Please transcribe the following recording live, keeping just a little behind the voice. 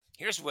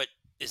Here's what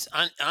is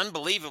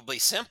unbelievably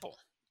simple.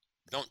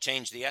 Don't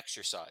change the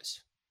exercise.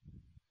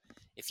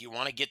 If you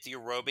want to get the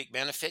aerobic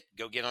benefit,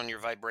 go get on your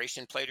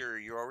vibration plate or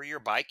your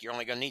bike. You're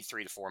only going to need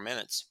 3 to 4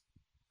 minutes,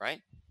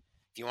 right?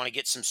 If you want to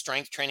get some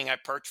strength training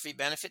hypertrophy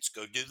benefits,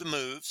 go do the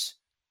moves: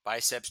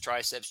 biceps,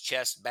 triceps,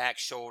 chest, back,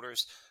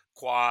 shoulders,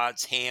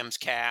 quads, hams,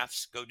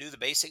 calves. Go do the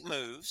basic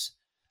moves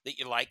that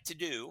you like to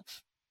do,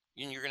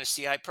 and you're going to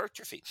see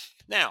hypertrophy.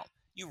 Now,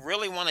 you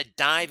really want to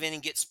dive in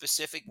and get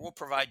specific, we'll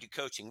provide you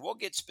coaching. We'll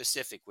get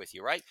specific with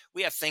you, right?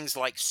 We have things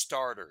like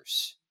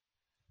starters,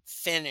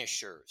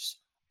 finishers,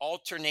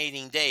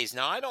 alternating days.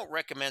 Now, I don't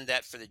recommend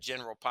that for the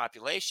general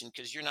population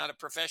because you're not a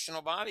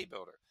professional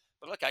bodybuilder.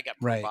 But look, I got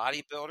pro Right.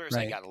 bodybuilders,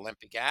 I got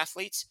Olympic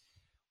athletes.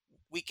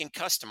 We can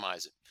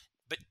customize it.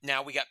 But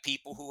now we got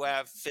people who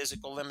have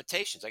physical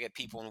limitations. I got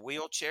people in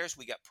wheelchairs.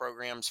 We got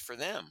programs for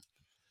them.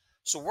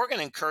 So we're going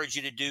to encourage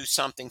you to do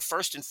something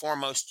first and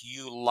foremost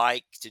you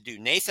like to do.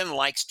 Nathan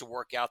likes to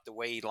work out the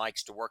way he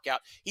likes to work out.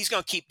 He's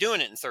going to keep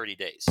doing it in 30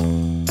 days.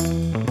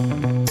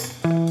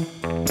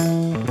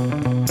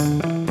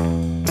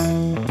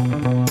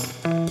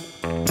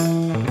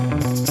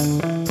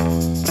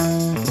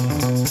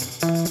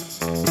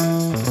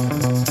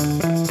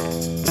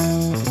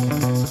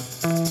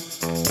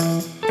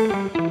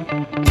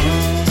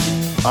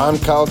 I'm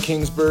Kyle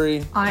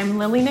Kingsbury. I'm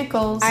Lily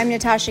Nichols. I'm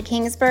Natasha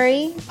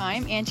Kingsbury.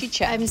 I'm Angie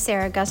Chet. I'm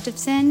Sarah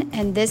Gustafson,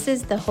 and this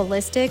is the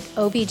Holistic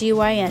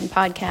OBGYN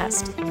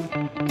podcast.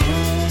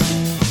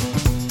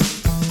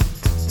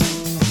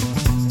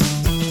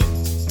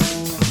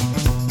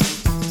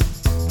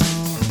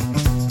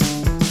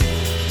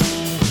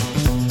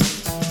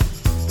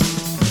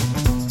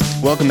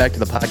 Welcome back to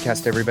the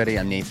podcast, everybody.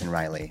 I'm Nathan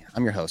Riley.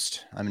 I'm your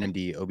host. I'm an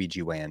MD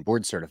OBGYN,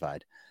 board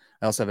certified.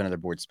 I also have another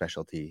board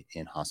specialty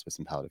in hospice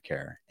and palliative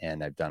care,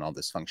 and I've done all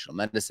this functional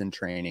medicine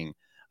training.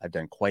 I've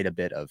done quite a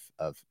bit of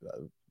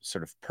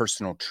sort of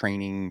personal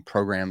training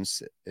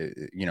programs,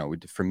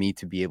 for me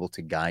to be able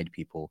to guide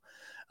people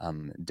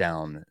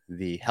down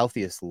the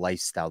healthiest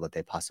lifestyle that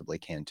they possibly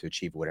can to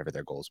achieve whatever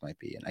their goals might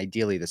be. And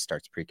ideally, this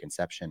starts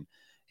preconception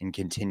and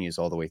continues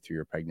all the way through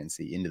your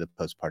pregnancy, into the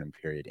postpartum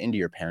period, into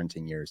your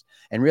parenting years,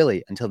 and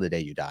really until the day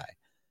you die.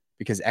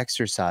 Because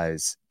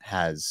exercise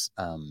has...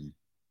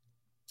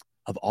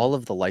 of all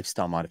of the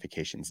lifestyle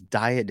modifications,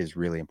 diet is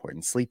really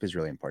important. Sleep is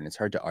really important. It's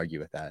hard to argue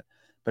with that.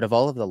 But of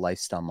all of the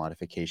lifestyle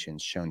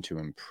modifications shown to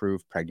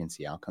improve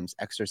pregnancy outcomes,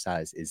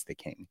 exercise is the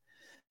king.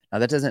 Now,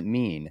 that doesn't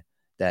mean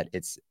that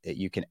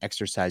you can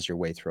exercise your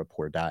way through a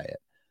poor diet.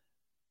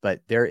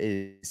 But there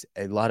is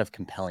a lot of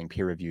compelling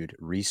peer-reviewed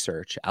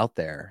research out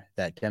there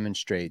that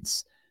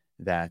demonstrates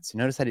that,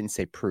 notice I didn't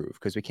say prove,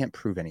 because we can't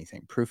prove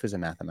anything. Proof is a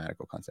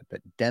mathematical concept,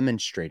 but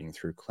demonstrating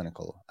through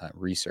clinical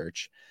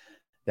research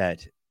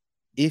that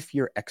if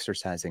you're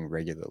exercising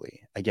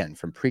regularly, again,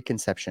 from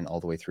preconception all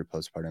the way through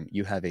postpartum,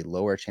 you have a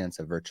lower chance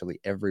of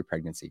virtually every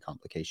pregnancy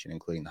complication,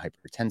 including the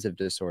hypertensive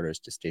disorders,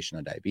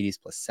 gestational diabetes,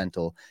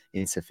 placental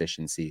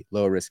insufficiency,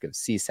 lower risk of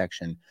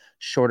C-section,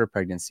 shorter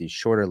pregnancy,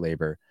 shorter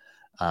labor,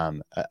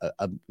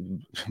 a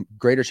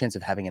greater chance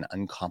of having an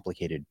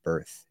uncomplicated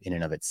birth in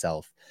and of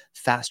itself,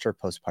 faster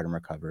postpartum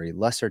recovery,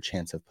 lesser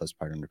chance of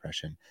postpartum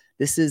depression.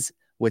 This is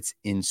what's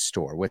in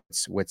store,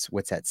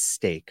 what's at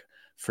stake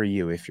for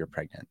you if you're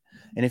pregnant.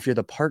 And if you're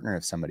the partner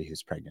of somebody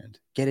who's pregnant,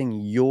 getting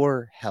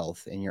your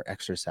health and your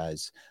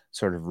exercise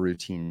sort of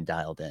routine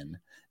dialed in,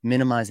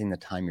 minimizing the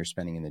time you're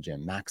spending in the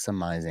gym,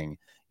 maximizing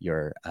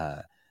your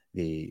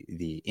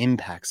the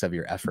impacts of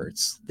your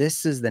efforts.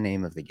 This is the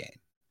name of the game.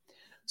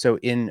 So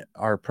in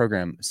our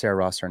program, Sarah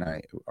Rosser and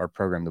I, our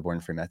program, the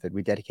Born Free Method,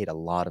 we dedicate a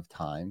lot of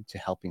time to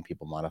helping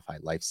people modify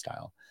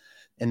lifestyle.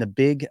 And the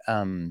big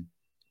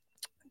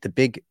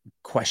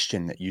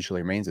question that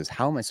usually remains is,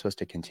 how am I supposed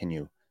to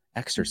continue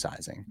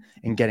exercising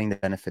and getting the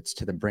benefits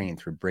to the brain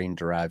through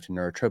brain-derived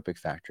neurotropic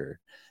factor,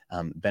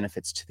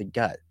 benefits to the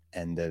gut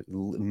and the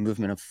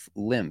movement of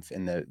lymph,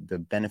 and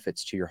the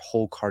benefits to your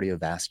whole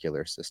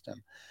cardiovascular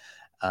system,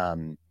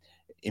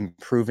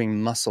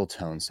 improving muscle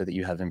tone so that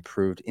you have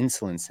improved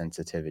insulin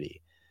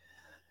sensitivity,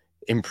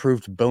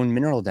 improved bone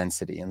mineral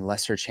density and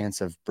lesser chance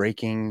of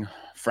breaking,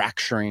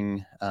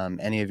 fracturing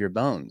any of your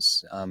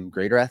bones,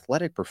 greater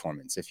athletic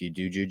performance if you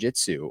do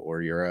jujitsu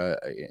or you're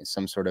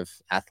some sort of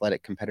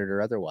athletic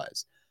competitor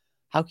otherwise.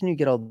 How can you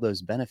get all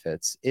those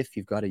benefits if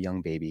you've got a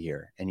young baby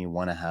here and you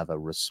want to have a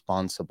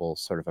responsible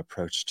sort of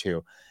approach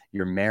to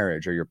your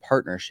marriage or your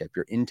partnership,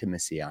 your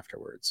intimacy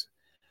afterwards?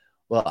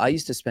 Well, I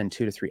used to spend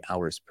 2 to 3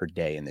 hours per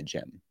day in the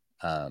gym.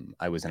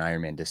 I was an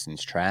Ironman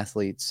distance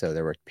triathlete, so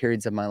there were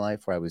periods of my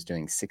life where I was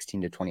doing 16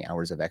 to 20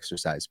 hours of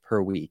exercise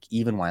per week,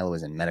 even while I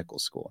was in medical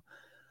school.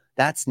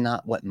 That's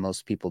not what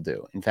most people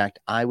do. In fact,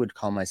 I would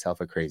call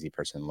myself a crazy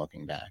person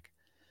looking back,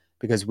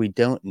 because we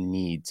don't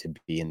need to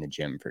be in the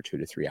gym for 2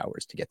 to 3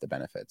 hours to get the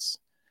benefits.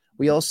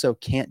 We also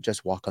can't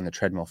just walk on the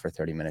treadmill for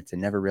 30 minutes. It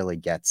never really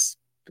gets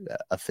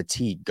a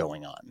fatigue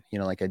going on,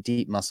 like a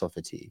deep muscle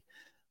fatigue.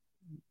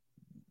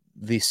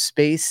 The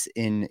space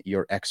in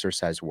your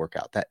exercise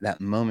workout,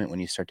 that moment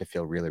when you start to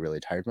feel really, really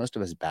tired, most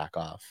of us back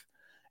off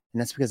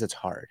And that's because it's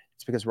hard.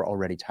 It's because we're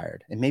already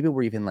tired. And maybe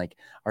we're even like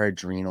our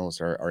adrenals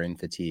are in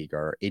fatigue, or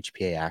our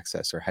HPA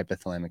axis or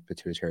hypothalamic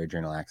pituitary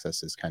adrenal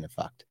axis is kind of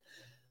fucked.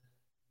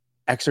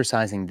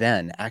 Exercising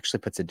then actually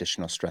puts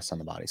additional stress on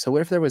the body. So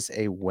what if there was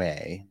a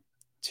way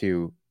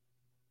to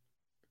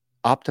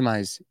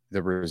optimize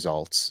the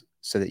results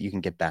so that you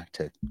can get back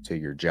to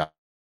your job,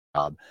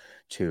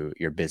 to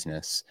your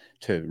business,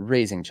 to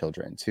raising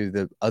children, to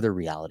the other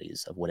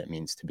realities of what it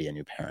means to be a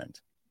new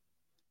parent?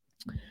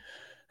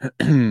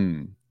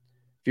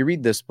 If you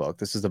read this book,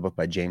 this is the book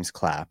by James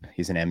Clapp.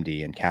 He's an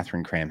MD, and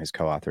Catherine Cram, his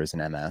co-author, is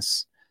an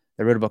MS.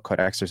 They wrote a book called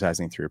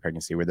Exercising Through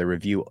Pregnancy, where they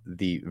review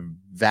the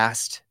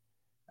vast,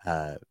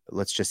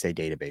 let's just say,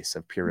 database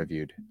of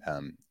peer-reviewed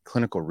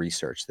clinical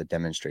research that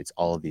demonstrates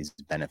all of these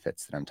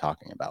benefits that I'm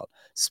talking about,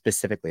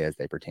 specifically as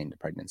they pertain to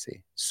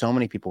pregnancy. So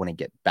many people want to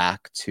get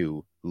back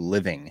to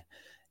living.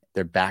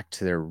 They're back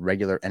to their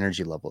regular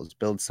energy levels,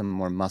 build some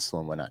more muscle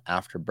and whatnot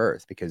after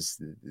birth, because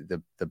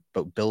the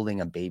building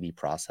a baby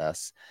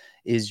process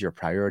is your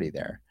priority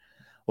there.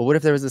 Well, what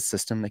if there was a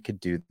system that could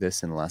do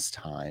this in less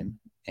time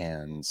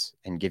and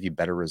give you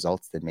better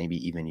results than maybe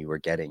even you were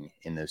getting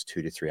in those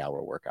 2 to 3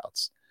 hour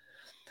workouts?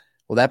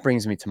 Well, that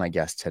brings me to my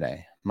guest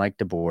today. Mike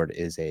DeBord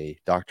is a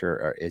doctor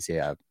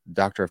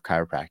of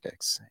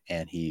chiropractics,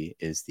 and he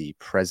is the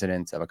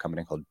president of a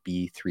company called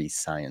B3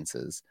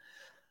 Sciences.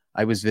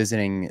 I was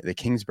visiting the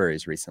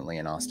Kingsburys recently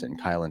in Austin.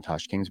 Kyle and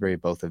Tosh Kingsbury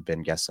both have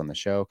been guests on the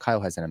show.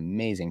 Kyle has an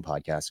amazing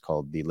podcast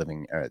called the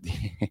Living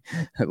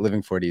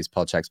 40s,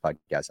 Paul Check's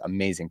podcast.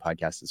 Amazing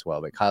podcast as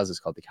well. But Kyle's is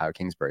called the Kyle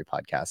Kingsbury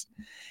podcast.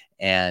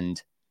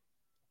 And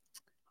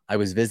I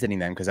was visiting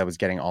them because I was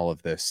getting all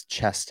of this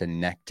chest and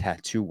neck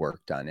tattoo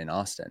work done in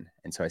Austin.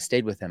 And so I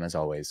stayed with them as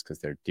always, because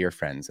they're dear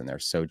friends and they're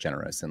so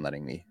generous in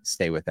letting me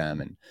stay with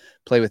them and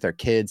play with their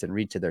kids and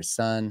read to their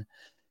son.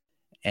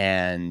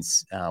 And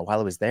while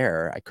I was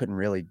there, I couldn't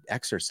really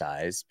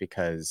exercise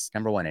because,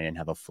 number one, I didn't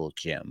have a full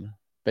gym.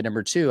 But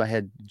number two, I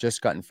had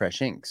just gotten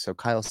fresh ink. So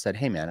Kyle said,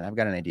 hey, man, I've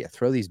got an idea.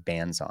 Throw these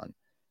bands on.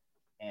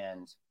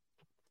 And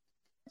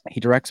he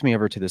directs me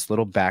over to this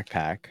little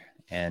backpack.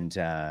 And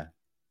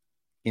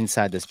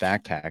inside this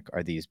backpack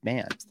are these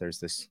bands. There's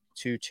this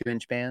two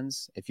 2-inch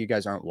bands. If you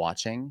guys aren't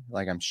watching,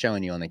 like I'm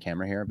showing you on the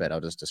camera here, but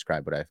I'll just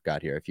describe what I've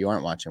got here. If you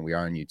aren't watching, we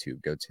are on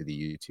YouTube. Go to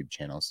the YouTube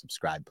channel,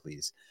 subscribe,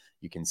 please.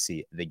 You can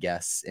see the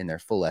guests in their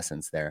full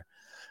essence there.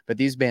 But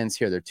these bands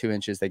here, they're 2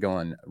 inches. They go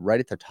on right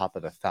at the top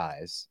of the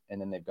thighs. And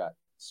then they've got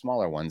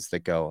smaller ones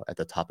that go at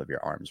the top of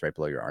your arms, right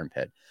below your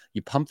armpit.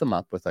 You pump them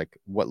up with like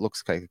what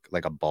looks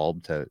like a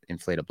bulb to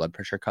inflate a blood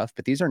pressure cuff.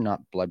 But these are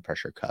not blood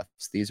pressure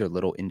cuffs. These are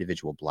little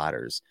individual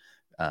bladders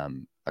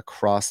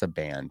across a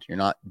band. You're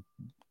not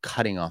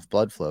cutting off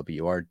blood flow, but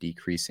you are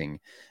decreasing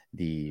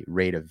the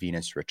rate of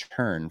venous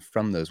return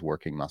from those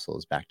working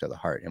muscles back to the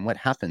heart. And what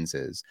happens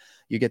is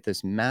you get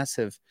this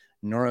massive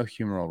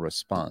neurohumoral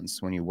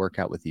response when you work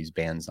out with these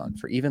bands on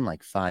for even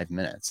like 5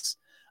 minutes.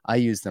 I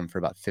use them for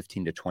about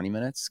 15 to 20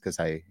 minutes because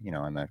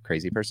I'm a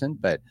crazy person.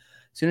 But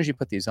as soon as you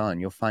put these on,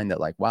 you'll find that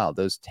like, wow,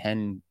 those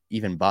 10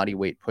 even body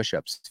weight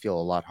push-ups feel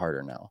a lot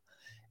harder now.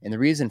 And the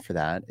reason for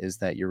that is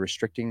that you're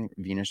restricting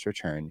venous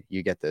return.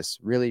 You get this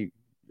really,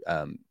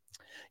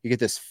 you get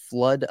this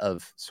flood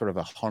of sort of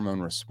a hormone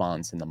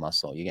response in the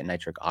muscle. You get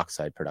nitric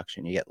oxide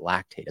production. You get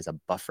lactate as a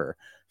buffer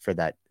for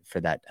that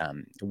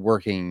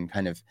working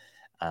kind of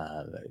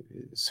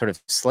sort of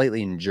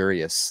slightly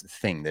injurious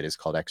thing that is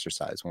called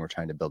exercise when we're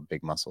trying to build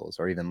big muscles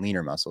or even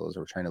leaner muscles, or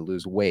we're trying to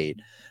lose weight,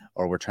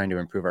 or we're trying to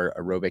improve our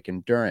aerobic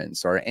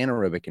endurance or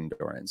anaerobic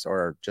endurance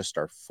or just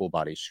our full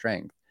body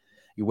strength.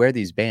 You wear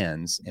these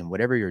bands, and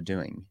whatever you're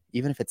doing,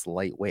 even if it's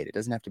lightweight, it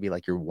doesn't have to be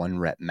like your 1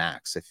 rep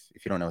max. If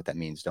you don't know what that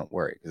means, don't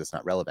worry, because it's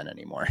not relevant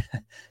anymore.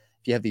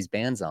 If you have these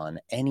bands on,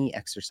 any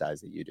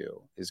exercise that you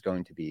do is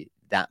going to be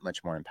that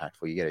much more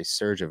impactful. You get a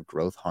surge of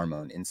growth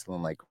hormone,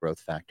 insulin-like growth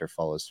factor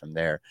follows from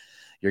there.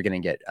 You're going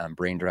to get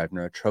brain-derived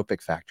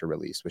neurotropic factor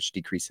release, which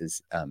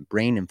decreases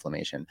brain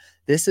inflammation.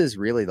 This is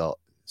really the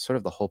sort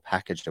of the whole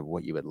package of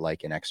what you would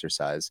like in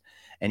exercise.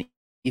 And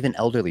even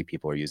elderly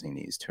people are using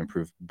these to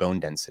improve bone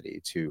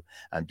density, to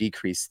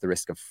decrease the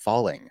risk of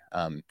falling.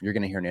 You're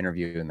going to hear an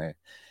interview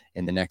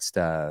in the next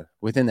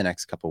within the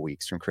next couple of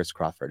weeks from Chris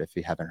Crawford, if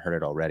you haven't heard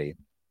it already.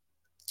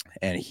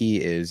 And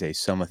he is a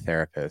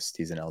somatherapist.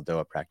 He's an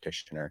Eldoa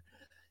practitioner.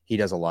 He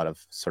does a lot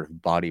of sort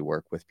of body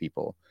work with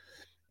people.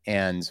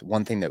 And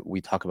one thing that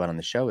we talk about on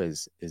the show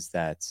is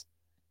that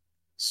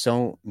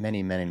so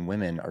many men and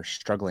women are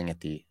struggling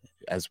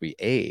as we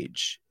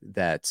age,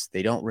 that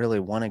they don't really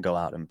want to go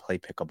out and play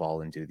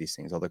pickleball and do these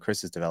things. Although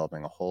Chris is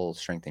developing a whole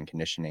strength and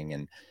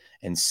conditioning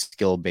and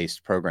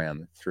skill-based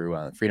program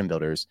through Freedom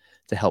Builders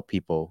to help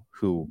people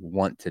who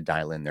want to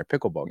dial in their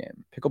pickleball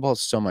game. Pickleball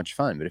is so much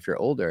fun, but if you're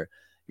older,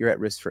 you're at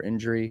risk for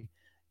injury,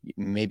 you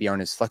maybe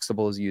aren't as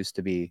flexible as you used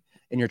to be,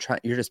 and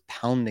you're just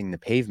pounding the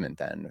pavement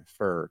then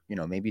for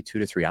maybe 2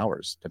 to 3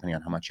 hours, depending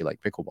on how much you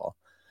like pickleball.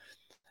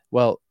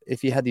 Well,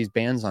 if you had these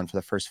bands on for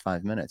the first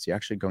 5 minutes, you're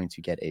actually going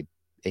to get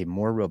a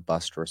more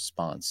robust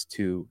response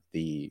to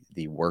the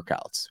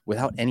workouts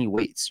without any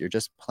weights. You're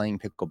just playing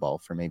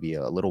pickleball for maybe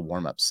a little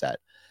warm-up set.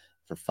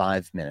 for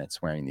 5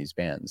 minutes wearing these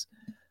bands.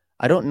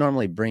 I don't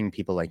normally bring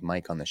people like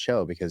Mike on the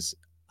show because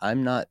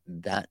I'm not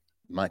that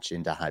much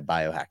into high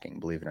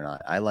biohacking, believe it or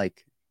not. I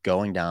like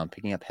going down,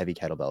 picking up heavy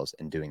kettlebells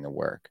and doing the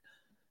work.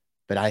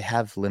 But I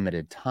have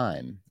limited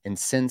time. And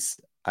since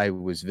I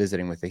was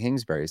visiting with the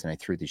Kingsburys and I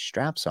threw these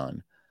straps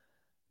on,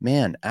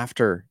 man,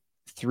 after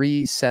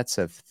 3 sets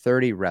of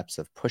 30 reps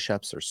of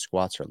push-ups or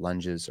squats or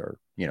lunges or,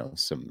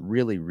 some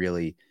really,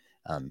 really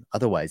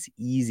otherwise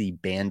easy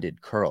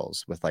banded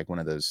curls with like one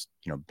of those,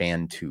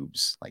 band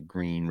tubes, like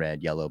green,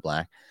 red, yellow,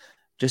 black,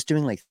 just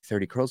doing like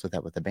 30 curls with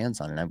that with the bands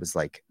on. And I was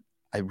like,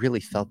 I really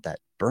felt that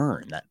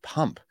burn, that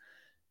pump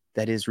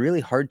that is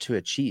really hard to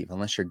achieve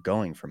unless you're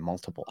going for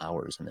multiple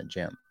hours in the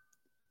gym.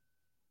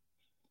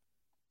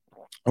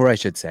 Or I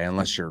should say,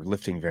 unless you're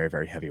lifting very,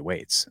 very heavy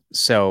weights.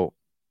 So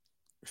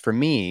for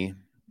me,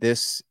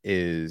 this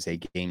is a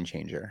game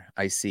changer.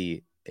 I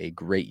see a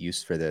great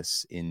use for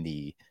this in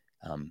the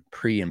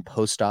pre and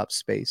post-op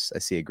space. I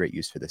see a great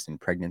use for this in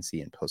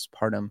pregnancy and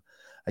postpartum.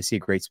 I see a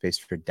great space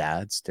for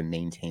dads to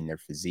maintain their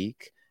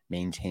physique,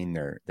 maintain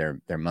their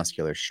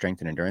muscular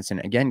strength and endurance. And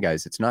again,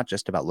 guys, it's not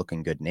just about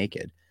looking good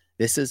naked.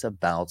 This is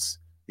about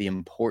the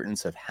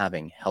importance of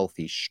having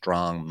healthy,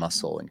 strong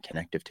muscle and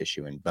connective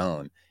tissue and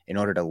bone in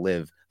order to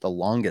live the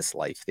longest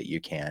life that you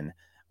can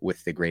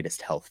with the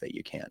greatest health that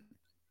you can.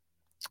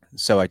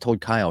 So I told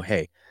Kyle,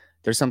 hey,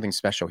 there's something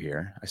special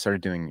here. I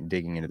started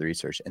digging into the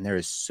research, and there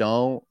is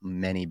so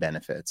many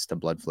benefits to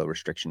blood flow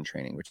restriction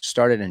training, which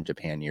started in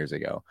Japan years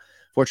ago.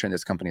 Fortunately,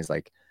 this company is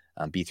like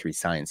B3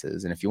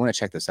 Sciences. And if you want to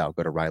check this out,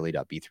 go to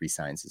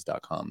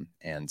riley.b3sciences.com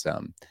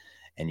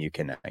and you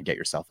can get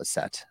yourself a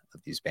set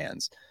of these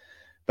bands.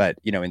 But,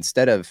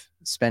 instead of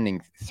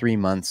spending 3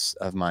 months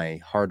of my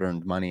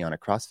hard-earned money on a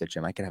CrossFit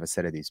gym, I could have a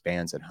set of these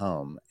bands at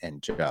home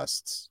and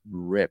just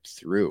rip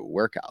through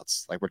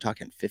workouts. Like we're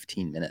talking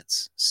 15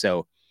 minutes.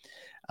 So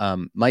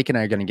Mike and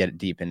I are going to get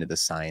deep into the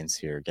science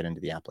here, get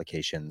into the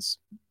applications.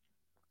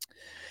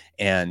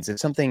 And if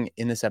something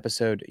in this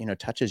episode,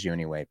 touches you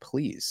anyway,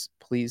 please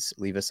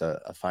leave us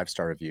a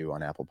 5-star review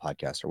on Apple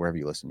Podcasts or wherever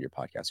you listen to your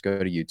podcast. Go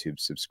to YouTube,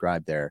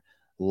 subscribe there.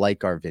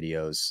 Like our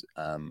videos.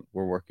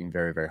 We're working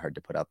very, very hard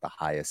to put out the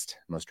highest,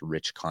 most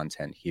rich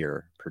content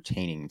here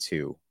pertaining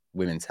to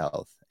women's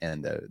health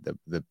and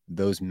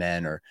those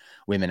men or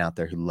women out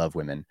there who love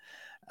women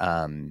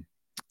and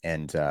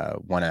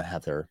want to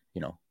have their,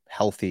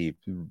 healthy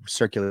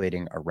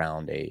circulating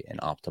around an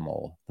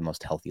optimal, the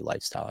most healthy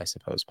lifestyle, I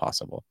suppose,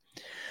 possible.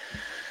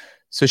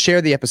 So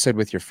share the episode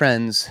with your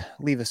friends,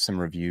 leave us some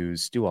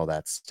reviews, do all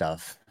that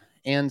stuff,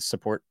 and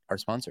support our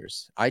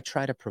sponsors. I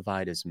try to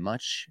provide as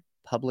much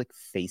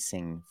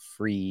public-facing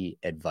free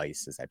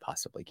advice as I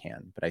possibly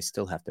can, but I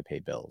still have to pay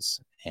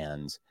bills.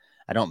 And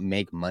I don't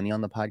make money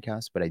on the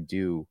podcast, but I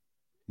do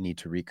need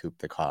to recoup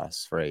the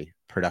costs for a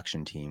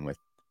production team with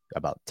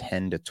about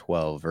 10 to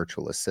 12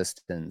 virtual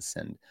assistants.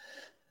 And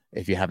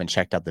if you haven't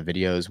checked out the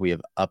videos, we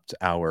have upped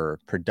our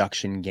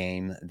production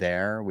game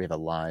there. We have a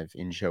live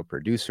in-show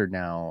producer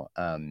now.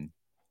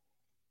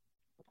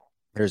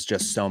 There's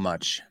just so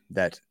much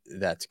that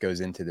goes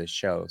into this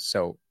show.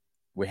 So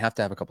we have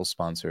to have a couple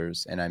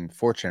sponsors, and I'm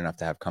fortunate enough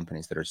to have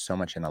companies that are so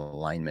much in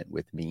alignment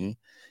with me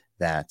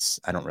that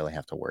I don't really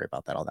have to worry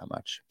about that all that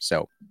much.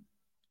 So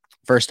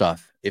first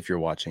off, if you're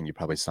watching, you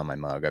probably saw my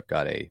mug. I've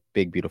got a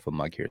big, beautiful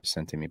mug here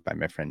sent to me by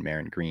my friend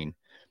Marin Green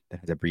that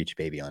has a breech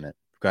baby on it.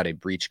 We've got a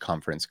breech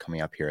conference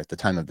coming up here at the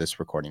time of this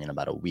recording in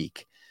about a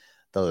week.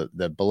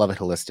 The Beloved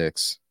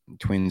Holistics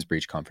Twins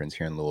Breech Conference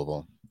here in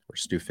Louisville, where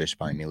Stu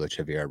Fishbein, Milo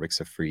Chevier,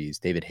 Rixa Fries,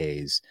 David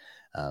Hayes,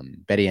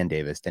 Betty Ann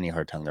Davis, Denny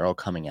Hartung, they're all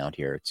coming out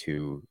here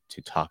to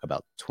talk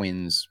about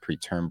twins,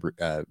 preterm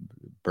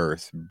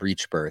birth,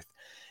 breech birth,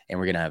 and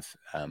we're going to have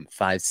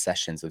 5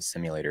 sessions of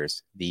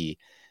simulators. The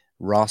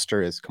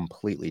roster is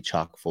completely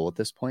chock full at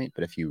this point,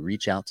 but if you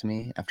reach out to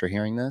me after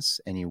hearing this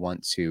and you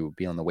want to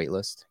be on the wait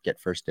list, get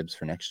first dibs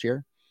for next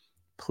year,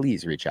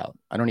 please reach out.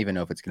 I don't even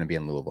know if it's going to be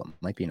in Louisville.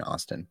 It might be in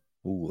Austin.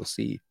 Ooh, we'll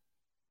see.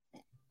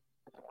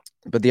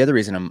 But the other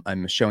reason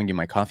I'm showing you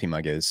my coffee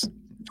mug is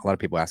a lot of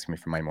people ask me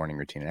for my morning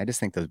routine, and I just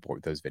think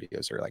those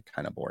videos are like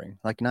kind of boring.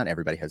 Like not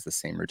everybody has the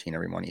same routine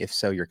every morning. If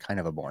so, you're kind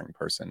of a boring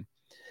person.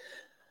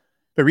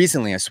 But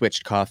recently I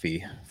switched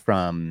coffee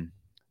from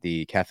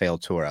the Cafe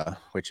Altura,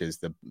 which is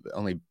the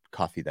only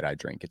coffee that I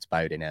drink. It's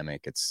biodynamic.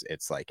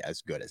 It's like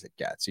as good as it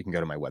gets. You can go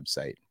to my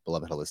website,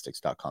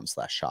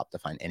 belovedholistics.com/shop to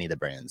find any of the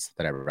brands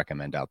that I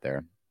recommend out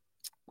there.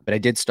 But I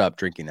did stop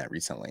drinking that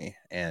recently.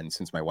 And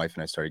since my wife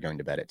and I started going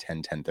to bed at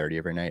 10:30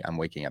 every night, I'm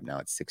waking up now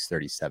at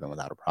 6:37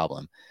 without a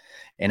problem.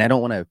 And I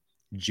don't want to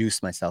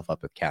juice myself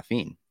up with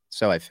caffeine.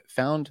 So I've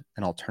found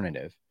an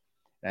alternative.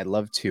 And I'd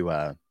love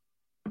to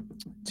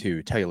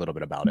tell you a little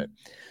bit about it.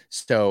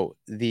 So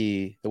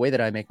the way that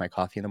I make my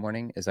coffee in the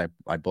morning is I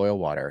boil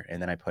water, and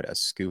then I put a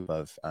scoop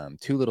of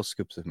 2 little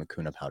scoops of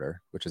Mucuna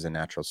powder, which is a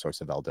natural source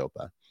of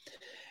L-Dopa.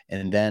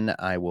 And then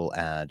I will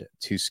add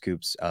 2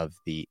 scoops of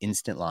the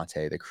instant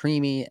latte, the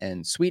creamy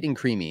and sweet and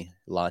creamy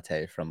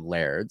latte from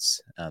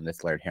Laird's.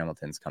 That's Laird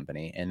Hamilton's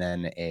company. And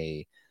then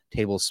a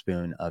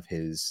tablespoon of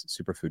his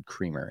superfood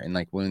creamer. And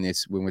like when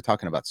we're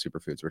talking about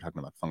superfoods, we're talking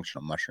about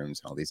functional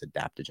mushrooms and all these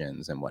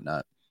adaptogens and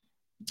whatnot.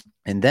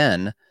 And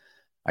then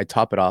I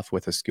top it off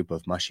with a scoop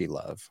of Mushy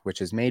Love,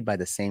 which is made by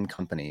the same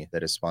company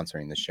that is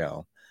sponsoring the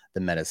show, the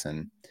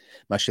medicine.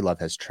 Mushy Love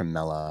has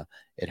tremella.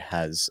 It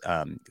has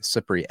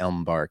slippery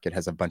elm bark. It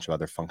has a bunch of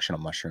other functional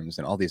mushrooms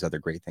and all these other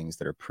great things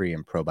that are pre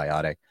and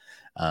probiotic,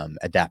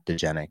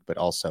 adaptogenic, but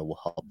also will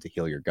help to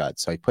heal your gut.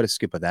 So I put a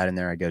scoop of that in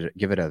there. I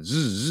give it a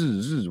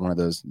zzz, one of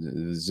those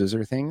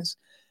zizzer things.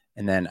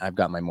 And then I've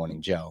got my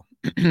Morning Joe.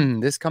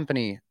 This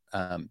company,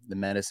 the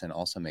medicine,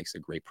 also makes a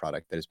great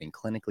product that has been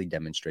clinically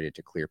demonstrated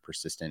to clear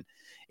persistent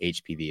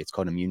HPV. It's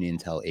called Immune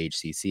Intel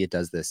HCC. It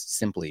does this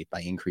simply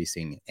by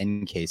increasing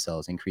NK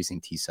cells,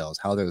 increasing T cells,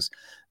 how those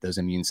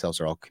immune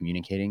cells are all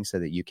communicating so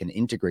that you can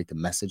integrate the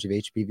message of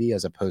HPV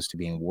as opposed to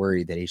being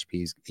worried that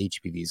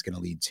HPV is going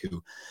to lead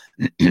to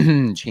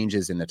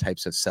changes in the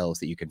types of cells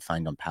that you can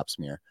find on pap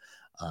smear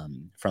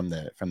from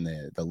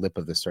the lip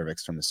of the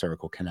cervix, from the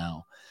cervical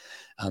canal.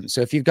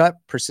 So if you've got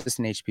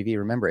persistent HPV,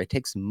 remember it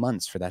takes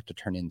months for that to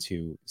turn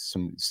into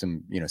some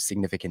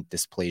significant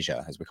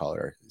dysplasia, as we call it,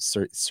 or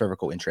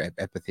cervical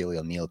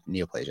intraepithelial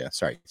neoplasia.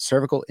 Sorry,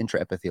 cervical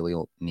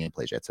intraepithelial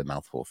neoplasia. It's a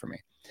mouthful for me.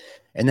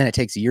 And then it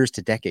takes years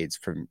to decades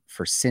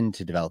for SIN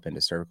to develop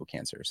into cervical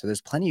cancer. So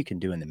there's plenty you can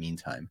do in the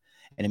meantime.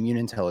 And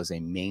Immune Intel is a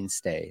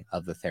mainstay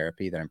of the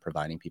therapy that I'm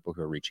providing people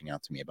who are reaching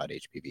out to me about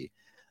HPV.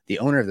 The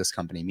owner of this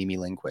company, Mimi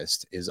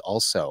Lindquist, is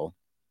also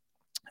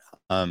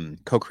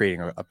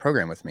co-creating a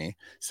program with me,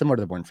 similar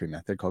to the Born Free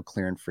method, called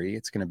Clear and Free.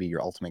 It's going to be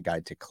your ultimate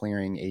guide to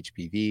clearing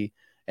HPV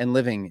and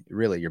living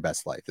really your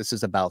best life. This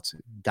is about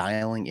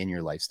dialing in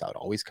your lifestyle. It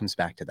always comes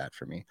back to that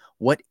for me.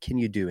 What can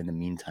you do in the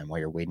meantime while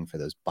you're waiting for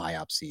those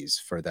biopsies,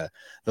 for the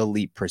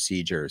LEAP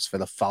procedures, for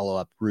the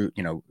follow-up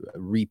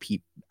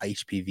repeat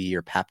HPV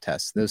or pap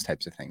tests, those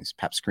types of things,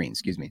 pap screen,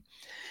 excuse me.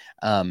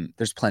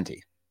 There's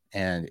plenty.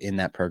 And in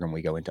that program,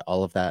 we go into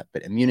all of that.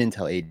 But Immune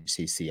Intel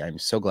HCC, I'm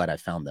so glad I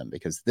found them,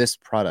 because this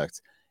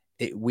product,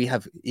 we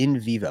have in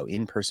vivo,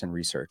 in-person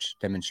research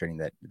demonstrating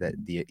that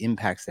the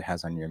impacts it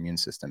has on your immune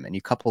system. And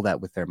you couple that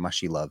with their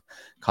Mushy Love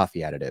coffee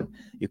additive.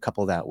 You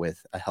couple that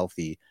with a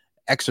healthy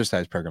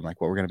exercise program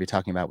like what we're going to be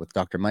talking about with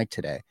Dr. Mike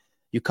today.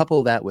 You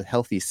couple that with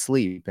healthy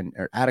sleep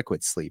or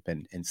adequate sleep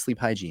and sleep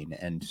hygiene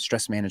and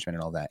stress management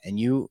and all that, and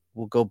you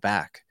will go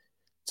back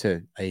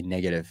to a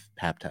negative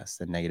pap test,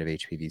 a negative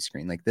HPV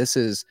screen. Like, this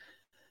is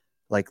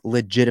like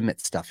legitimate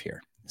stuff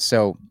here.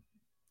 So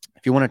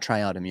if you want to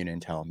try out Immune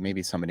Intel,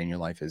 maybe somebody in your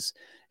life is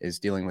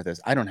dealing with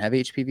this. I don't have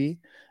HPV,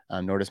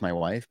 nor does my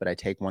wife, but I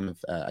take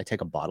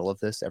a bottle of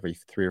this every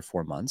 3 or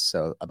 4 months,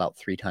 so about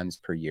 3 times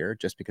per year,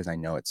 just because I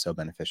know it's so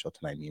beneficial to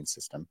my immune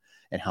system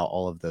and how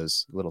all of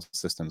those little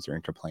systems are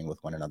interplaying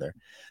with one another.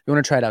 If you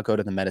want to try it out, go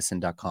to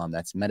themedicine.com.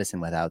 That's medicine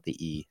without the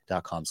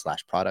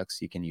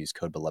e.com/products. You can use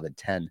code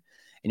beloved10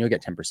 and you'll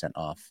get 10%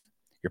 off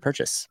your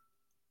purchase.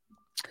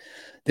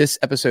 This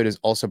episode is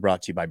also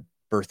brought to you by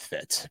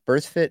BirthFit.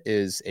 BirthFit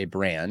is a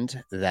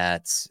brand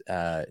that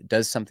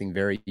does something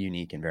very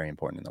unique and very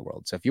important in the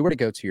world. So if you were to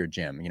go to your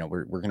gym,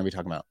 we're going to be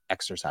talking about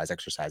exercise,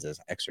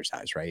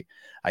 right?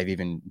 I've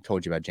even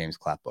told you about James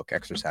Clapp book,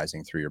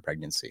 Exercising Through Your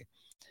Pregnancy.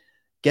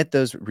 Get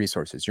those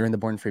resources. You're in the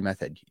Born Free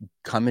method.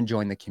 Come and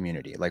join the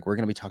community. Like, we're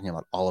going to be talking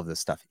about all of this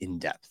stuff in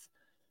depth.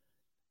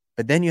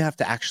 But then you have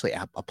to actually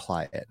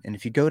apply it. And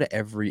if you go to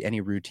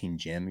any routine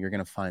gym, you're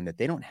going to find that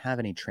they don't have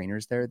any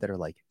trainers there that are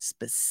like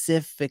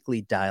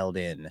specifically dialed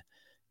in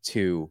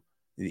to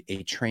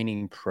a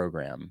training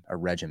program, a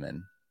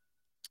regimen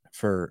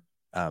for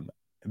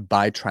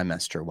by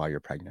trimester while you're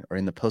pregnant or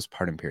in the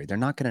postpartum period. They're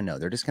not going to know.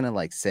 They're just going to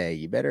like say,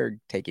 you better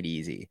take it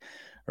easy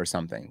or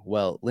something.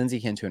 Well, Lindsay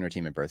Hintu and her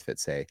team at BirthFit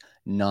say,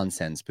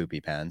 nonsense, poopy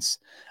pants.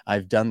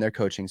 I've done their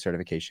coaching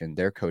certification.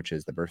 Their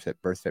coaches, the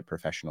BirthFit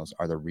professionals,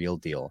 are the real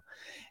deal.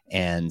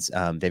 And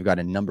they've got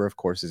a number of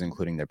courses,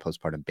 including their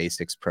postpartum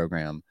basics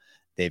program.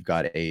 They've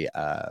got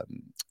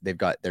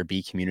their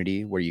B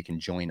community where you can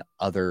join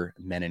other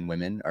men and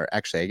women, or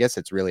actually, I guess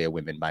it's really a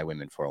women by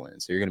women for women.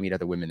 So you're going to meet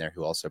other women there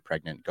who are also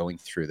pregnant going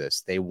through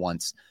this. They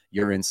want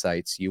your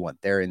insights. You want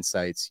their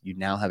insights. You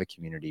now have a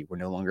community. We're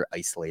no longer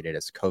isolated,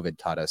 as COVID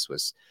taught us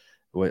was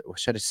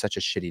such a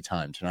shitty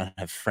time to not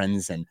have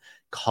friends and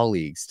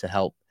colleagues to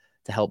help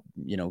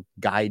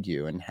guide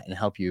you and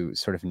help you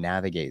sort of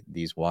navigate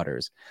these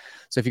waters.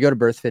 So if you go to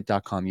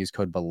birthfit.com, use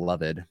code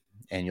beloved,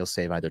 and you'll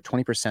save either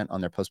 20%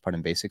 on their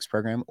postpartum basics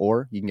program,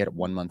 or you can get it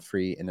 1 month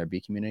free in their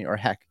B community, or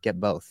heck, get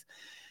both.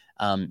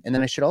 And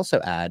then I should also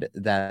add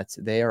that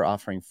they are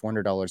offering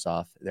 $400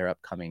 off their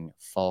upcoming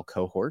fall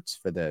cohorts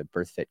for the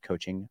BirthFit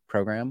coaching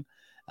program.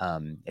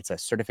 It's a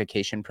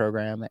certification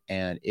program.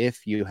 And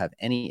if you have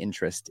any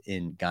interest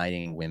in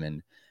guiding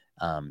women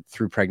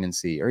through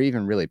pregnancy, or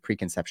even really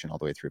preconception all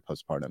the way through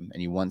postpartum,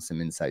 and you want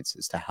some insights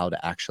as to how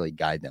to actually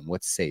guide them,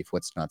 what's safe,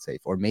 what's not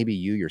safe, or maybe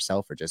you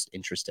yourself are just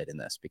interested in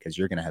this because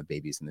you're going to have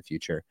babies in the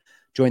future,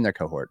 join their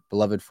cohort.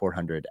 Beloved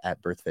 400 at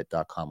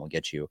birthfit.com will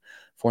get you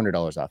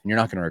 $400 off, and you're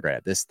not going to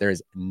regret it. There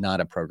is not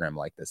a program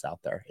like this out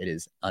there. It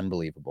is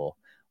unbelievable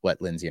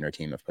what Lindsay and her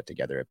team have put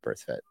together at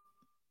BirthFit.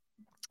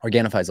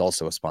 Organifi is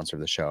also a sponsor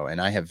of the show, and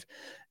I have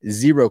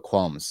zero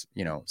qualms,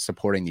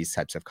 supporting these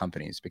types of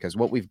companies, because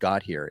what we've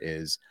got here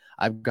is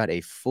I've got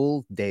a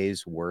full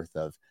day's worth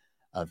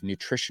of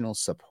nutritional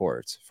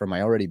support for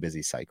my already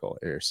busy cycle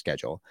or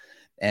schedule.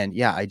 And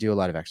yeah, I do a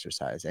lot of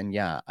exercise, and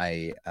yeah,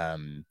 I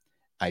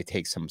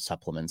take some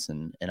supplements,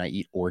 and I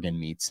eat organ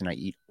meats, and I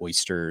eat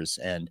oysters,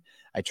 and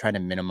I try to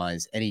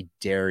minimize any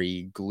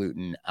dairy,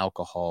 gluten,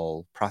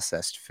 alcohol,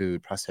 processed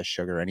food, processed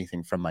sugar,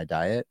 anything from my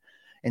diet.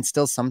 And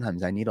still,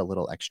 sometimes I need a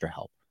little extra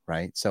help,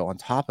 right? So on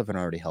top of an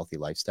already healthy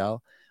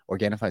lifestyle,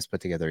 Organifi has put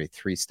together a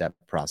 3-step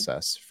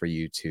process for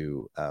you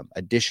to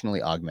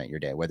additionally augment your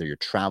day, whether you're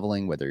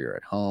traveling, whether you're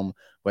at home,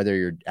 whether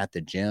you're at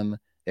the gym.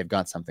 They've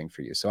got something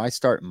for you. So I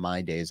start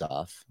my days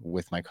off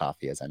with my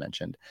coffee, as I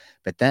mentioned,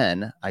 but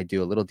then I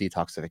do a little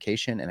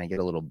detoxification, and I get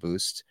a little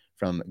boost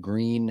from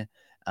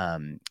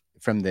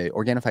from the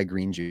Organifi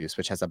green juice,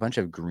 which has a bunch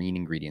of green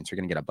ingredients. You're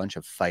going to get a bunch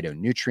of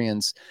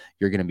phytonutrients.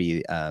 You're going to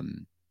be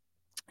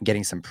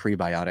getting some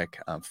prebiotic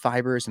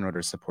fibers in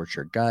order to support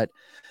your gut.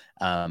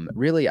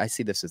 Really, I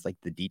see this as like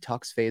the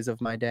detox phase of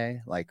my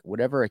day, like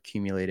whatever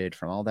accumulated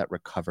from all that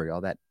recovery,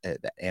 all that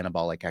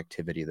anabolic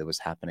activity that was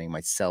happening. My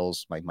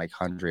cells, my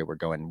mitochondria were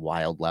going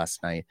wild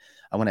last night.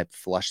 I want to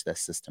flush this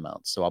system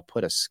out. So I'll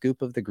put a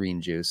scoop of the green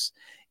juice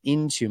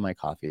into my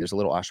coffee. There's a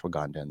little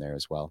ashwagandha in there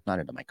as well, not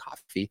into my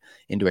coffee,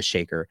 into a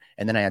shaker.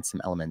 And then I add some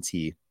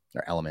LMNT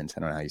or element, I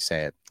don't know how you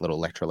say it, little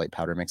electrolyte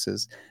powder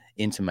mixes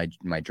into my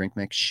drink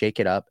mix,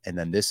 shake it up. And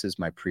then this is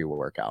my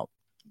pre-workout.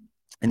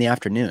 In the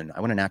afternoon,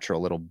 I want a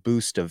natural little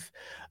boost of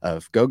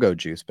go-go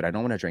juice, but I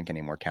don't want to drink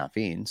any more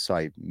caffeine. So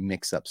I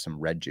mix up some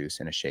red juice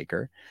in a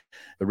shaker.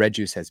 The red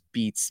juice has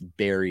beets,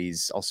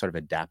 berries, all sort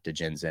of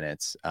adaptogens in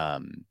it.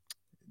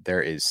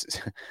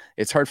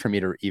 It's hard for me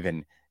to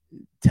even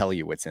tell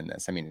you what's in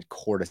this. I mean,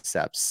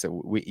 cordyceps.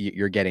 So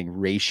you're getting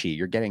reishi.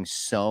 You're getting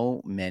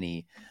so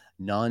many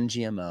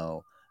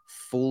non-GMO,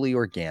 fully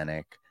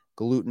organic,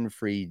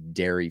 gluten-free,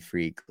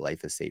 dairy-free,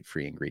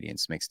 glyphosate-free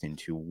ingredients mixed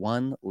into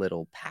one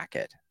little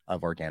packet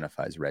of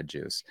Organifi's red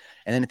juice.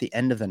 And then at the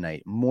end of the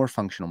night, more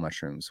functional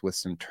mushrooms with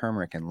some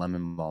turmeric and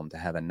lemon balm to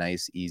have a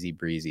nice, easy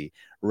breezy,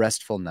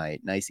 restful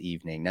night, nice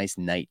evening, nice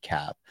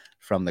nightcap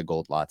from the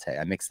gold latte.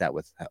 I mix that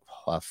with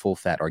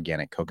full-fat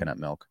organic coconut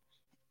milk.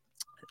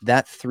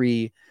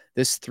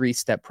 This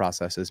 3-step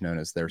process is known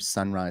as their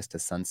sunrise to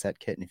sunset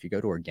kit. And if you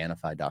go to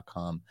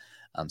Organifi.com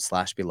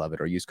 /beloved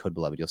or use code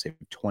beloved, you'll save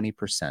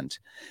 20%.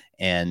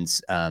 And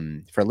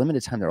for a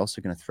limited time, they're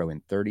also going to throw in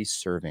 30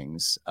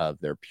 servings of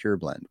their Pure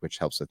Blend, which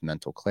helps with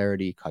mental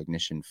clarity,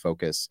 cognition,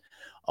 focus.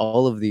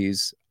 All of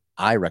these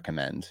I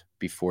recommend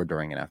before,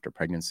 during, and after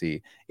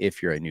pregnancy.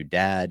 If you're a new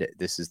dad,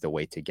 this is the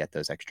way to get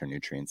those extra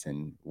nutrients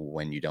in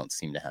when you don't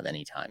seem to have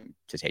any time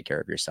to take care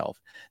of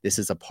yourself. This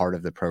is a part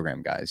of the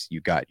program, guys.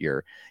 You got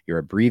your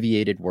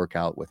abbreviated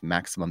workout with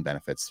maximum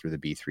benefits through the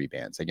B3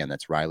 bands. Again,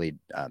 that's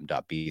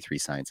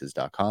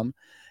riley.b3sciences.com.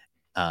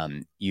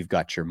 You've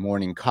got your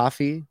morning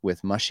coffee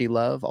with Mushy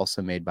Love,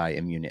 also made by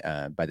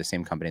by the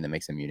same company that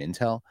makes Immune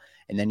Intel.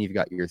 And then you've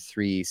got your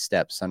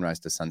 3-step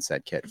sunrise to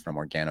sunset kit from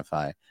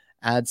Organifi.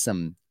 Add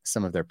some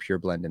of their Pure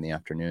Blend in the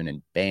afternoon,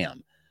 and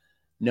bam,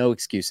 no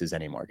excuses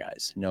anymore,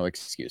 guys. No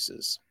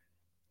excuses.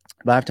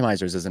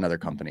 Bioptimizers is another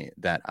company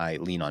that I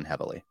lean on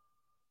heavily.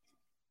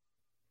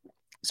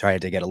 Sorry, I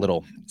had to get a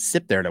little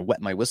sip there to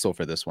wet my whistle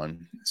for this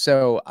one.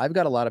 So I've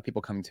got a lot of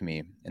people coming to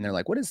me, and they're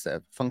like, what does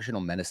the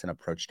functional medicine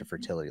approach to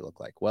fertility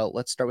look like? Well,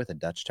 let's start with a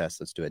Dutch test.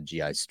 Let's do a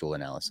GI stool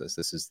analysis.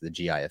 This is the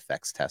GI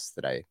effects test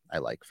that I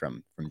like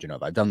from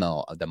Genova. I've done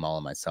them all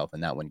myself,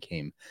 and that one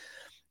came,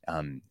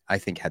 I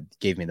think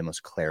gave me the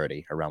most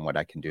clarity around what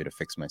I can do to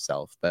fix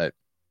myself. But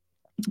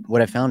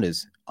what I found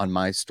is on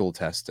my stool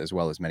test, as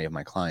well as many of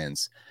my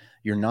clients,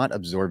 you're not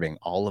absorbing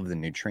all of the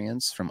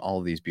nutrients from all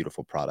of these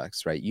beautiful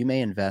products, right? You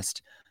may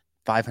invest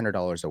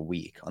 $500 a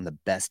week on the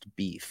best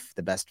beef,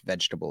 the best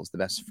vegetables, the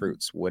best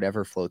fruits,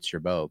 whatever floats your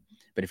boat.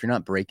 But if you're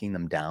not breaking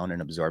them down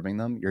and absorbing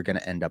them, you're going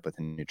to end up with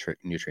a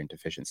nutrient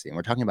deficiency. And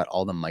we're talking about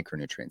all the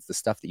micronutrients, the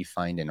stuff that you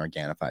find in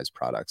Organifi's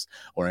products,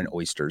 or in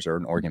oysters, or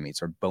in organ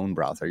meats, or bone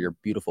broth, or your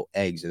beautiful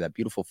eggs, or that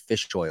beautiful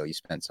fish oil you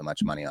spent so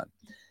much money on.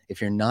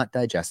 If you're not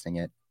digesting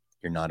it,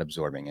 you're not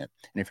absorbing it.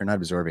 And if you're not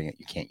absorbing it,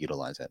 you can't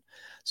utilize it.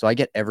 So I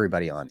get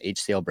everybody on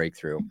HCL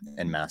Breakthrough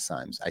and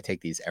Masszymes. I take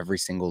these every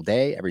single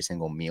day, every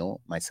single meal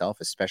myself,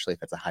 especially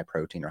if it's a high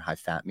protein or high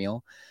fat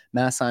meal.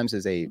 Masszymes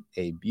is a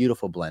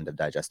beautiful blend of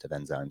digestive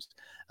enzymes.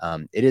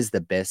 It is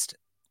the best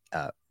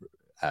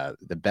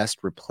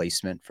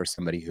replacement for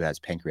somebody who has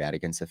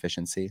pancreatic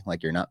insufficiency.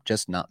 Like, you're not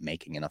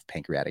making enough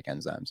pancreatic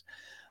enzymes.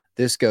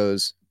 This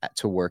goes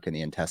to work in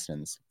the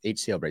intestines.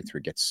 HCL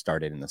Breakthrough gets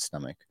started in the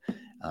stomach.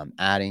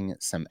 Adding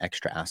some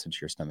extra acid to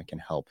your stomach can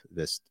help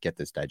get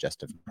this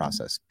digestive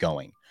process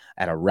going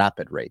at a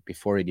rapid rate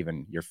before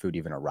your food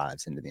even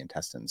arrives into the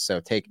intestines. So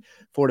take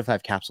 4 to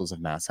 5 capsules of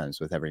Masszymes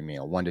with every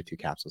meal, 1 to 2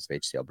 capsules of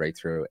HCl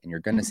breakthrough, and you're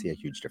going to see a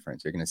huge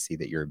difference. You're going to see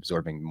that you're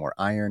absorbing more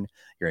iron,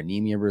 your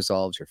anemia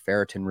resolves, your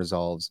ferritin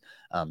resolves,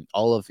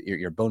 all of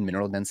your bone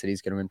mineral density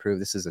is going to improve.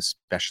 This is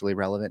especially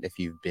relevant if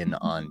you've been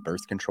on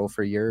birth control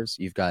for years.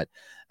 You've got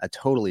a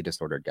totally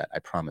disordered gut, I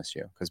promise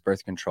you, because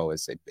birth control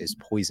is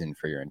poison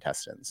for your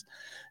intestines.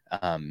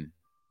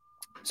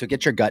 So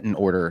get your gut in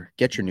order,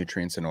 get your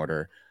nutrients in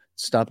order.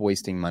 Stop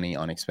wasting money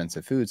on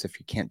expensive foods if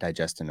you can't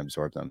digest and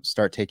absorb them.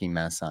 Start taking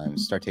Masszymes,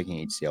 start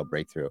taking HCl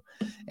breakthrough.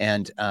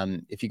 And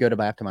if you go to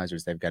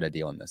Bioptimizers, they've got a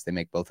deal on this. They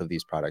make both of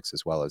these products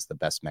as well as the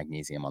best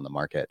magnesium on the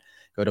market.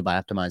 Go to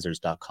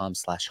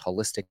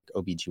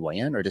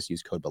bioptimizers.com/holisticobgyn or just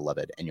use code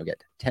BELOVED and you'll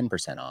get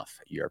 10%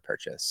 off your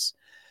purchase.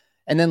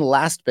 And then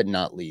last but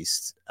not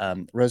least,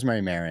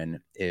 Rosemary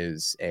Marin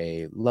is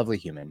a lovely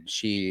human.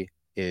 She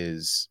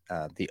is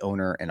the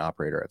owner and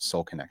operator of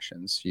Soul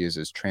Connections. She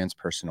uses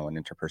transpersonal and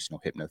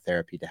interpersonal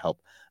hypnotherapy to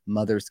help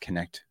mothers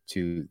connect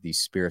to the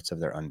spirits of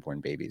their unborn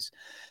babies.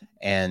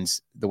 And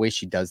the way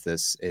she does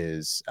this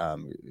is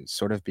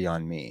sort of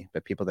beyond me,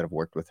 but people that have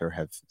worked with her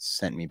have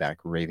sent me back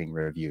raving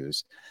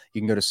reviews.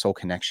 You can go to Soul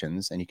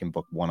Connections and you can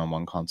book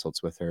one-on-one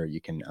consults with her.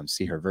 You can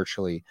see her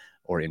virtually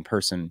or in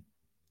person.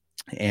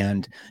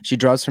 And she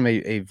draws from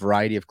a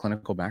variety of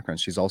clinical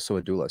backgrounds. She's also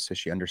a doula, so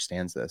she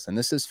understands this. And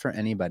this is for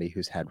anybody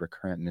who's had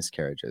recurrent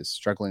miscarriages,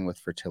 struggling with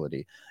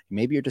fertility.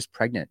 Maybe you're just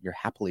pregnant, you're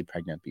happily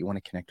pregnant, but you want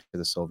to connect to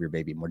the soul of your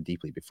baby more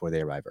deeply before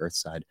they arrive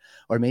earthside.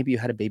 Or maybe you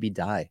had a baby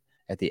die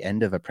at the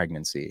end of a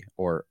pregnancy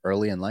or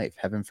early in life,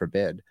 heaven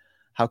forbid.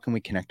 How can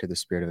we connect to the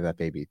spirit of that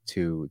baby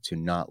to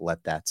not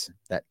let that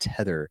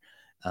tether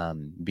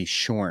be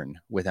shorn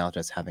without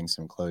us having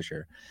some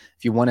closure?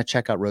 If you want to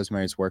check out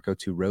Rosemary's work, go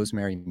to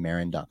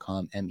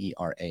rosemarymarin.com,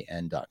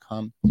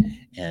 MERAN.com,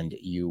 and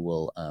you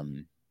will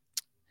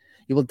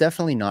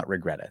definitely not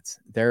regret it.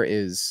 There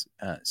is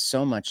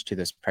so much to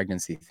this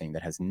pregnancy thing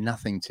that has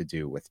nothing to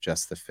do with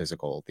just the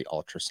physical, the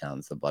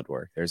ultrasounds, the blood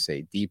work. There's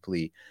a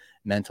deeply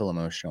mental,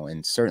 emotional,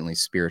 and certainly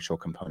spiritual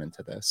component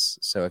to this.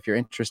 So if you're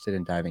interested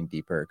in diving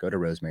deeper, go to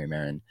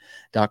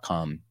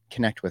rosemarymarin.com,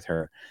 connect with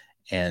her,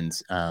 and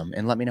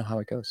let me know how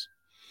it goes.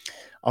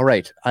 All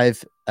right,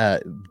 I've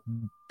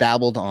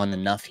babbled on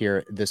enough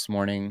here this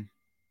morning.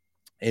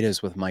 It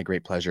is with my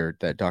great pleasure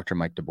that Dr.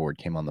 Mike DeBord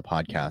came on the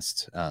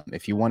podcast.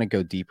 If you want to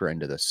go deeper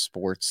into the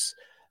sports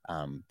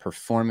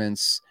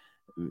performance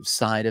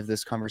side of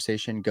this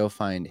conversation, go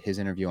find his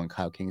interview on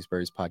Kyle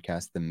Kingsbury's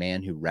podcast, the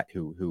man who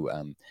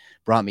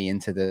brought me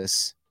into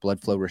this blood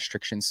flow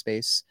restriction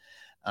space.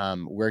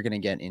 We're going to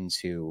get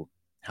into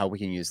how we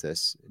can use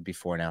this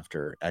before and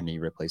after a knee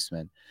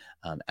replacement.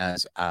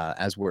 As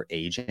we're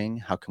aging,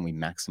 how can we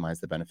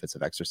maximize the benefits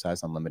of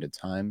exercise on limited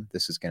time?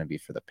 This is going to be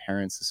for the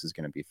parents. This is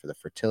going to be for the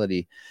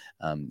fertility,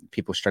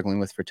 people struggling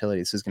with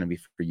fertility. This is going to be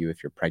for you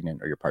if you're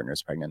pregnant or your partner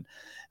is pregnant.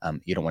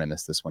 You don't want to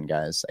miss this one,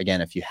 guys. Again,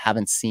 if you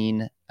haven't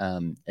seen,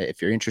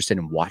 if you're interested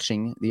in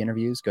watching the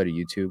interviews, go to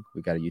YouTube.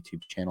 We've got a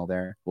YouTube channel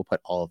there. We'll put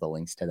all of the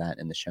links to that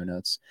in the show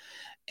notes.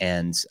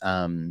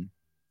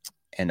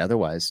 And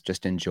otherwise,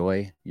 just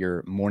enjoy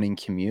your morning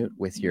commute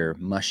with your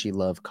mushy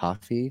love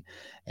coffee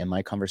and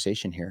my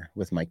conversation here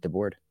with Mike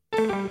DeBord.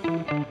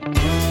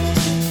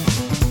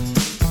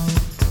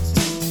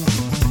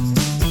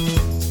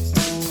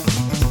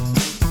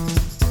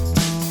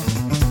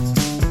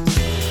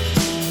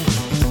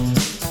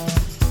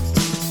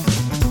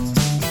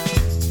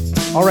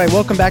 All right,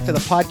 welcome back to the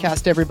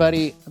podcast,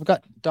 everybody. I've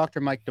got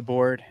Dr. Mike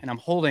DeBord, and I'm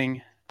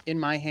holding in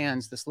my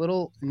hands this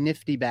little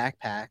nifty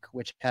backpack,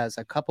 which has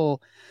a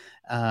couple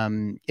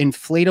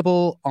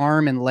inflatable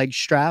arm and leg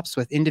straps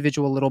with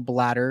individual little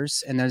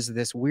bladders. And there's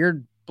this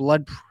weird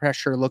blood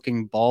pressure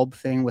looking bulb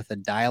thing with a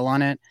dial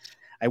on it.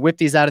 I whipped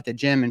these out at the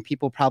gym, and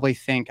people probably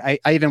think I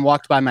even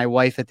walked by my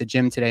wife at the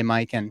gym today,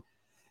 Mike,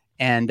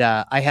 and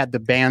I had the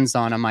bands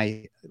on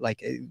my,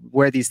 like,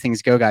 where these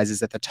things go, guys,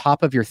 is at the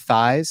top of your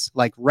thighs,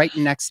 like right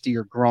next to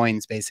your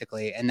groins,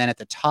 basically. And then at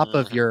the top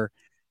of your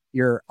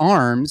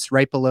arms,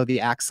 right below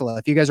the axilla.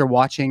 If you guys are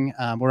watching,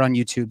 we're on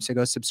YouTube, so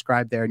go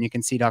subscribe there, and you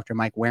can see Dr.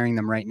 Mike wearing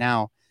them right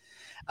now.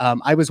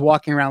 I was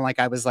walking around like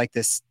I was like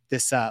this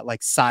like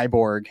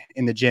cyborg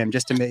in the gym,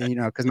 just to,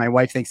 because my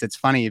wife thinks it's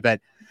funny.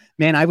 But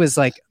man, I was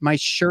like, my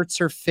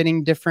shirts are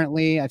fitting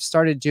differently. I've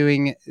started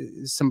doing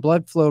some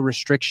blood flow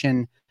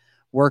restriction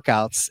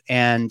workouts,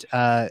 and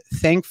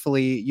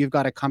thankfully, you've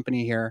got a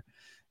company here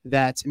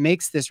that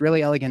makes this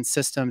really elegant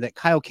system that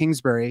Kyle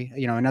Kingsbury,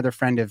 another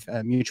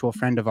mutual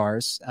friend of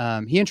ours,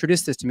 he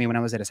introduced this to me when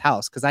I was at his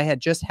house, because I had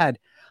just had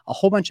a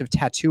whole bunch of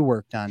tattoo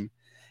work done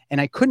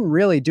and I couldn't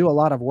really do a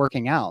lot of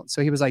working out.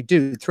 So he was like,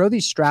 dude, throw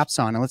these straps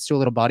on and let's do a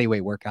little body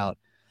weight workout.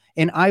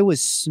 And I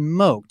was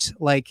smoked.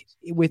 Like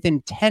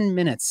within 10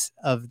 minutes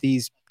of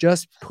these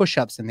just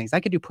push-ups and things, I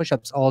could do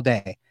push-ups all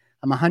day.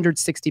 I'm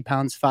 160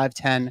 pounds,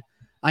 5'10".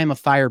 I am a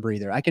fire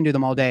breather. I can do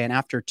them all day. And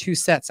after 2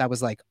 sets, I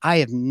was like, I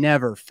have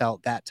never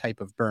felt that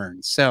type of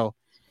burn. So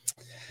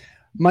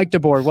Mike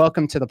DeBord,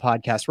 welcome to the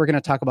podcast. We're going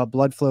to talk about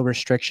blood flow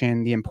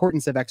restriction, the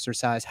importance of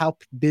exercise, how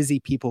busy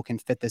people can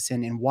fit this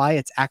in, and why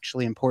it's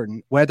actually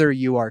important, whether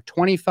you are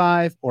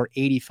 25 or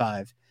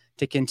 85,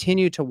 to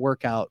continue to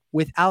work out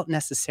without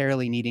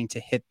necessarily needing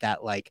to hit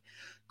that like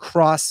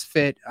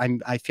CrossFit.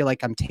 I feel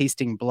like I'm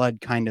tasting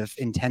blood kind of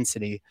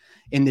intensity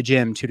in the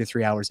gym 2 to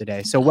 3 hours a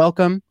day. So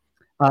welcome.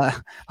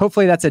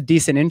 Hopefully that's a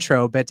decent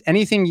intro, but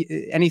anything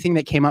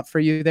that came up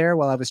for you there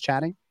while I was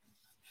chatting?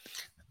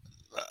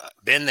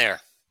 Been there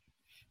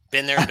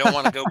and don't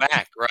want to go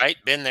back, right?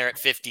 Been there at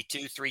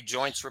 52, 3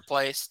 joints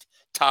replaced,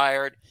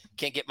 tired,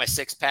 can't get my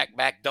 6-pack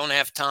back, don't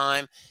have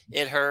time,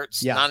 it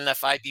hurts, not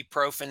enough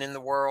ibuprofen in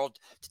the world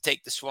to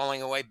take the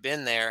swelling away.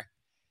 Been there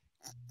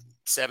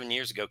 7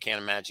 years ago,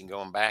 can't imagine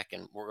going back,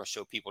 and we're going to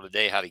show people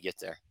today how to get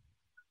there.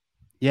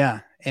 Yeah,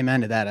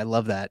 amen to that. I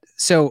love that.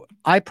 So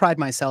I pride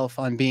myself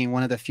on being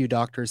one of the few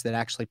doctors that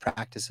actually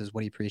practices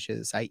what he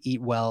preaches. I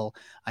eat well,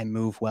 I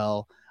move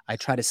well, I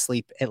try to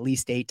sleep at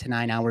least 8 to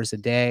 9 hours a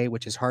day,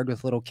 which is hard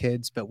with little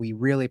kids, but we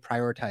really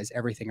prioritize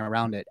everything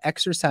around it.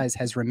 Exercise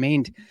has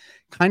remained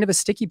kind of a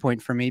sticky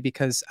point for me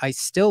because I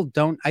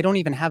don't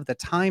even have the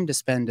time to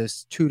spend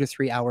those 2 to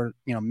 3 hour,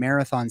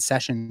 marathon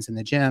sessions in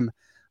the gym,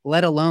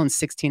 let alone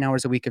 16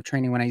 hours a week of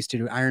training when I used to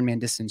do Ironman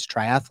distance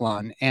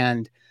triathlon.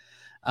 And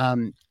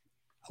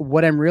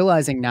what I'm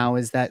realizing now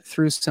is that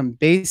through some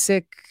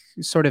basic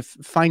sort of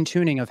fine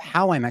tuning of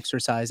how I'm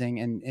exercising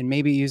and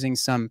maybe using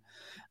some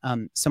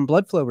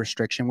blood flow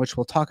restriction, which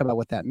we'll talk about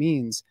what that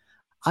means,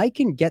 I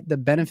can get the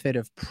benefit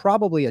of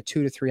probably a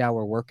 2 to 3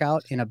 hour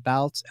workout in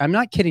about, I'm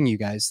not kidding you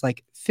guys,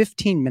 like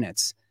 15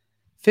 minutes.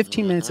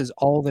 15 minutes is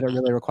all that it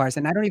really requires.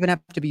 And I don't even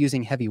have to be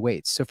using heavy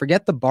weights. So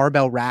forget the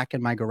barbell rack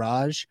in my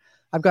garage.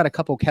 I've got a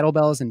couple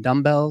kettlebells and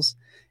dumbbells,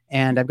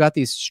 and I've got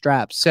these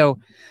straps. So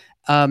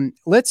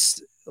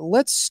let's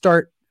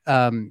start.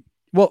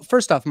 Well,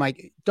 first off,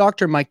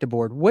 Dr. Mike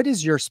DeBord, what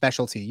is your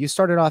specialty? You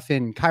started off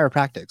in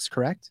chiropractics,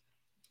 correct?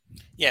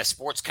 Yeah,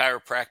 sports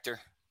chiropractor.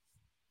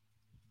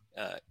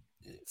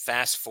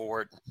 Fast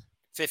forward,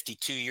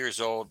 52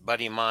 years old,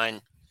 buddy of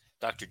mine,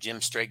 Dr.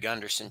 Jim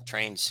Stray-Gunderson,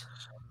 trains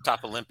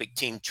top Olympic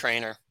team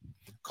trainer,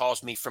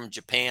 calls me from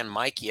Japan.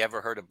 Mike, you ever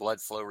heard of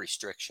blood flow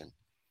restriction?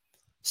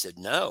 I said,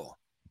 no.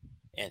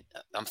 And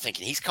I'm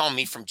thinking, he's calling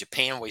me from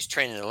Japan where he's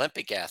training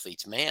Olympic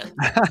athletes. Man,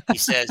 he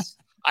says,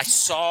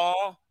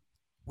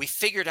 we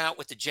figured out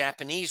what the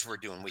Japanese were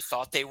doing. We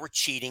thought they were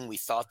cheating. We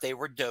thought they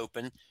were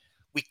doping.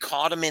 We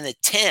caught them in a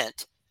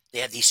tent. They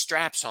had these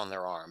straps on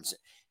their arms.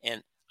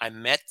 And I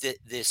met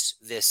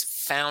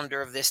this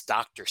founder of this,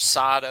 Dr.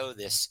 Sato,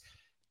 this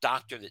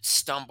doctor that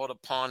stumbled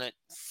upon it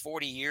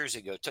 40 years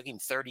ago. It took him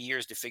 30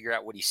 years to figure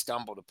out what he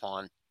stumbled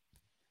upon.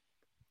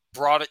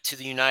 Brought it to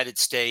the United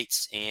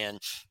States, and,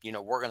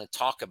 we're going to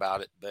talk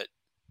about it, but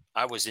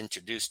I was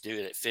introduced to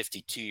it at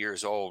 52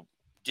 years old.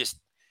 Just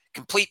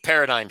complete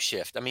paradigm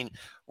shift. I mean,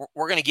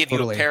 we're going to give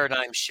you a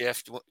paradigm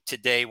shift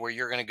today where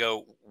you're going to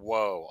go,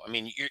 whoa. I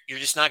mean, you're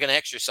just not going to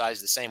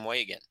exercise the same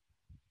way again.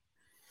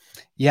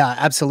 Yeah,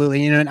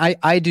 absolutely. And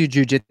I do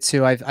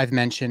jujitsu. I've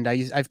mentioned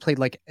I've played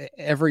like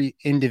every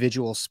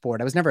individual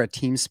sport. I was never a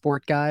team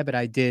sport guy, but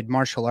I did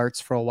martial arts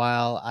for a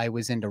while. I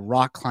was into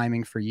rock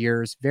climbing for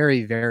years,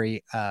 very,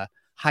 very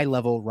high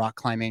level rock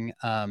climbing,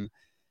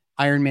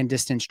 Ironman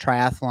distance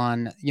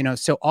triathlon,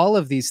 so all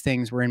of these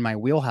things were in my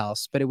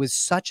wheelhouse, but it was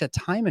such a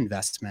time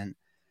investment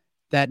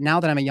that now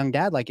that I'm a young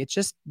dad, like it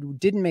just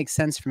didn't make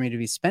sense for me to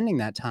be spending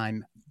that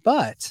time.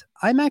 But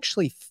I'm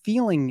actually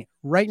feeling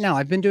right now,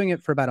 I've been doing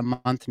it for about a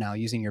month now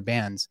using your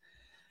bands.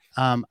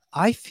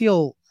 I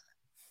feel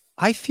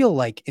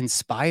like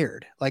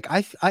inspired. Like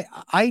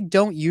I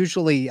don't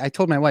usually, I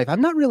told my wife,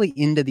 I'm not really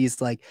into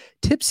these like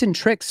tips and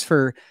tricks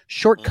for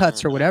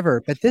shortcuts or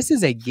whatever, but this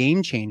is a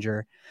game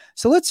changer.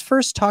 So let's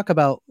first talk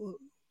about,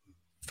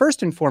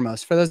 first and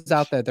foremost, for those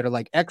out there that are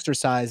like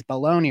exercise,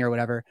 baloney or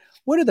whatever,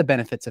 what are the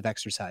benefits of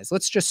exercise?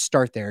 Let's just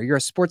start there. You're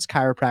a sports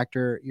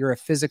chiropractor. You're a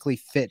physically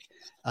fit,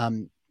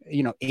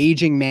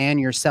 aging man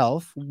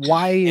yourself.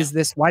 Why is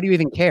this? Why do you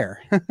even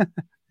care?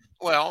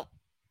 Well,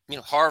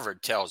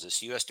 Harvard tells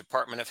us, U.S.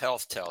 Department of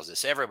Health tells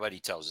us, everybody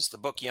tells us, the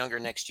book Younger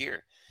Next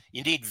Year.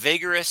 You need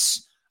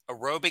vigorous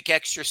aerobic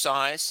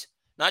exercise,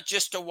 not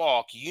just to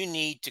walk. You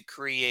need to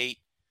create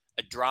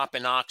a drop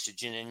in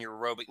oxygen in your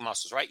aerobic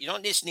muscles, right? You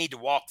don't just need to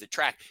walk the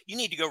track. You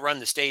need to go run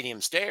the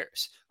stadium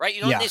stairs, right?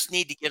 You don't just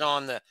need to get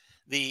on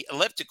the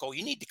elliptical.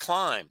 You need to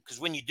climb, because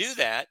when you do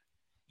that,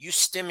 you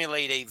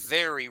stimulate a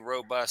very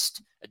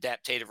robust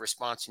adaptive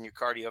response in your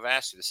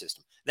cardiovascular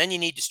system. Then you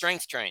need to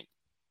strength train,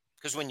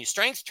 because when you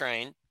strength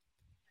train,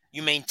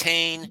 you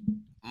maintain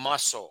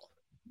muscle.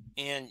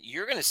 And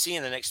you're going to see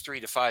in the next 3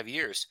 to 5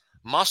 years,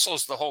 muscle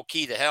is the whole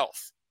key to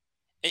health.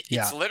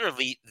 It's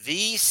literally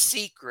the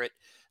secret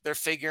they're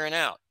figuring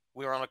out.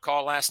 We were on a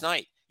call last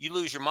night. You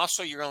lose your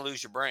muscle, you're going to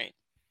lose your brain.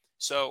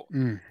 So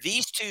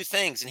these two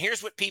things, and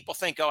here's what people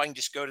think, I can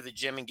just go to the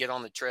gym and get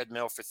on the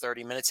treadmill for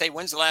 30 minutes. Hey,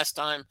 when's the last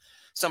time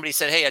somebody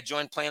said, hey, I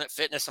joined Planet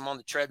Fitness, I'm on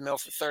the treadmill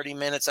for 30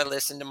 minutes, I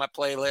listened to my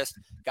playlist,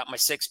 got my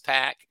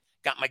 6-pack,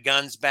 got my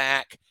guns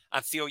back,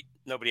 I feel?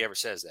 Nobody ever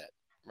says that,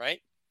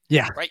 right?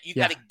 Yeah. right? You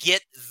Yeah. got to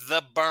get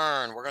the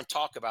burn. We're going to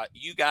talk about,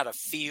 you got to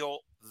feel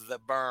the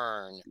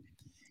burn in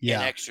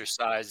Yeah.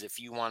 exercise if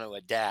you want to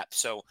adapt.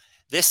 So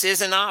this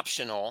isn't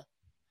optional.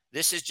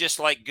 This is just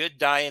like good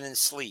diet and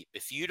sleep.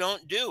 If you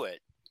don't do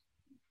it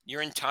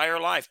your entire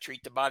life,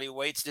 treat the body the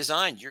way it's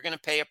designed, you're going to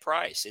pay a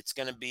price. It's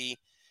going to be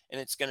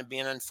an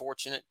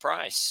unfortunate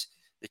price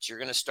that you're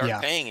going to start Yeah.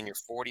 paying in your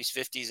 40s,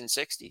 50s, and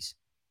 60s.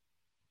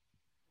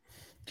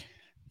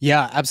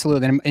 Yeah,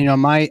 absolutely.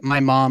 And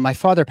my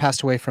father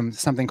passed away from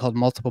something called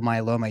multiple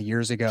myeloma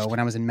years ago when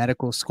I was in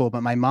medical school,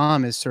 but my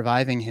mom is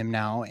surviving him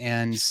now,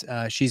 and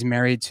she's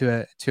married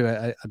to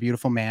a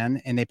beautiful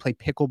man, and they play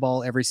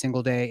pickleball every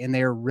single day, and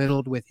they are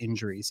riddled with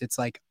injuries. It's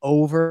like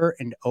over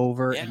and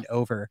over Yeah. and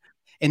over.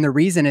 And the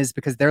reason is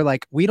because they're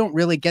like, we don't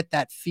really get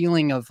that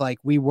feeling of like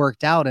we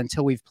worked out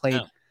until we've played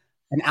No.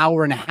 an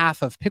hour and a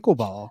half of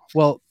pickleball.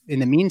 Well, in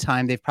the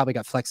meantime, they've probably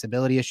got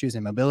flexibility issues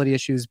and mobility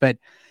issues, but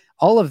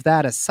all of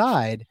that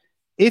aside,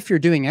 if you're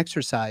doing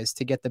exercise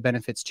to get the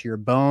benefits to your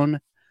bone,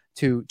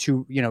 to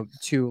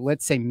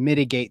let's say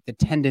mitigate the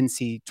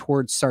tendency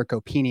towards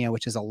sarcopenia,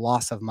 which is a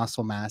loss of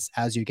muscle mass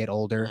as you get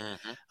older,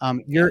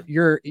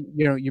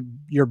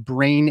 your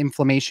brain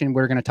inflammation.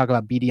 We're going to talk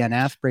about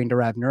BDNF, brain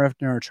derived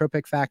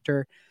neurotropic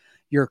factor,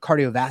 your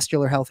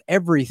cardiovascular health.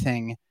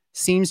 Everything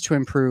seems to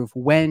improve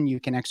when you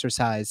can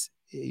exercise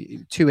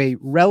to a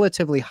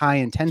relatively high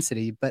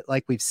intensity, but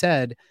like we've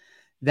said,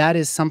 that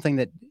is something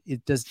that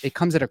it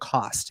comes at a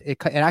cost.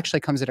 It actually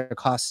comes at a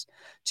cost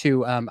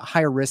to a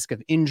higher risk of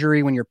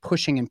injury when you're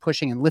pushing and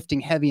pushing and lifting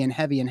heavy and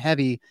heavy and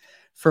heavy.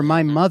 For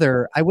my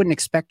mother, I wouldn't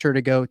expect her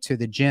to go to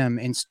the gym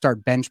and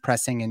start bench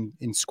pressing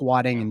and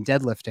squatting and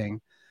deadlifting.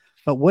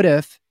 But what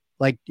if,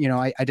 like,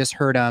 I just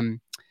heard,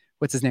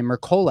 what's his name?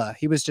 Mercola.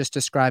 He was just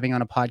describing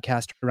on a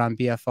podcast around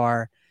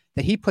BFR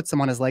that he puts them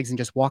on his legs and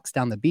just walks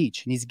down the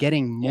beach, and he's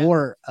getting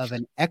more of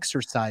an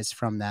exercise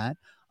from that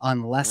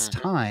on less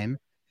time.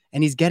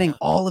 And he's getting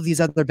all of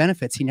these other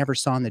benefits he never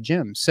saw in the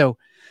gym. So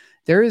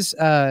there is,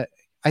 I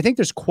think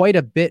there's quite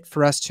a bit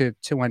for us to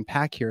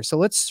unpack here. So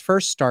let's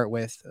first start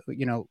with,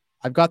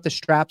 I've got the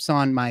straps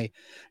on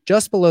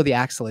just below the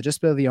axilla,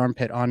 just below the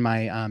armpit on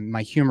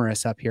my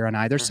humerus up here on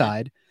either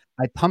side.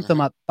 I pump them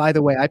up. By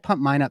the way, I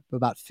pump mine up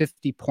about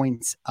 50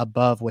 points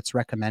above what's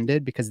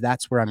recommended because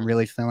that's where I'm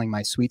really feeling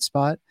my sweet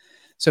spot.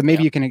 So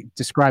maybe you can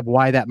describe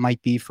why that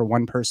might be for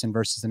one person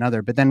versus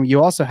another. But then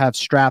you also have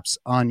straps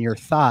on your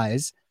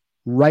thighs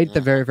right at the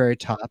very, very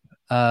top.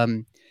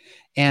 And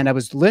I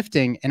was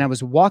lifting and I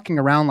was walking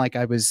around like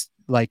I was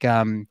like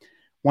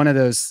one of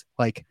those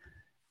like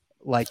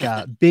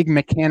big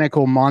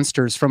mechanical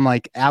monsters from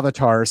like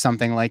Avatar or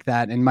something like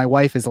that. And my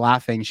wife is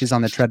laughing. She's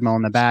on the treadmill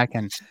in the back,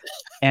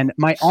 and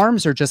my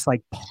arms are just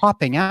like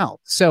popping out.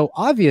 So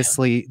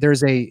obviously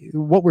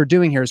what we're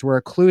doing here is we're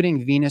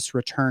occluding venous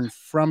return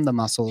from the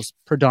muscles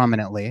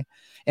predominantly.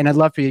 And I'd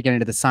love for you to get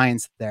into the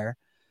science there,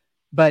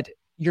 but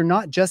you're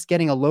not just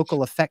getting a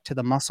local effect to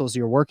the muscles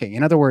you're working.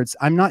 In other words,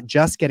 I'm not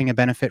just getting a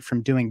benefit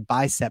from doing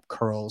bicep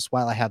curls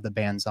while I have the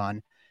bands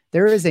on.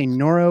 There is a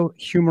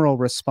neurohumeral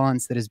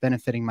response that is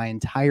benefiting my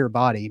entire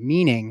body,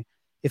 meaning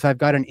if I've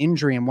got an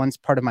injury in one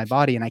part of my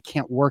body and I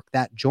can't work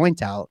that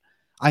joint out,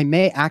 I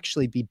may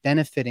actually be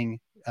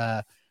benefiting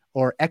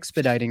or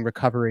expediting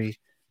recovery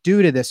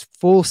due to this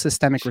full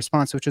systemic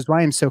response, which is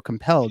why I'm so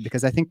compelled,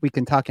 because I think we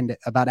can talk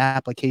about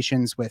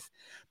applications with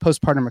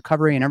postpartum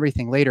recovery and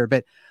everything later.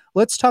 But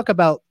let's talk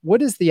about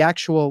what's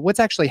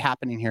actually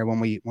happening here when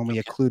we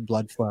occlude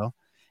blood flow.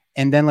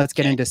 And then let's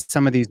get into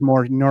some of these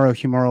more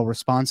neurohumeral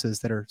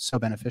responses that are so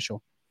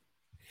beneficial.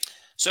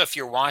 So if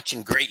you're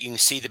watching, great, you can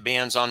see the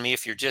bands on me.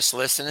 If you're just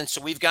listening,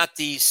 so we've got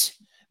these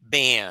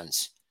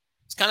bands.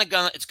 It's going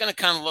to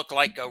kind of look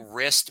like a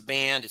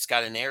wristband. It's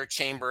got an air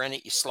chamber in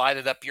it. You slide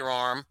it up your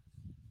arm.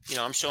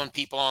 I'm showing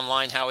people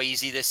online how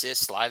easy this is.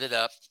 Slide it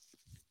up,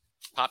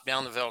 pop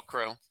down the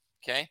Velcro.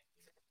 Okay.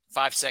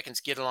 5 seconds,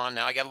 get it on.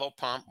 Now I got a little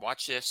pump.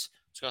 Watch this.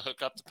 It's going to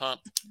hook up the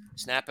pump,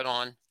 snap it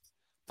on,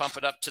 pump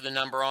it up to the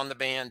number on the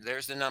band.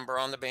 There's the number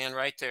on the band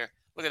right there.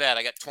 Look at that.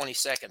 I got 20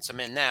 seconds. I'm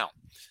in now.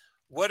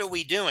 What are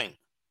we doing?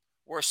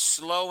 We're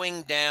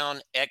slowing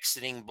down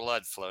exiting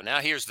blood flow. Now,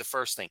 here's the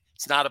first thing.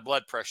 It's not a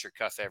blood pressure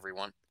cuff,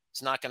 everyone.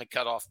 It's not going to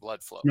cut off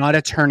blood flow. Not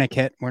a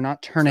tourniquet. We're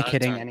not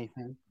tourniqueting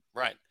anything.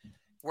 Right.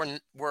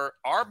 We're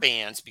our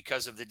bands,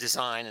 because of the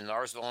design, and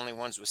ours are the only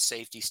ones with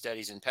safety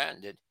studies and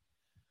patented,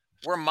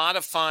 we're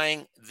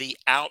modifying the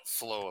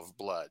outflow of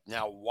blood.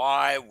 Now,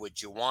 why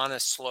would you want to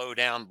slow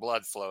down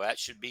blood flow? That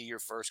should be your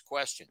first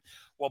question.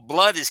 Well,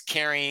 blood is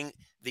carrying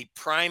the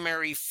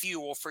primary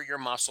fuel for your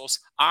muscles,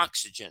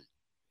 oxygen.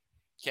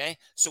 Okay,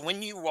 so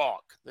when you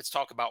walk, let's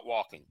talk about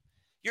walking.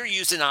 You're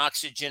using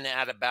oxygen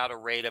at about a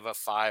rate of a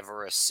 5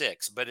 or a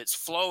 6, but it's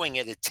flowing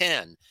at a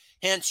 10.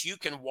 Hence, you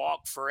can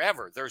walk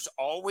forever. There's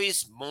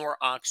always more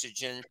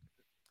oxygen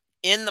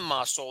in the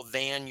muscle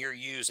than you're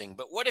using.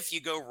 But what if you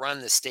go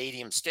run the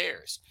stadium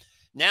stairs?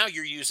 Now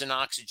you're using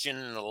oxygen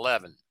in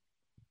 11,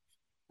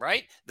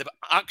 right? The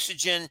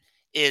oxygen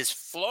is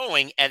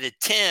flowing at a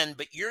 10,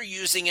 but you're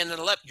using an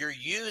 11. You're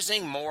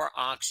using more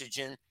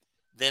oxygen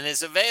than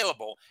is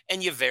available,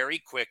 and you very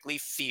quickly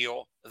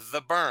feel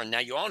the burn. Now,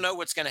 you all know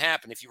what's going to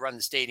happen if you run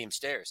the stadium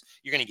stairs.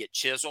 You're going to get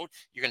chiseled.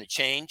 You're going to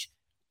change.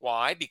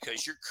 Why?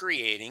 Because you're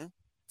creating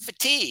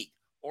fatigue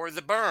or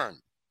the burn.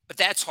 But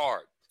that's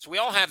hard. So we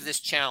all have this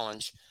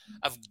challenge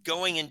of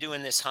going and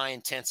doing this high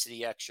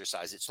intensity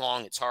exercise. It's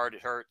long, it's hard,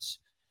 it hurts,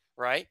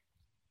 right?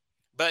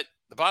 But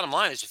the bottom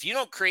line is if you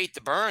don't create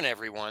the burn,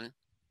 everyone,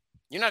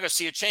 you're not going to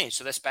see a change.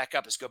 So let's back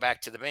up. Let's go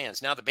back to the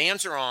bands. Now the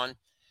bands are on.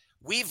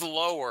 We've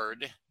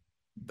lowered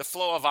the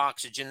flow of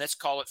oxygen. Let's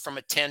call it from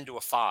a 10 to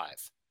a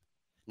 5.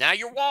 Now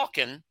you're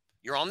walking.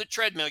 You're on the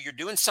treadmill. You're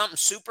doing something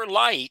super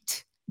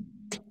light.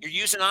 You're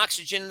using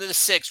oxygen to the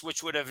 6,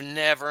 which would have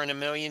never in a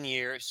million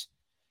years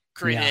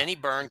created any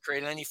burn,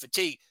 created any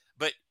fatigue.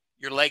 But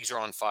your legs are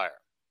on fire.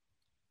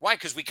 Why?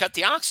 Because we cut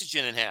the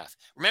oxygen in half.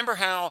 Remember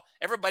how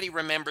everybody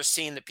remembers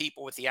seeing the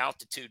people with the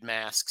altitude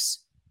masks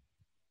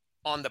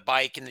on the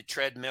bike and the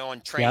treadmill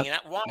and training.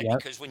 Yep. Why? Yep.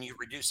 Because when you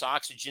reduce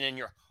oxygen in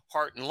your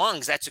heart and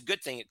lungs, that's a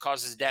good thing. It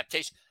causes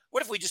adaptation.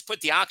 What if we just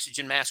put the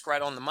oxygen mask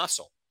right on the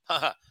muscle?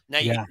 now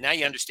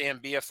you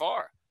understand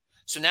BFR.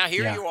 So now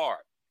here you are.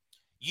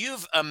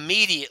 You've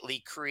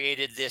immediately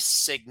created this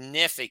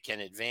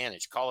significant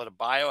advantage. Call it a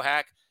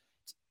biohack,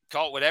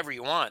 call it whatever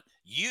you want.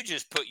 You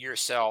just put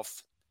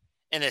yourself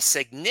in a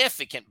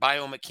significant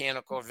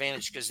biomechanical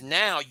advantage because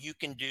now you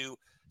can do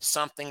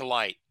something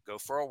light. Go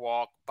for a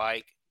walk,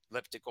 bike,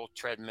 elliptical,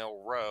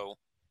 treadmill, row.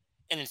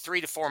 And in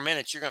 3 to 4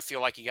 minutes, you're going to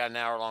feel like you got an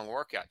hour-long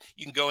workout.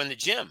 You can go in the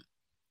gym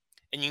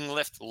and you can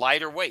lift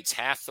lighter weights,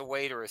 half the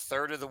weight or a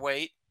third of the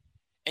weight.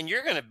 And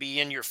you're going to be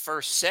in your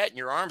first set and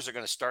your arms are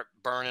going to start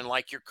burning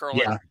like you're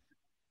curling. Yeah.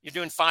 You're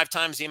doing 5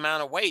 times the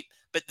amount of weight.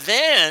 But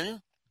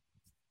then,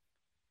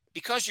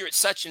 because you're at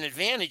such an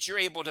advantage, you're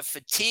able to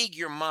fatigue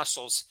your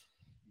muscles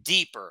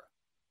deeper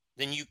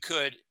than you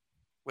could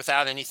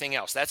without anything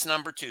else. That's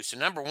number 2. So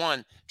number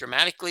 1,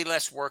 dramatically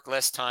less work,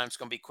 less time. It's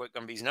going to be quick,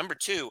 going to be easy. Number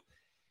 2,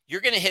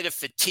 you're going to hit a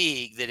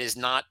fatigue that is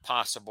not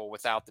possible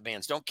without the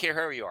bands. Don't care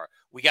who you are.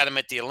 We got them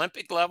at the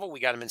Olympic level. We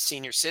got them in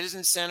senior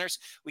citizen centers.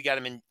 We got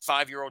them in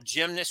 5-year-old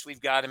gymnasts.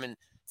 We've got them in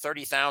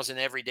 30,000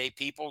 everyday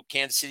people.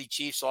 Kansas City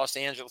Chiefs, Los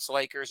Angeles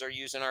Lakers are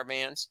using our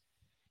bands.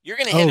 You're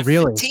going to hit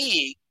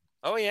fatigue.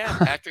 Oh, yeah.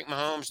 Patrick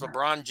Mahomes,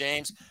 LeBron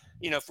James.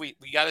 You know, if we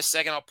got a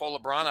second, I'll pull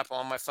LeBron up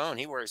on my phone.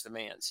 He wears the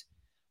bands.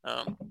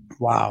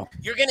 Wow.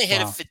 You're going to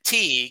hit a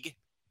fatigue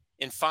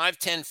in 5,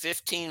 10,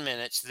 15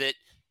 minutes that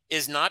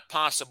is not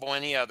possible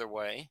any other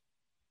way.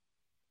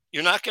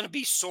 You're not going to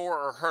be sore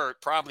or hurt,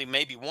 probably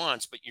maybe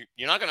once, but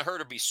you're not going to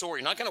hurt or be sore.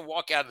 You're not going to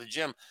walk out of the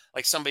gym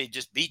like somebody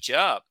just beat you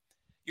up.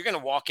 You're going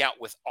to walk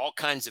out with all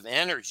kinds of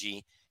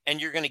energy,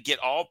 and you're going to get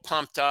all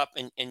pumped up,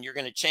 and you're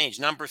going to change.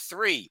 Number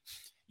 3,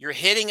 you're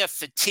hitting a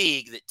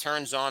fatigue that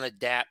turns on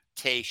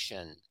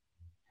adaptation.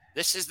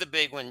 This is the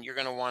big one you're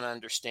going to want to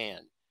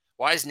understand.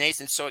 Why is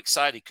Nathan so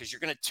excited? Because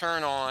you're going to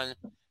turn on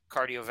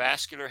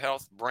cardiovascular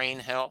health, brain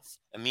health,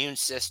 immune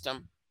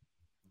system,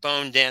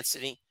 bone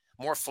density,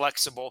 more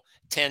flexible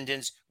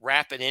tendons,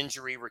 rapid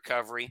injury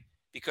recovery,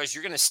 because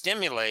you're going to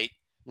stimulate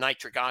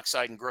nitric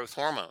oxide and growth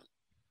hormone.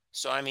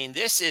 So, I mean,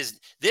 this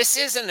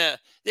isn't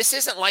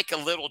like a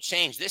little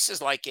change. This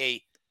is like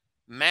a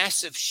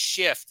massive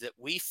shift that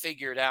we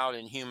figured out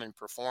in human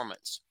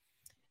performance.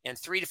 And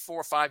 3 to 4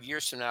 or 5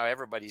 years from now,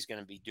 everybody's going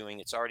to be doing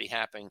it. It's already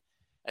happening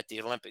at the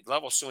Olympic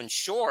level. So in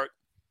short,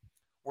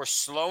 we're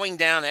slowing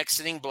down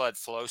exiting blood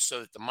flow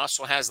so that the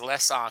muscle has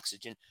less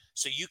oxygen,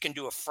 so you can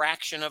do a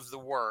fraction of the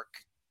work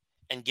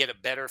and get a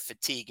better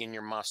fatigue in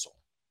your muscle.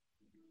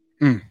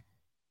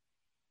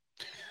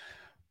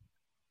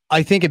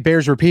 I think it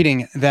bears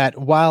repeating that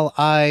while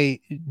I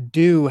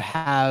do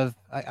have,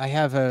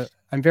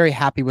 I'm very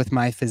happy with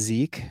my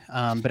physique,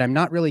 but I'm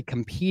not really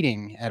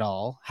competing at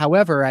all.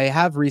 However, I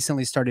have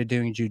recently started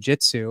doing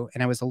jujitsu,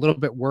 and I was a little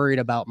bit worried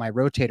about my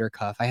rotator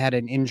cuff. I had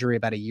an injury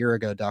about a year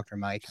ago, Dr.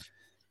 Mike.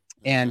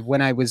 And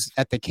when I was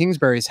at the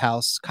Kingsbury's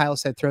house, Kyle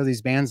said, throw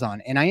these bands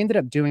on. And I ended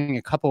up doing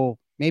a couple,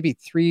 maybe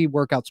 3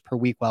 workouts per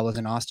week while I was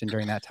in Austin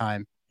during that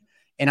time.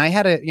 And I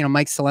had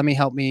Mike Salemi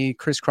help me,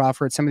 Chris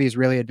Crawford, some of these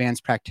really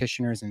advanced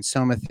practitioners in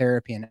Soma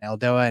Therapy and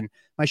Eldoa. And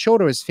my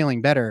shoulder was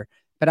feeling better,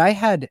 but I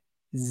had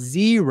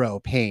 0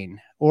 pain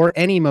or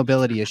any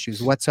mobility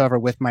issues whatsoever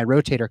with my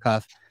rotator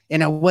cuff.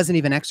 And I wasn't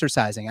even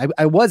exercising.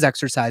 I was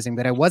exercising,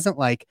 but I wasn't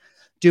like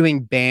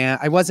doing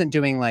I wasn't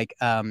doing like,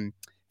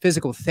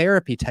 physical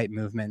therapy type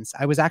movements.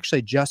 I was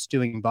actually just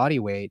doing body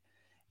weight.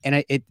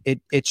 And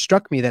it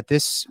struck me that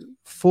this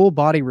full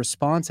body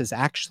response is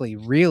actually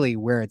really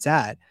where it's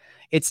at.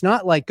 It's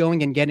not like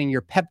going and getting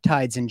your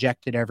peptides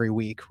injected every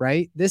week,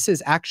 right? This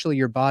is actually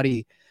your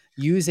body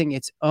using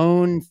its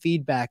own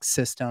feedback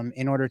system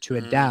in order to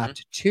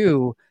adapt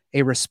to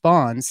a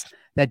response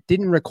that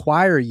didn't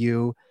require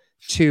you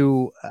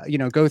to,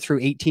 go through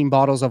 18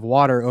 bottles of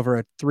water over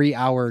a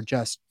 3-hour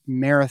just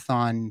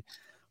marathon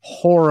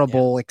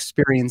horrible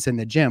experience in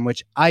the gym,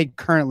 which I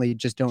currently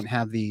just don't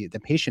have the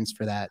patience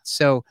for that.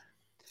 So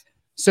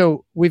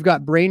So we've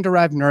got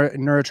brain-derived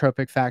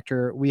neurotropic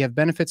factor. We have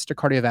benefits to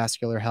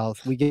cardiovascular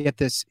health. We get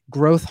this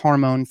growth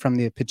hormone from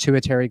the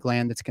pituitary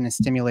gland that's going to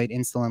stimulate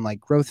insulin-like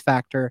growth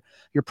factor.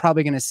 You're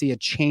probably going to see a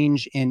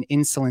change in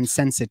insulin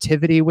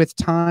sensitivity with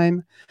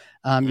time.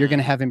 You're going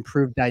to have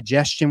improved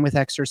digestion with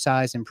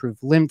exercise,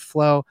 improved lymph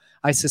flow.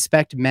 I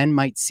suspect men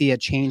might see a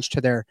change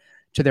to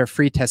their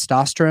free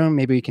testosterone.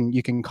 Maybe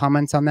you can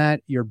comment on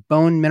that. Your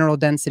bone mineral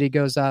density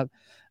goes up.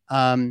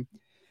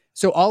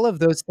 So all of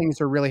those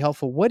things are really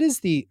helpful. What is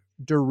the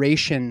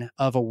duration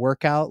of a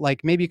workout?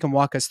 Like, maybe you can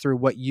walk us through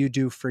what you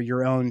do for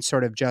your own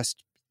sort of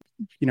just,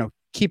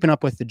 keeping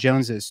up with the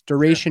Joneses,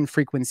 duration,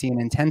 frequency,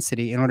 and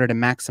intensity in order to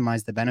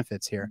maximize the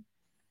benefits here.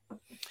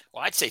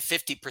 Well, I'd say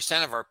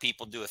 50% of our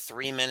people do a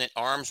 3-minute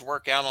arms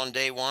workout on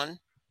day one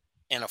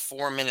and a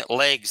 4-minute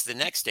legs the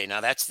next day.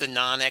 Now, that's the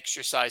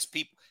non-exercise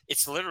people.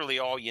 It's literally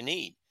all you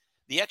need.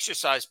 The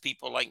exercise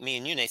people like me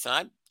and you, Nathan,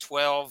 I'm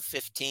 12,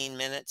 15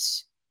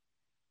 minutes.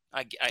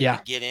 I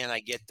get in,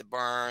 I get the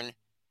burn.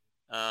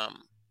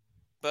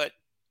 But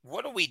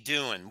what are we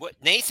doing? What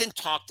Nathan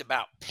talked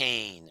about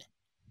pain.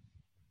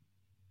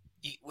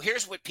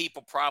 Here's what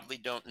people probably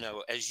don't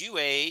know. As you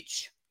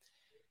age,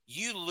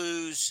 you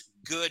lose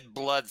good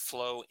blood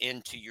flow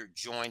into your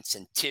joints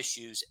and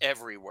tissues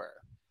everywhere.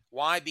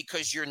 Why?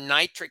 Because your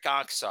nitric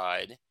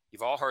oxide,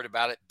 you've all heard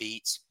about it,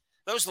 beats.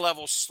 Those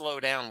levels slow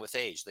down with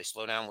age. They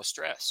slow down with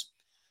stress.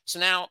 So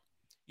now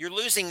you're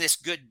losing this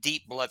good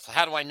deep blood flow.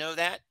 How do I know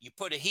that? You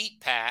put a heat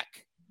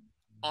pack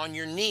on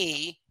your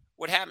knee.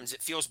 What happens?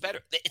 It feels better.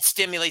 It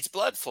stimulates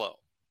blood flow.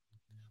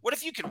 What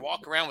if you could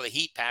walk around with a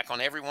heat pack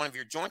on every one of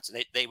your joints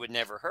and they would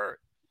never hurt?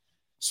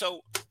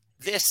 So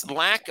this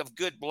lack of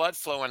good blood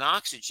flow and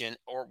oxygen,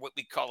 or what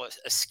we call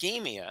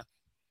ischemia,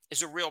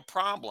 is a real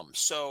problem.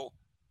 So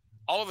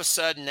all of a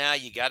sudden now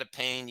you got a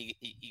pain,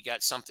 you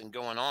got something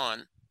going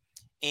on,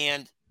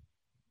 and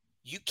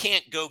you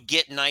can't go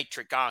get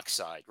nitric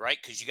oxide, right?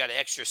 Because you got to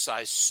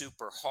exercise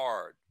super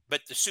hard.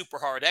 But the super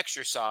hard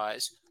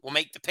exercise will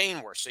make the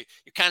pain worse. So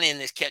you're kind of in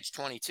this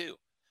catch-22.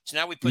 So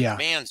now we put the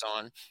bands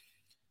on.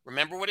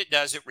 Remember what it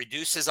does. It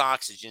reduces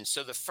oxygen.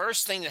 So the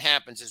first thing that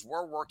happens is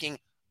we're working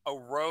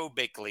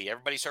aerobically.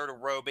 Everybody's heard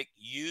aerobic,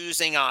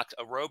 using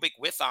aerobic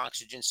with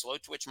oxygen, slow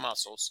twitch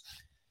muscles,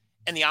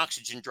 and the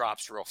oxygen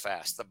drops real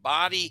fast. The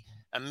body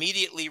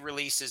immediately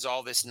releases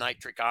all this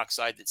nitric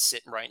oxide that's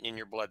sitting right in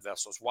your blood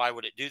vessels. Why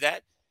would it do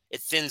that?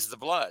 It thins the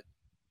blood,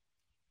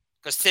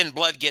 because thin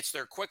blood gets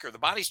there quicker. The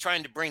body's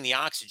trying to bring the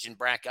oxygen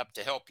back up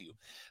to help you.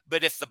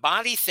 But if the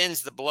body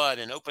thins the blood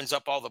and opens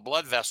up all the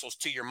blood vessels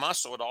to your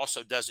muscle, it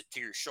also does it to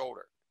your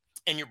shoulder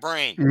and your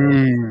brain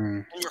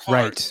and your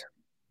heart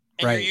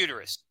and your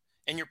uterus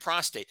and your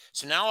prostate.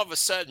 So now all of a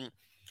sudden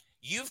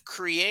you've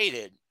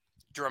created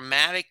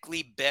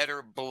dramatically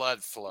better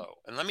blood flow.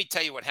 And let me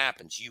tell you what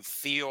happens. You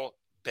feel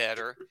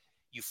better.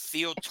 You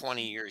feel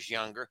 20 years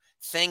younger.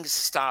 Things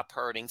stop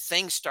hurting.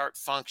 Things start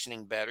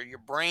functioning better. Your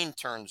brain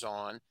turns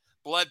on.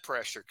 Blood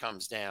pressure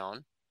comes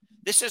down.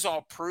 This is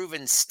all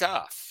proven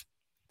stuff.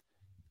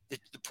 The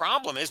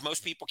problem is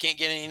most people can't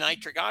get any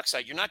nitric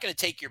oxide. You're not going to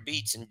take your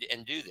beets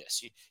and do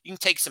this. You can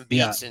take some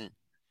beets and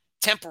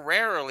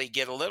temporarily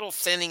get a little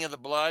thinning of the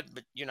blood,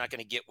 but you're not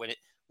going to get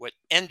what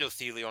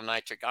endothelial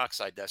nitric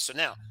oxide does. So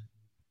now,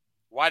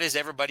 why does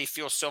everybody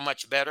feel so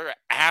much better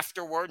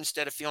afterward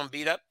instead of feeling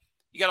beat up?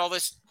 You got all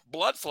this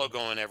blood flow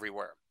going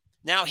everywhere.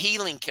 Now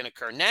healing can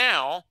occur.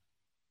 Now,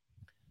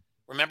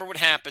 remember what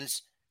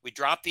happens. We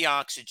drop the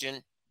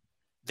oxygen.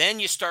 Then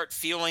you start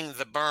feeling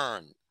the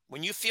burn.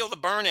 When you feel the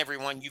burn,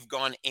 everyone, you've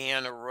gone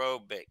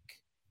anaerobic.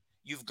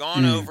 You've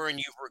gone over and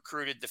you've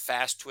recruited the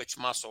fast twitch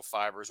muscle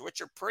fibers,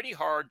 which are pretty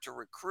hard to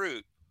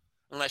recruit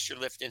unless you're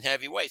lifting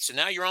heavy weights. So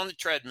now you're on the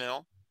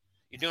treadmill.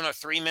 You're doing a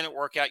 3-minute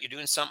workout. You're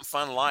doing something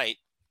fun, light,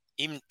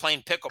 even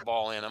playing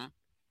pickleball in them.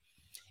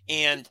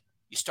 And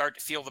you start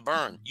to feel the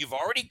burn. You've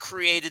already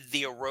created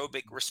the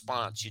aerobic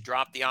response. You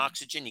drop the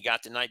oxygen. You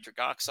got the nitric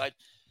oxide.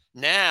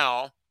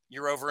 Now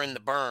you're over in the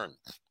burn.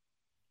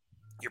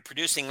 You're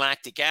producing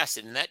lactic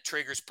acid, and that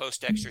triggers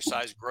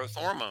post-exercise growth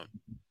hormone.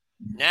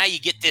 Now you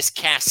get this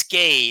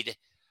cascade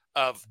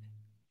of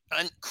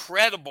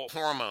incredible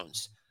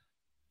hormones.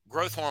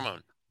 Growth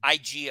hormone,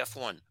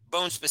 IGF-1,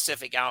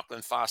 bone-specific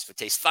alkaline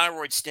phosphatase,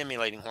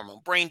 thyroid-stimulating hormone,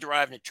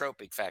 brain-derived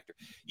nootropic factor.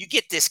 You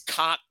get this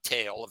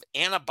cocktail of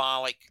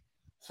anabolic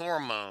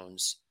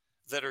hormones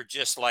that are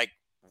just like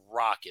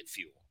rocket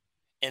fuel.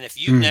 And if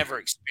you've never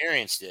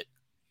experienced it,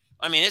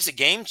 I mean, it's a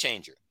game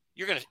changer.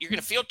 You're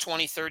gonna feel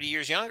 20, 30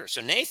 years younger.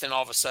 So Nathan,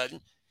 all of a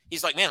sudden,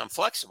 he's like, man, I'm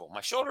flexible. My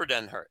shoulder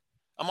doesn't hurt.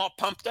 I'm all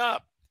pumped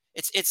up.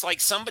 It's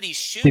like somebody's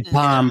shooting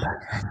him.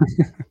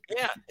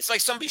 Yeah, it's like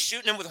somebody's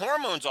shooting him with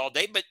hormones all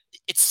day, but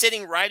it's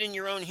sitting right in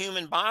your own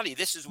human body.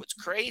 This is what's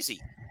crazy.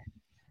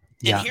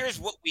 And here's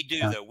what we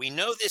do, though. We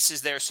know this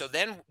is there. So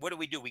then what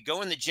do? We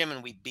go in the gym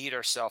and we beat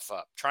ourselves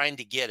up trying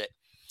to get it.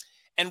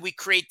 And we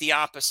create the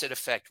opposite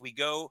effect. We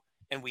go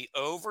and we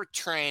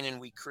overtrain and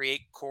we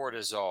create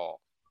cortisol.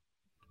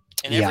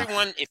 And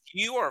everyone, if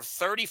you are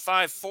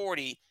 35,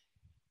 40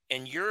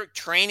 and you're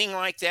training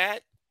like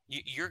that,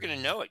 You're going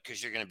to know it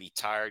because you're going to be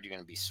tired. You're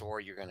going to be sore.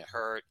 You're going to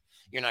hurt.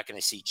 You're not going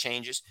to see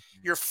changes.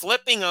 You're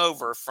flipping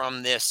over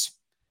from this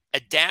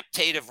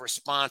adaptive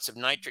response of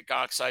nitric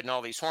oxide and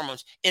all these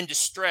hormones into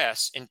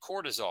stress and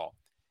cortisol.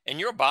 And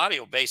your body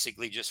will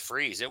basically just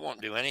freeze. It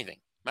won't do anything.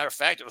 Matter of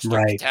fact, it'll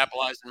start Right.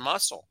 metabolizing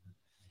muscle,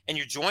 and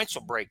your joints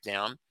will break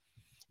down,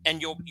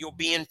 and you'll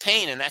be in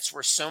pain. And that's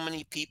where so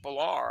many people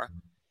are.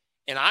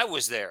 And I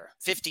was there,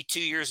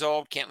 52 years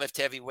old, can't lift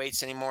heavy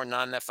weights anymore,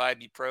 not enough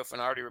ibuprofen.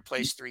 I already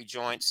replaced 3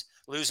 joints,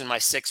 losing my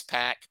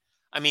 6-pack.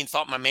 I mean,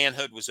 thought my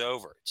manhood was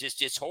over.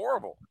 It's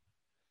horrible,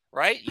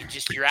 right?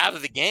 You're out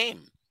of the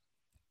game.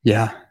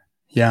 Yeah.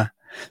 Yeah.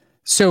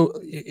 So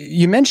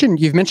you've mentioned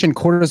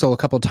cortisol a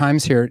couple of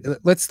times here.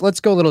 Let's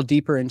go a little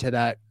deeper into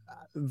that.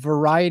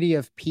 Variety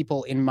of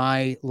people in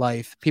my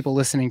life, people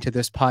listening to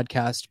this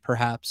podcast,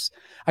 perhaps.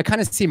 I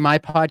kind of see my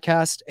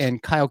podcast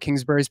and Kyle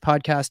Kingsbury's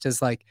podcast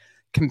as like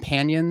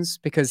companions,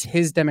 because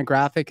his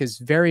demographic is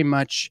very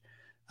much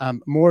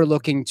more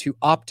looking to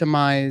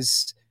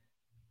optimize,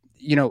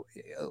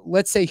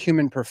 let's say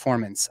human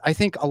performance. I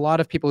think a lot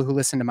of people who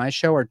listen to my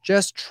show are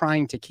just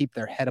trying to keep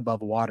their head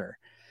above water.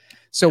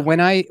 So when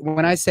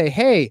I say,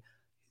 hey,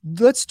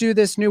 let's do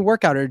this new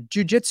workout, or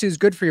jujitsu is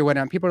good for you,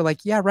 whatnot, people are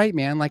like, yeah, right,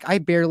 man. Like, I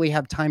barely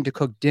have time to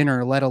cook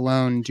dinner, let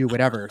alone do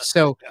whatever.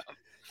 So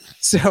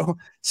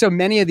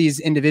many of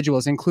these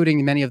individuals,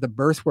 including many of the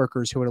birth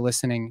workers who are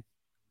listening,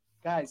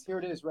 guys, here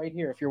it is right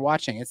here. If you're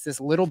watching, it's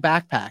this little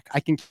backpack. I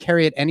can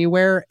carry it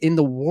anywhere in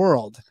the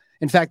world.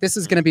 In fact, this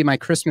is going to be my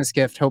Christmas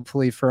gift,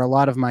 hopefully, for a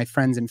lot of my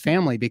friends and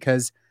family,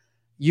 because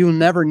you'll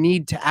never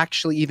need to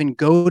actually even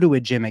go to a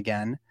gym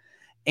again.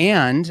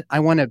 And I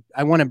want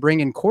to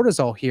bring in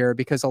cortisol here,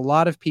 because a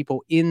lot of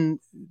people in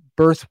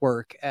birth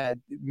work,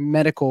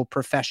 medical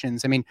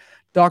professions, I mean,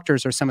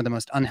 doctors are some of the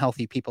most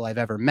unhealthy people I've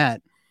ever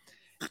met.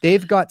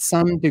 They've got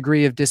some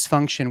degree of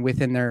dysfunction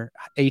within their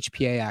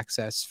HPA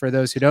axis. For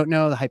those who don't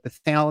know, the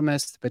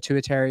hypothalamus, the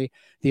pituitary,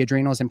 the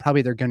adrenals, and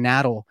probably their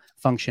gonadal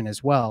function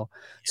as well. Yeah.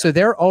 So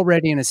they're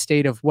already in a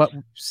state of what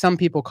some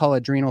people call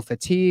adrenal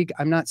fatigue.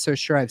 I'm not so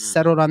sure I've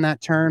settled on that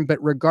term, but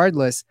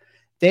regardless,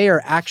 they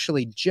are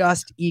actually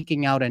just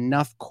eking out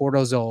enough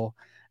cortisol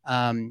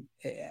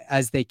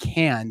as they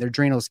can, their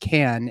adrenals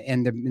can,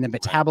 and the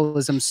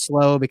metabolism's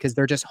slow because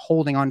they're just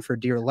holding on for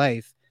dear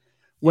life.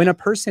 When a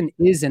person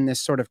is in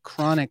this sort of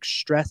chronic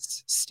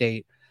stress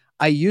state,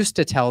 I used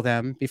to tell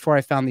them before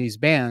I found these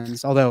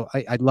bands, although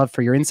I'd love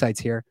for your insights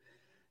here,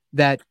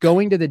 that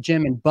going to the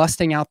gym and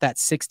busting out that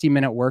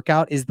 60-minute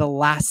workout is the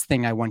last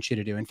thing I want you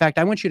to do. In fact,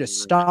 I want you to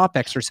stop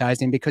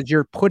exercising because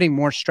you're putting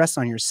more stress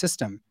on your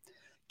system.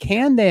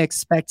 Can they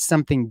expect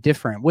something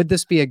different? Would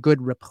this be a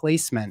good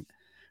replacement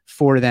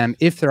for them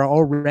if they're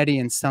already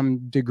in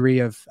some degree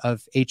of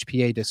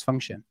HPA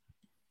dysfunction?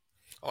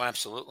 Oh,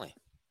 absolutely.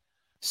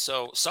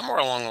 So somewhere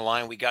along the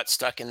line, we got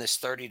stuck in this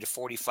 30 to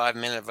 45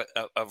 minute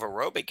of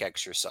aerobic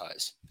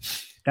exercise.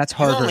 That's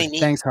Harvard.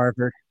 Thanks,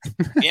 Harvard.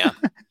 Yeah.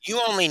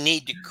 You only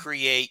need to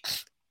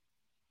create.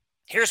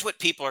 Here's what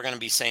people are going to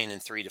be saying in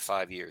 3 to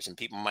 5 years, and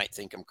people might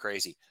think I'm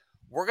crazy.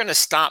 We're going to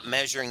stop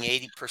measuring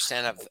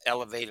 80% of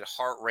elevated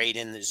heart rate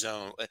in the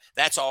zone.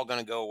 That's all going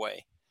to go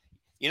away.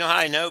 You know how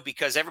I know?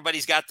 Because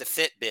everybody's got the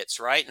Fitbits,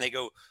 right? And they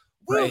go,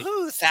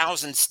 woohoo,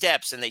 1,000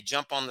 steps, and they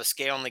jump on the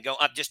scale and they go,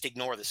 just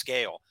ignore the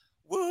scale.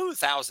 Woo,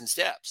 1,000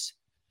 steps.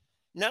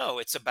 No,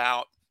 it's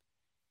about,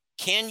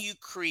 can you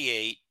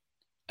create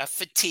a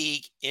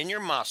fatigue in your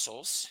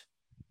muscles,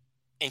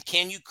 and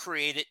can you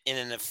create it in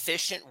an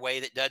efficient way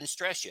that doesn't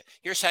stress you?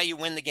 Here's how you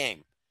win the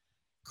game.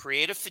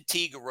 Create a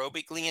fatigue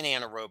aerobically and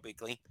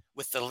anaerobically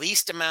with the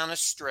least amount of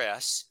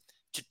stress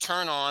to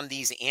turn on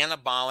these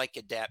anabolic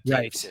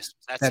adaptive systems.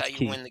 That's how you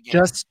key. Win the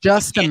game.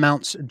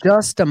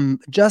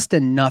 Just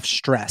enough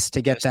stress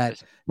to get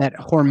that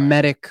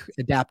hormetic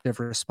adaptive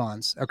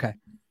response. Okay.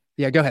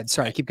 Yeah, go ahead.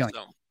 Sorry, keep going.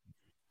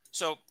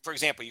 So, for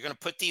example, you're going to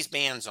put these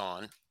bands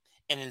on,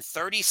 and in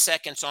 30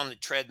 seconds on the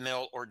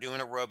treadmill or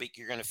doing aerobic,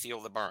 you're going to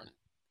feel the burn.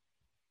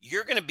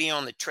 You're going to be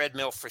on the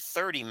treadmill for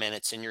 30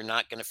 minutes, and you're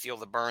not going to feel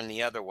the burn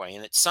the other way.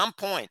 And at some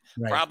point,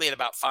 probably at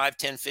about 5,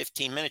 10,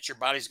 15 minutes, your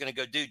body's going to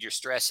go, dude, you're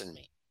stressing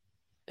me.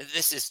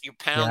 You're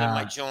pounding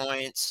my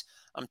joints.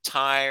 I'm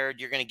tired.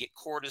 You're going to get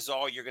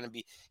cortisol. You're going to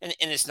be, and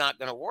it's not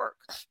going to work.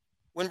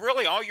 When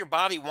really all your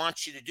body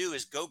wants you to do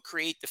is go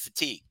create the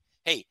fatigue.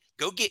 Hey,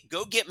 go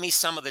get me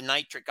some of the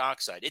nitric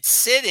oxide. It's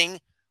sitting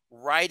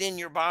right in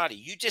your body.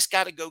 You just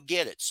got to go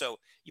get it. So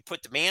you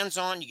put the bands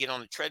on, you get on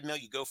the treadmill,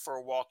 you go for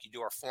a walk, you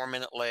do our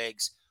 4-minute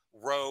legs,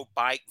 row,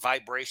 bike,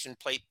 vibration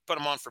plate, put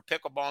them on for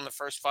pickleball in the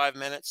first 5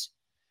 minutes,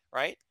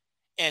 right?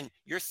 And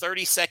you're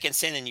 30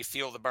 seconds in and you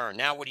feel the burn.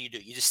 Now what do?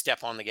 You just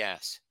step on the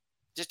gas.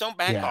 Just don't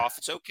back off.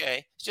 It's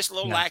okay. It's just a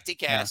little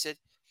lactic acid.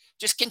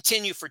 Just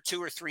continue for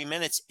 2 or 3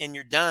 minutes and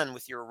you're done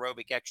with your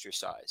aerobic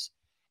exercise.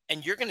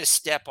 And you're going to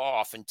step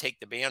off and take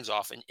the bands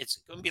off, and it's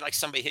going to be like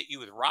somebody hit you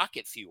with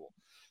rocket fuel,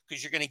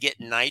 because you're going to get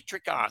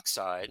nitric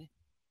oxide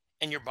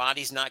and your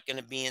body's not going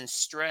to be in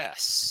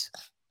stress.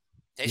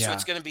 Okay, so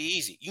it's going to be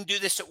easy. You can do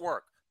this at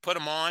work. Put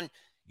them on.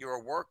 You're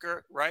a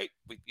worker, right?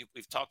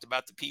 We've talked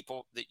about the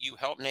people that you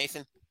help,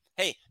 Nathan.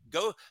 Hey,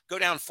 Go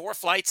down 4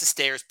 flights of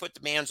stairs, put the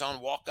bands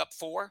on, walk up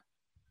 4,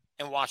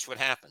 and watch what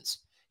happens.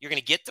 You're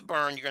going to get the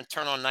burn. You're going to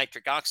turn on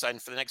nitric oxide,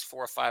 and for the next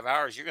 4 or 5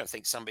 hours, you're going to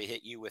think somebody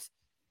hit you with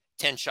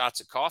 10 shots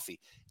of coffee.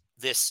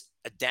 This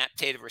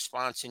adaptive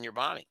response in your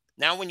body.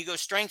 Now, when you go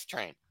strength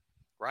train,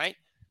 right?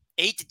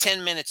 8 to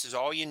 10 minutes is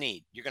all you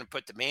need. You're going to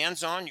put the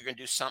bands on. You're going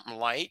to do something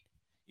light.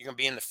 You're going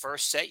to be in the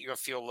first set. You're going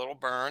to feel a little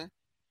burn.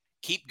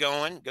 Keep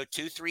going. Go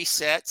 2-3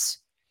 sets.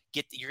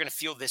 You're going to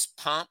feel this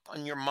pump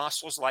on your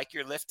muscles like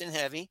you're lifting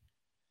heavy.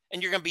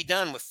 And you're going to be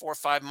done with 4 or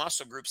 5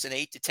 muscle groups in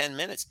 8 to 10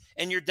 minutes.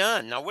 And you're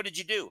done. Now, what did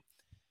you do?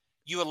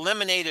 You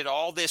eliminated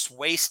all this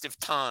waste of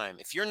time.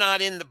 If you're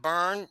not in the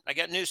burn, I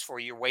got news for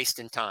you. You're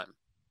wasting time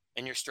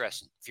and you're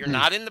stressing. If you're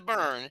not in the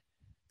burn,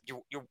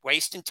 you're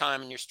wasting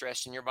time and you're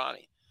stressing your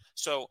body.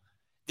 So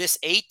this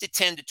 8 to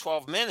 10 to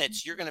 12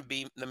 minutes, you're going to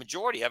be, the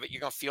majority of it, you're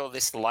going to feel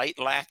this light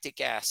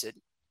lactic acid.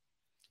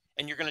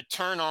 And you're going to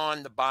turn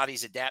on the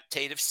body's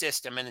adaptive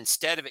system. And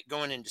instead of it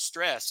going into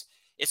stress,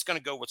 it's going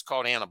to go what's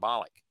called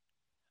anabolic.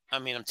 I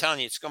mean, I'm telling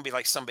you, it's going to be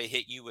like somebody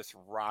hit you with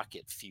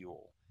rocket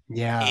fuel.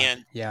 Yeah.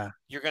 And yeah.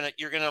 you're going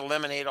to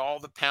eliminate all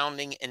the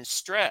pounding and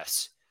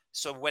stress.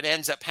 So what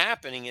ends up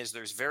happening is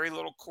there's very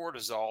little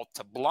cortisol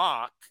to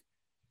block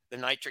the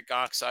nitric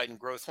oxide and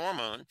growth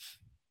hormone.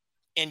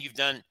 And you've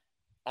done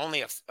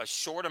only a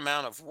short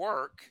amount of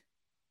work.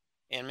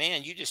 And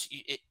man, you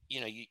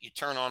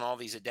turn on all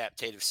these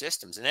adaptive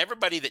systems, and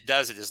everybody that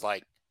does it is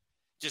like,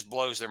 just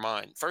blows their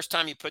mind. First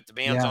time you put the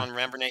bands on,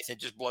 remember, Nathan, it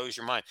just blows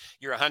your mind.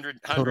 You're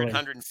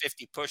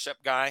 150 push-up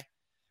guy,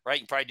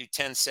 right? You probably do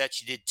 10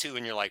 sets. You did 2,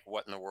 and you're like,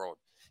 what in the world?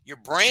 Your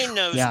brain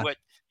knows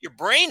your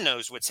brain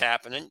knows what's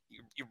happening.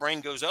 Your brain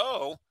goes,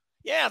 oh,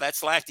 yeah,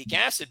 that's lactic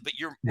acid. But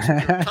your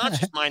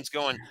conscious mind's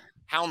going,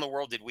 how in the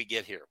world did we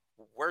get here?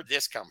 Where'd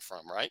this come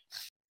from, right?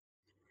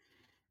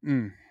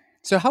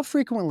 So how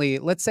frequently,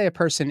 let's say a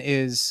person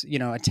is,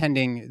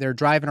 attending, they're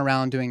driving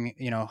around doing,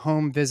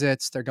 home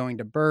visits, they're going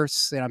to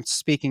births, and I'm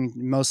speaking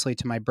mostly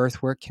to my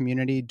birth work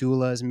community,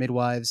 doulas,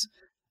 midwives,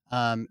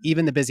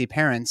 even the busy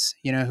parents,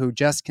 who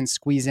just can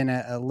squeeze in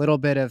a little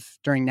bit of,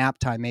 during nap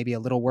time, maybe a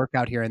little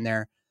workout here and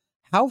there.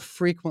 How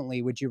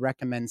frequently would you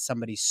recommend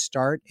somebody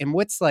start? And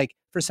what's, like,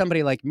 for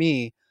somebody like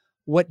me,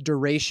 what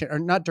duration, or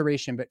not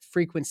duration, but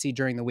frequency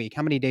during the week?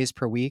 How many days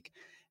per week?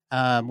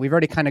 We've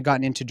already kind of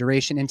gotten into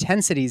duration.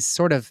 Intensity is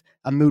sort of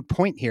a moot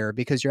point here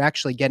because you're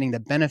actually getting the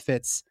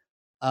benefits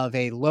of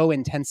a low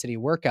intensity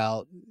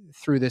workout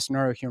through this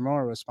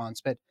neurohumoral response.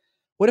 But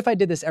what if I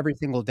did this every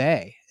single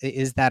day?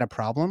 Is that a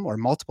problem, or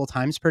multiple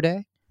times per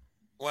day?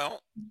 Well,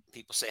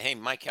 people say, hey,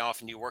 Mike, how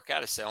often do you work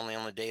out? I say, only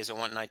on the days I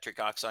want nitric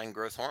oxide and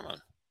growth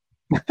hormone.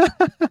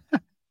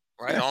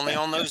 Right? Only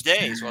on those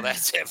days. Well,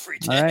 that's every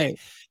day.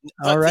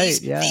 All right.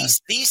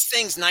 These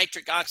things,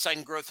 nitric oxide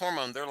and growth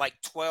hormone, they're like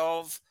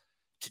 12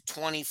 to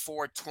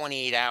 24,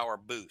 28 hour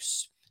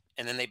boosts,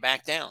 and then they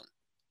back down.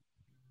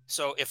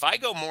 So if I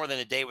go more than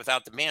a day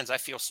without the bands, I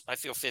feel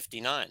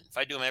 59. If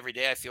I do them every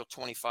day, I feel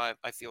 25,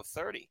 I feel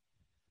 30.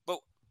 But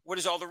what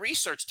does all the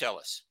research tell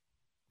us?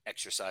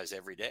 Exercise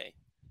every day,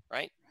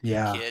 right?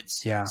 Yeah.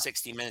 Kids,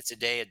 60 minutes a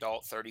day,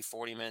 adult 30,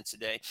 40 minutes a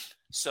day.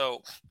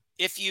 So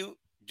if you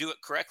do it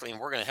correctly, and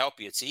we're going to help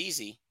you, it's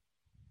easy.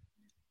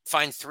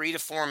 Find 3 to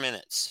 4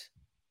 minutes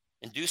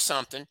and do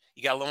something.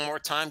 You got a little more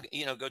time,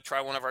 go try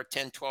one of our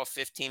 10, 12,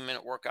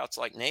 15-minute workouts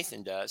like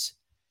Nathan does.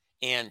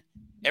 And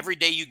every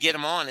day you get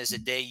them on is a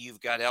day you've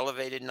got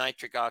elevated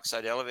nitric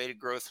oxide, elevated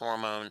growth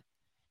hormone.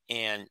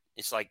 And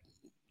it's like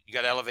you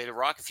got elevated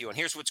rocket fuel. And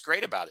here's what's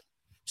great about it.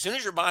 As soon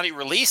as your body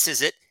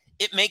releases it,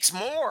 it makes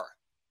more.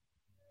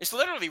 It's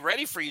literally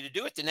ready for you to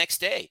do it the next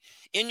day.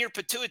 In your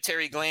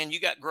pituitary gland, you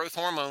got growth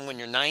hormone when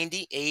you're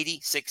 90, 80,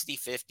 60,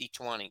 50,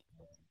 20.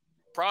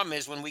 Problem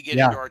is when we get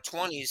into our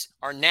 20s,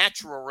 our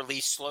natural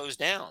release slows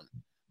down,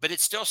 but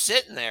it's still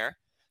sitting there.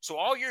 So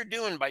all you're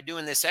doing by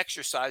doing this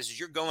exercise is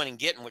you're going and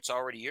getting what's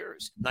already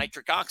yours.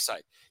 Nitric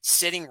oxide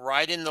sitting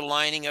right in the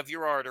lining of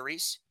your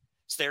arteries.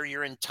 It's there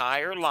your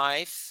entire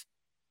life.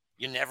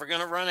 You're never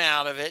going to run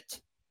out of it.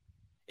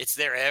 It's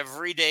there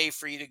every day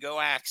for you to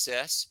go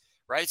access,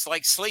 right? It's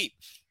like sleep.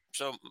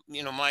 So,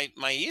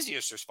 my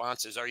easiest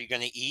response is, are you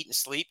going to eat and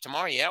sleep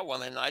tomorrow? Yeah. Well,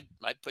 then I'd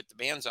put the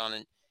bands on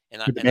and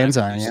put the bands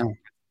on,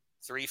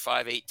 3,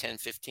 5, 8, 10,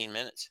 15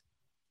 minutes.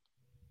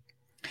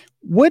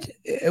 What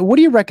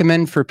do you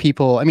recommend for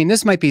people? I mean,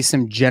 this might be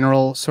some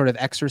general sort of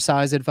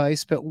exercise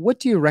advice, but what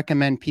do you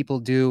recommend people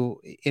do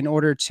in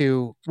order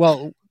to,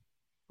 well,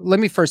 let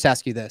me first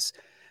ask you this.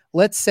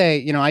 Let's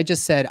say, I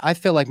just said, I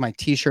feel like my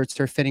t-shirts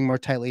are fitting more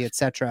tightly,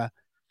 etc.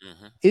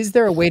 Is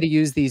there a way to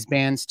use these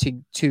bands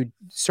to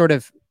sort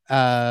of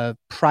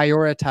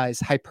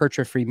prioritize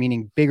hypertrophy,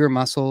 meaning bigger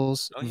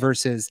muscles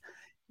versus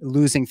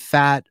losing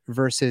fat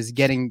versus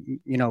getting,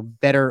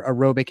 better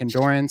aerobic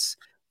endurance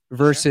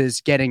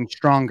versus getting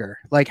stronger?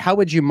 Like, how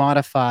would you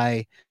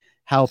modify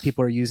how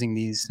people are using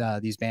these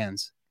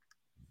bands?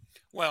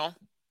 Well,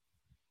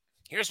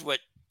 here's what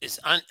is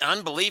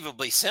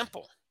unbelievably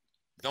simple.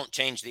 Don't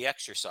change the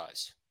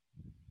exercise.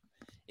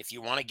 If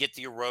you want to get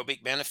the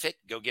aerobic benefit,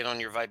 go get on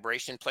your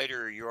vibration plate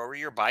or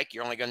your bike.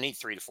 You're only going to need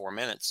 3 to 4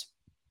 minutes.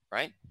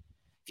 right?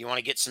 If you want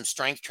to get some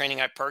strength training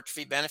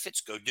hypertrophy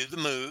benefits, go do the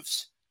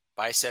moves: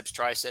 biceps,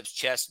 triceps,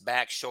 chest,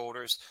 back,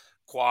 shoulders,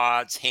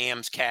 quads,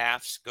 hams,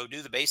 calves. Go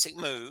do the basic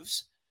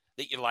moves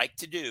that you like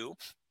to do,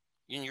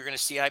 and you're going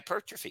to see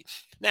hypertrophy.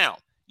 Now,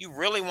 you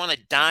really want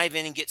to dive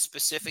in and get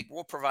specific,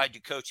 we'll provide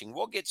you coaching.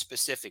 We'll get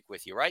specific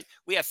with you, right?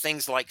 We have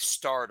things like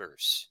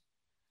starters,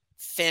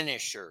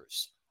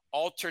 finishers,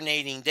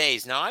 alternating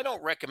days. Now, I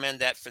don't recommend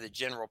that for the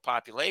general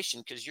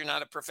population because you're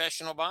not a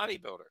professional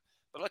bodybuilder.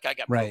 But look, I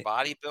got pro Right.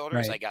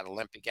 bodybuilders, I Right. got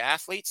Olympic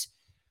athletes.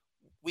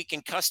 We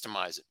can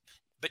customize it.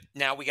 But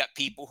now we got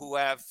people who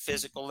have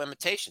physical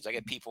limitations. I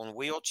got people in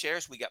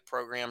wheelchairs. We got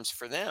programs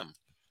for them.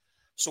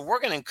 So we're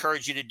going to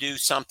encourage you to do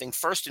something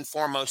first and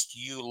foremost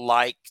you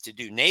like to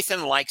do.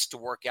 Nathan likes to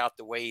work out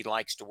the way he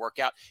likes to work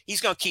out.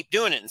 He's going to keep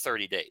doing it in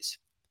 30 days.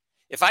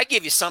 If I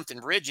give you something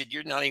rigid,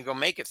 you're not even going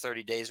to make it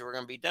 30 days or we're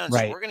going to be done. So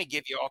Right. we're going to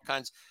give you all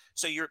kinds.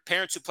 So your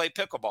parents who play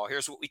pickleball,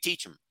 here's what we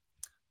teach them.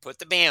 Put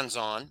the bands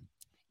on,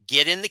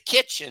 get in the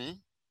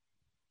kitchen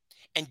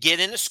and get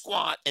in a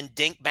squat and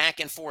dink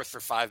back and forth for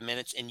 5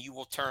 minutes, and you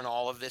will turn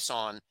all of this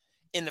on.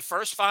 In the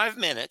first 5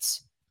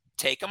 minutes,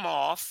 take them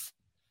off,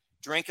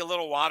 drink a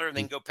little water, and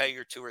then go pay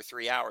your 2 or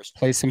 3 hours.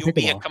 Play some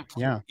pickleball.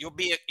 Yeah.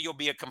 You'll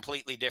be a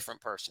completely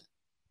different person.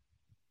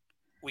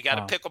 We got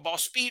Wow. a pickleball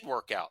speed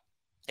workout.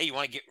 Hey, you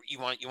want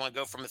to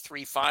go from a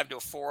 3.5 to a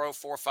 4.0,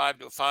 4.5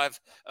 to a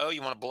 5.0?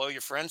 You want to blow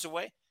your friends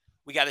away?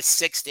 We got a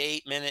 6 to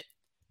 8 minute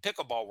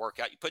pickleball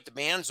workout. You put the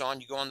bands on,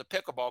 you go on the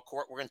pickleball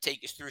court. We're going to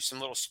take you through some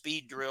little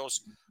speed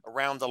drills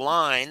around the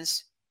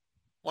lines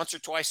once or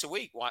twice a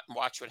week.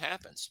 Watch what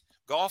happens.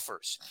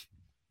 Golfers,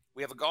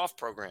 we have a golf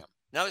program.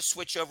 Now let's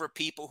switch over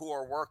people who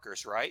are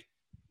workers, right?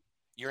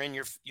 You're in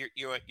your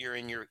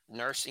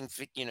nursing,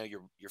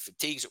 your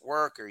fatigues at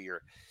work or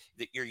your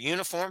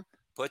uniform.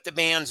 Put the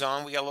bands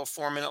on. We got a little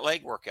 4-minute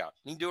leg workout.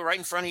 You can do it right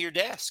in front of your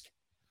desk.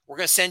 We're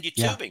going to send you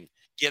tubing.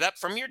 Get up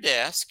from your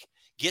desk,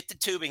 get the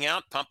tubing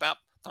out, pump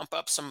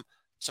up some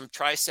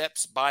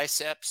triceps,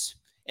 biceps,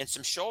 and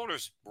some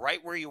shoulders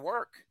right where you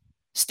work.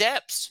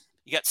 Steps.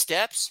 You got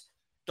steps?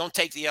 Don't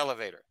take the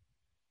elevator.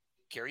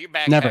 Carry your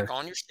backpack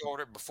on your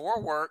shoulder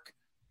before work.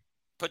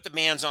 Put the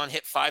bands on,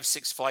 hit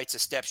 5-6 flights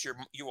of steps.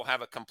 You will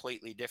have a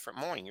completely different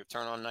morning. You'll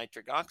turn on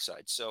nitric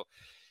oxide. So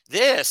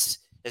this,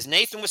 as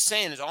Nathan was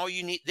saying, is all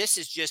you need. This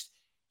is just,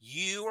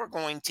 you are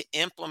going to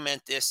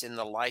implement this in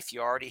the life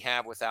you already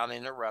have without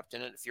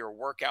interrupting it. If you're a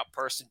workout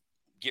person,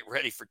 get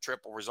ready for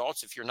triple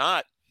results. If you're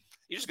not,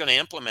 you're just going to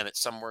implement it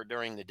somewhere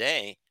during the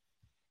day,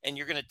 and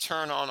you're going to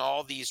turn on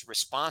all these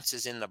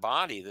responses in the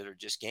body that are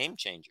just game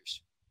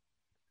changers.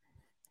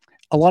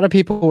 A lot of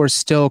people were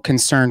still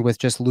concerned with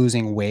just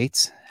losing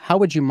weight. How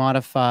would you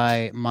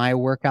modify my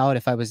workout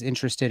if I was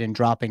interested in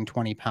dropping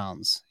 20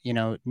 pounds?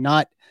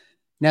 Not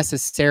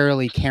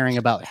necessarily caring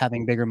about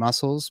having bigger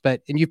muscles,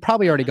 and you've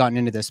probably already gotten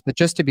into this, but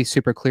just to be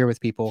super clear with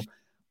people,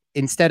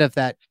 instead of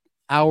that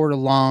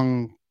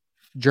hour-long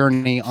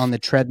journey on the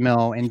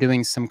treadmill and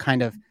doing some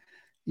kind of,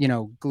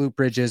 glute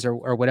bridges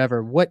or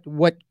whatever, what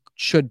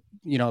should,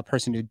 a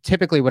person do?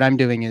 Typically what I'm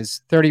doing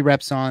is 30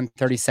 reps on,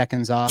 30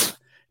 seconds off,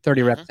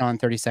 30 reps on,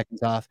 30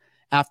 seconds off.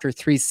 After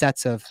 3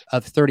 sets of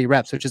 30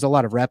 reps, which is a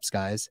lot of reps,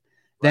 guys,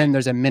 then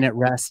there's a minute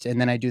rest, and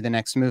then I do the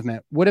next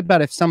movement. What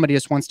about if somebody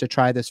just wants to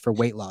try this for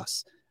weight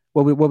loss?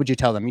 What would you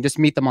tell them? You just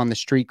meet them on the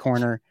street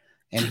corner,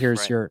 and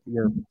here's your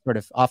sort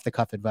of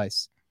off-the-cuff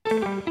advice.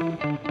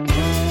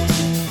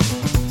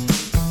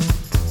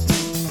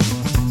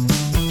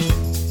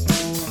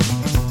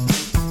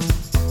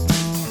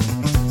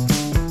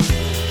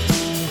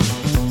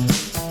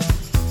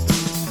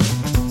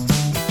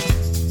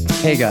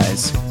 Hey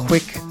guys,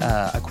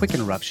 a quick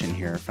interruption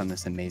here from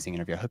this amazing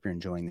interview. I hope you're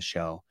enjoying the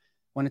show.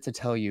 Wanted to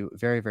tell you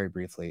very, very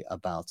briefly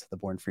about the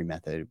Born Free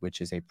Method, which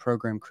is a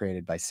program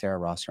created by Sarah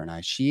Rosser and I.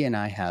 She and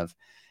I have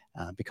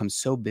become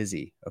so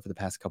busy over the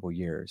past couple of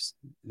years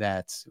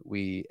that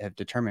we have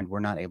determined we're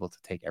not able to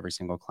take every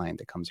single client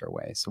that comes our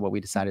way. So what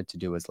we decided to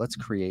do is let's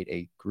create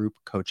a group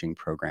coaching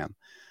program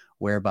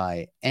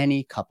whereby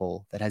any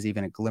couple that has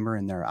even a glimmer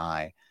in their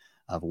eye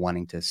of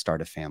wanting to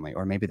start a family,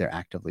 or maybe they're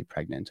actively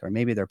pregnant, or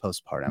maybe they're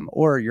postpartum,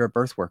 or you're a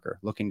birth worker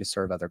looking to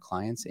serve other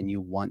clients and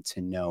you want to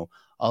know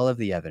all of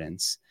the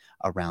evidence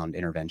around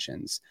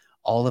interventions,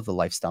 all of the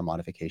lifestyle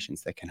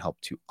modifications that can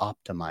help to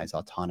optimize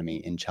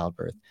autonomy in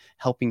childbirth,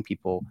 helping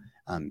people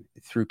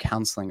through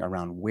counseling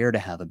around where to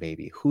have a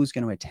baby, who's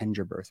going to attend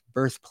your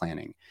birth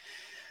planning,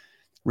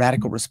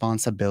 radical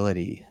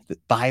responsibility,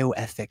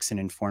 bioethics and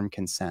informed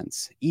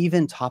consents,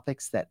 even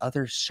topics that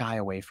others shy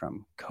away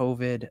from: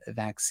 COVID,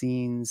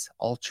 vaccines,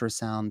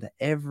 ultrasound,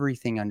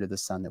 everything under the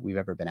sun that we've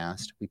ever been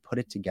asked. We put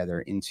it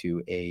together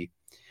into a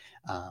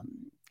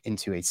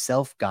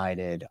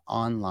self-guided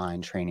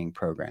online training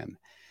program.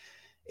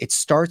 It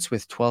starts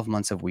with 12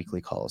 months of weekly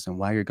calls. And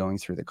while you're going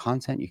through the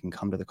content, you can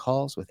come to the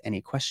calls with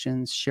any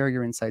questions, share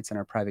your insights in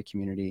our private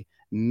community,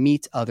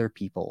 meet other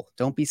people.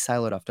 Don't be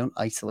siloed off. Don't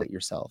isolate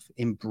yourself.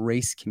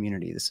 Embrace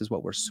community. This is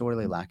what we're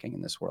sorely lacking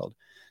in this world.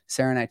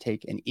 Sarah and I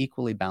take an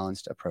equally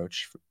balanced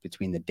approach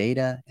between the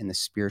data and the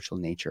spiritual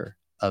nature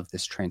of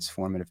this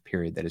transformative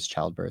period that is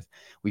childbirth.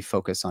 We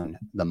focus on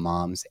the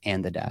moms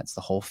and the dads,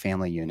 the whole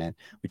family unit.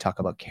 We talk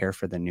about care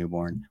for the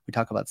newborn. We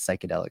talk about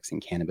psychedelics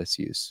and cannabis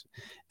use.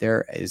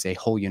 There is a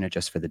whole unit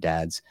just for the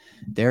dads.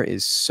 There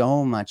is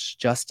so much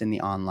just in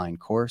the online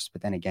course,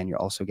 but then again,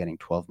 you're also getting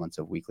 12 months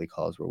of weekly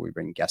calls where we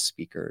bring guest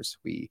speakers.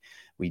 We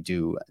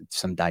do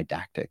some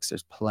didactics.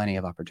 There's plenty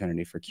of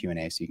opportunity for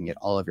Q&A, so you can get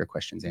all of your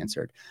questions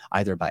answered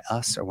either by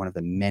us or one of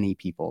the many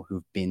people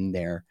who've been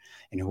there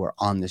and who are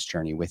on this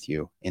journey with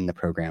you in the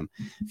program.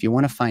 If you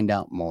want to find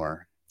out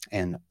more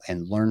and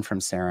learn from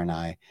Sarah and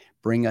I,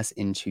 bring us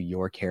into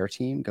your care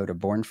team, go to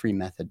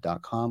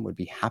bornfreemethod.com. Would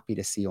be happy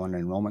to see you on an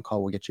enrollment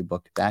call. We'll get you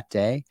booked that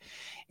day.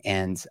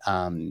 And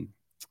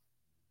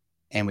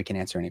we can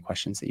answer any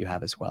questions that you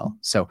have as well.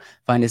 So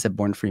find us at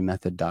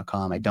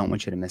bornfreemethod.com. I don't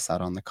want you to miss out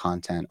on the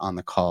content, on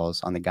the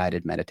calls, on the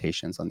guided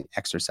meditations, on the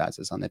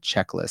exercises, on the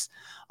checklist,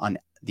 on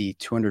the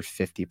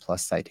 250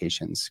 plus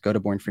citations. Go to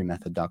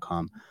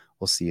bornfreemethod.com.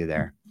 We'll see you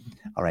there.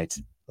 All right,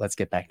 let's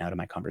get back now to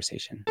my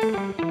conversation.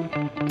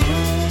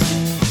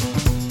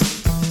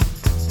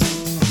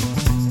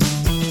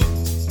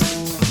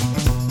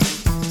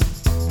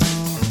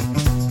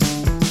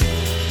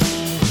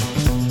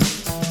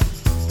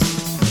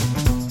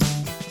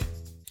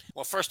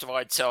 Well, first of all,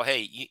 I'd tell,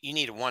 hey, you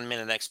need a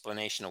 1-minute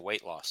explanation of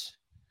weight loss,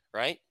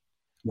 right?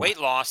 Yeah. Weight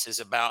loss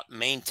is about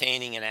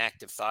maintaining an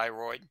active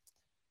thyroid,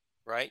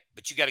 right?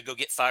 But you got to go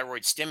get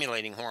thyroid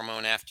stimulating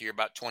hormone after you're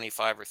about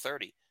 25 or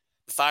 30.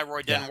 The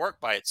thyroid doesn't work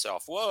by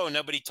itself. Whoa,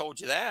 nobody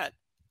told you that.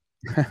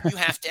 You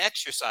have to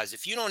exercise.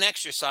 If you don't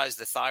exercise,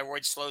 the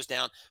thyroid slows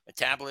down,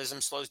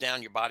 metabolism slows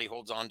down, your body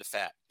holds on to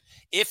fat.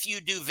 If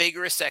you do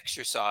vigorous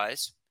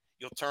exercise,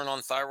 you'll turn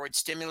on thyroid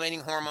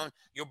stimulating hormone.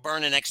 You'll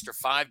burn an extra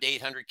 500 to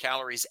 800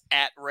 calories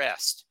at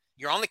rest.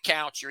 You're on the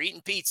couch, you're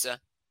eating pizza.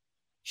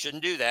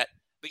 Shouldn't do that,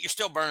 but you're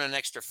still burning an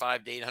extra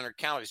 500 to 800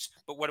 calories.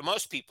 But what do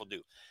most people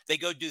do? They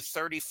go do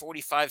 30,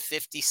 45,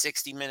 50,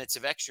 60 minutes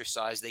of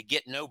exercise. They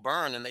get no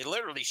burn and they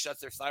literally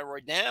shut their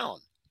thyroid down.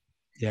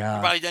 Yeah.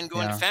 Your body doesn't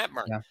go into fat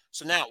burn. Yeah.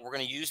 So now we're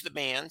going to use the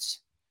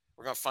bands.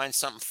 We're going to find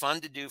something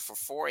fun to do for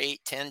 4, 8,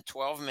 10,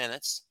 12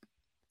 minutes.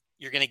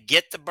 You're going to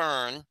get the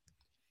burn.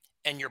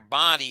 And your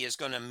body is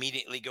going to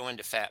immediately go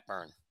into fat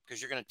burn because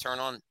you're going to turn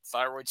on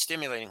thyroid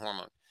stimulating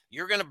hormone.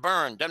 You're going to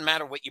burn, doesn't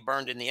matter what you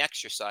burned in the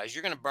exercise,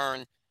 you're going to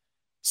burn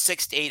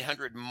 600 to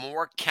 800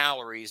 more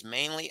calories,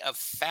 mainly of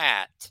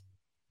fat,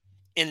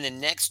 in the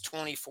next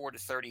 24 to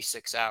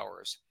 36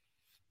 hours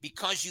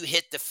because you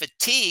hit the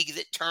fatigue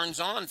that turns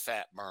on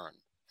fat burn.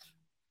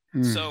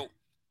 So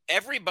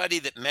everybody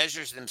that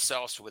measures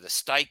themselves with a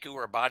STIKU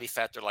or a body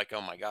fat, they're like,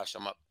 oh my gosh,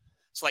 I'm up.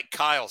 It's like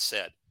Kyle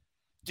said.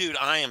 Dude,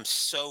 I am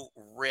so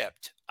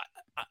ripped.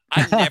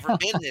 I've never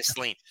been this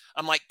lean.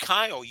 I'm like,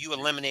 Kyle, you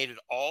eliminated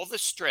all the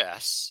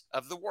stress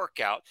of the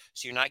workout,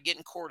 so you're not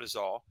getting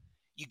cortisol.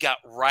 You got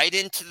right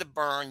into the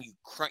burn. You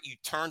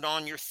turned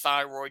on your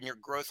thyroid and your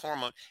growth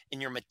hormone,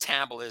 and your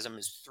metabolism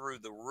is through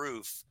the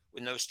roof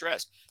with no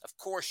stress. Of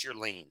course, you're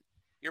lean.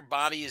 Your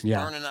body is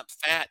burning up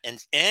fat,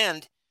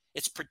 and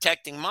it's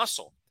protecting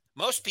muscle.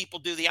 Most people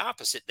do the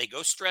opposite. They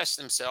go stress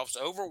themselves,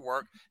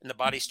 overwork, and the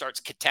body starts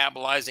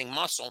catabolizing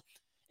muscle.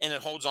 And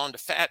it holds on to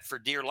fat for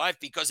dear life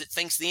because it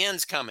thinks the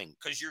end's coming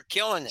because you're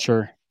killing it.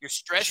 Sure. You're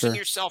stressing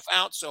yourself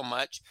out so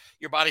much.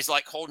 Your body's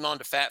like holding on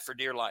to fat for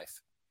dear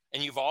life.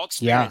 And you've all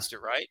experienced it,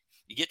 right?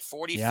 You get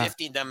 40,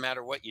 50, it doesn't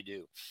matter what you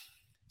do.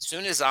 As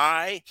soon as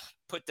I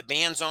put the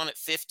bands on at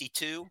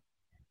 52,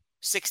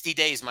 60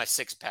 days, my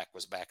 6-pack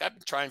was back. I've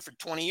been trying for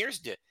 20 years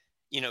to,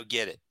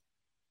 get it.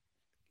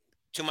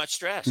 Too much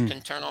stress.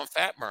 Couldn't turn on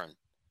fat burn,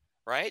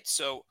 right?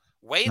 So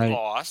weight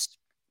loss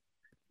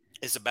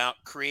is about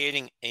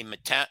creating a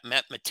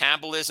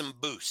metabolism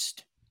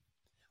boost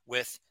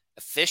with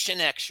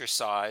efficient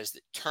exercise that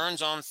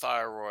turns on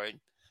thyroid,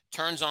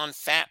 turns on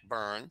fat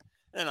burn,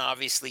 and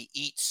obviously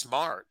eat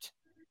smart.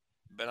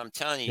 But I'm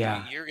telling you,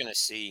 you're going to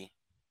see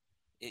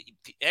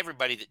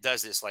everybody that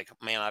does this, like,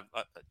 man,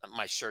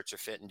 my shirts are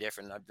fitting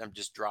different. I'm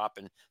just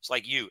dropping. It's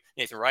like you,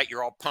 Nathan, right?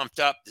 You're all pumped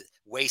up. The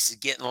waist is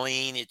getting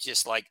lean. It's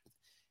just like,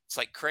 it's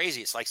like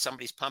crazy. It's like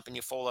somebody's pumping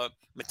you full of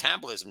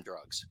metabolism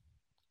drugs.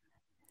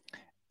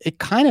 It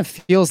kind of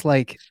feels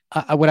like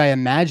what I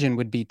imagine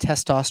would be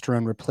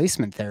testosterone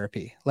replacement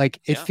therapy. Like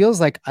it feels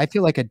like I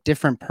feel like a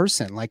different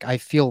person. Like I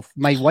feel,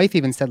 my wife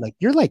even said, like,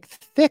 you're like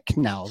thick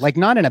now, like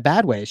not in a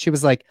bad way. She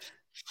was like,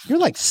 you're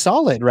like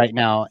solid right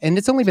now. And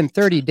it's only been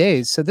 30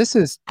 days. So this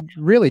is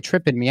really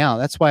tripping me out.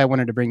 That's why I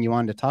wanted to bring you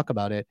on to talk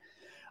about it.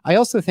 I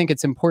also think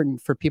it's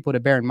important for people to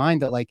bear in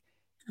mind that like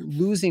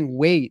losing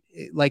weight,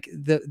 like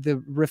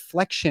the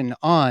reflection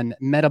on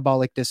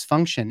metabolic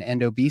dysfunction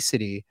and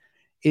obesity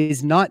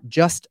is not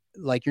just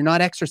like you're not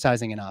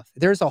exercising enough.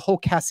 There's a whole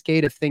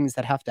cascade of things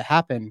that have to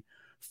happen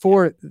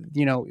for,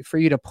 for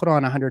you to put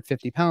on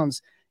 150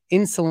 pounds,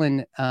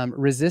 insulin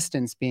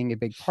resistance being a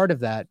big part of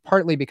that,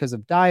 partly because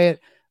of diet,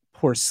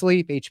 poor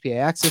sleep,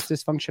 HPA axis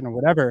dysfunction or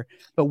whatever.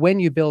 But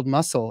when you build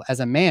muscle as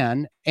a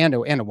man and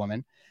a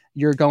woman,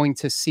 you're going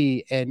to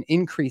see an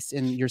increase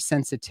in your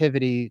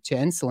sensitivity to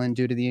insulin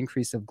due to the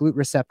increase of GLUT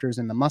receptors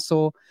in the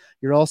muscle.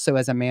 You're also,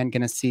 as a man,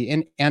 going to see,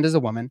 and as a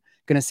woman,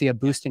 going to see a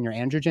boost in your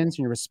androgens and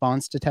your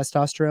response to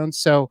testosterone.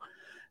 So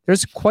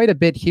there's quite a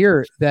bit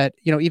here that,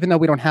 even though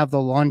we don't have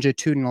the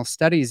longitudinal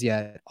studies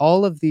yet,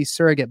 all of these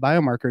surrogate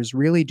biomarkers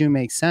really do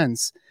make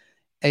sense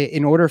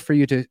in order for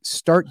you to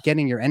start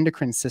getting your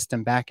endocrine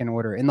system back in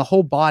order. And the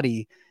whole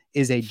body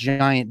is a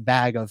giant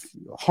bag of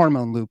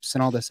hormone loops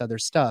and all this other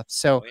stuff.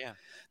 So,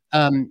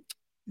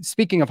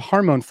 speaking of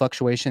hormone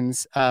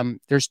fluctuations,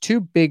 there's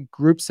two big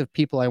groups of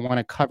people I want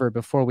to cover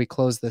before we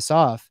close this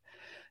off.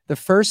 The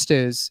first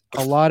is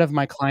a lot of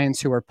my clients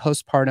who are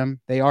postpartum.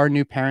 They are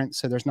new parents,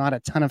 so there's not a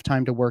ton of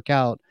time to work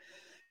out.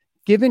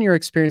 Given your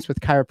experience with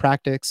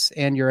chiropractics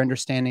and your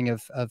understanding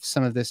of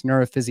some of this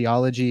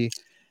neurophysiology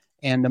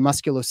and the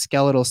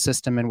musculoskeletal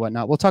system and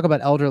whatnot, we'll talk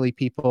about elderly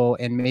people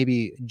and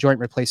maybe joint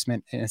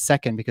replacement in a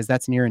second, because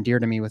that's near and dear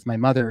to me with my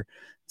mother,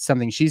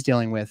 something she's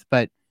dealing with.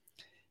 But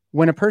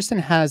when a person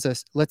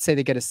has let's say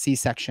they get a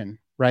C-section,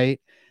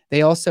 right?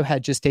 They also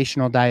had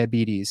gestational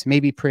diabetes,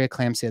 maybe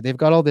preeclampsia. They've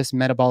got all this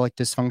metabolic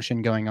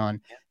dysfunction going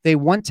on. They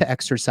want to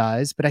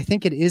exercise, but I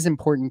think it is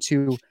important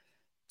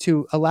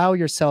to allow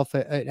yourself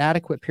an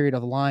adequate period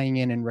of lying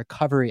in and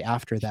recovery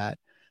after that.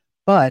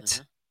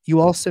 But you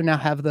also now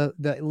have the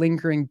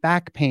lingering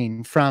back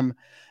pain from,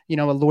 a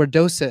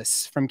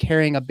lordosis, from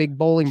carrying a big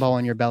bowling ball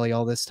in your belly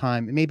all this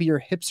time. Maybe your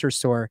hips are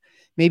sore.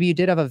 Maybe you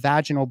did have a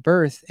vaginal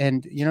birth,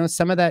 and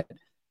some of that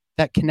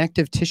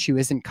connective tissue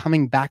isn't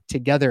coming back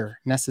together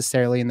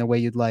necessarily in the way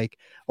you'd like,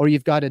 or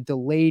you've got a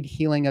delayed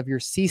healing of your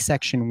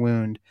C-section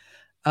wound.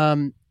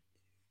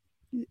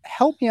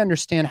 Help me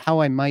understand how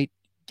I might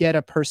get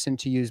a person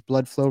to use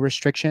blood flow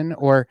restriction,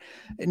 or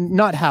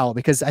not how,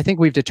 because I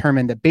think we've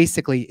determined that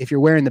basically if you're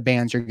wearing the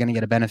bands, you're going to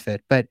get a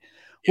benefit. But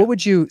what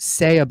would you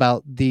say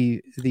about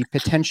the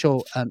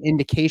potential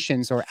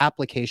indications or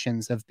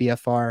applications of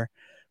BFR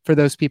for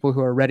those people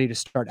who are ready to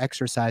start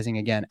exercising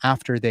again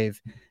after they've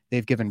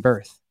given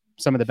birth?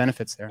 Some of the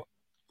benefits there.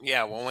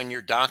 Yeah, well, when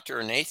your doctor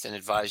or Nathan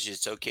advises you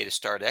it's okay to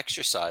start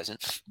exercising,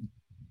 it's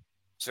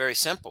very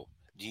simple.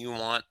 Do you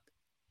want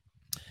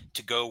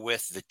to go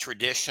with the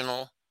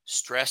traditional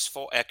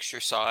stressful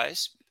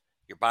exercise?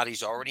 Your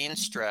body's already in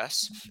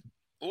stress.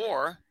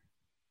 Or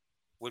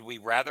would we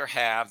rather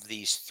have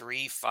these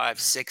 3, 5,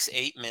 6,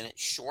 8 minute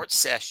short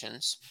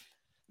sessions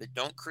that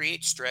don't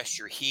create stress?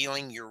 You're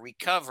healing, you're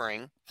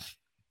recovering.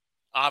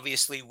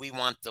 Obviously, we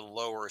want the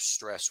lower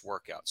stress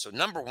workout. So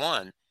number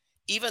one,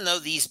 even though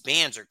these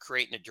bands are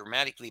creating a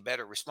dramatically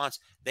better response,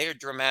 they are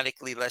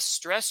dramatically less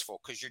stressful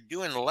because you're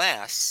doing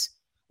less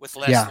with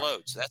less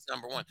load. So that's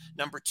number one.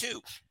 Number two,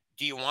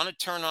 do you want to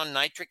turn on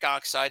nitric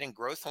oxide and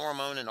growth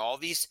hormone and all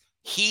these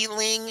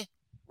healing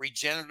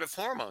regenerative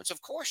hormones?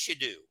 Of course you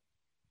do.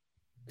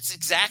 It's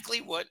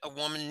exactly what a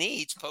woman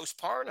needs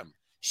postpartum.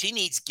 She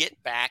needs to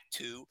get back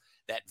to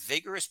that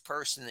vigorous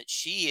person that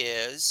she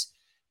is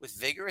with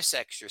vigorous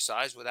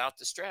exercise without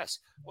the stress.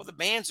 Well, the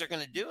bands are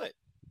going to do it.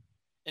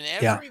 And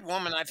every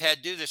woman I've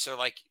had do this, are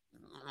like,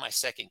 my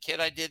second kid,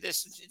 I did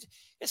this.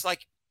 It's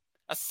like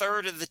a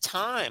third of the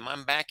time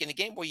I'm back in the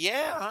game. Well,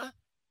 yeah,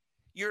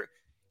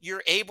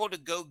 you're able to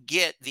go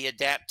get the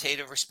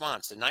adaptive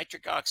response, the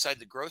nitric oxide,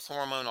 the growth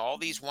hormone, all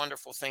these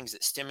wonderful things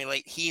that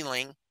stimulate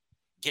healing,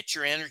 get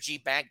your energy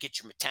back,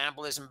 get your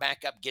metabolism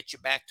back up, get you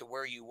back to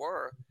where you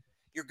were.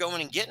 You're going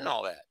and getting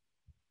all that.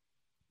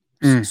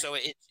 So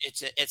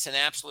it's an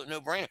absolute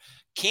no-brainer.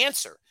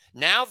 Cancer.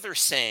 Now they're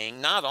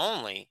saying not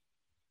only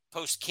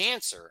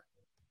post-cancer,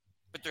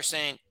 but they're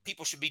saying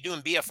people should be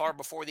doing BFR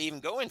before they even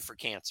go in for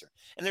cancer.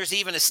 And there's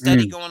even a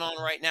study going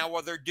on right now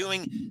where they're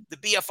doing the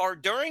BFR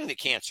during the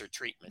cancer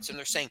treatments. And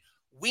they're saying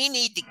we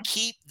need to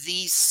keep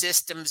these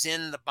systems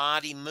in the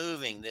body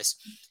moving, this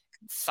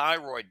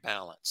thyroid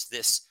balance,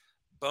 this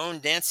bone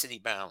density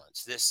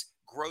balance, this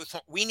growth.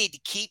 We need to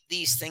keep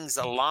these things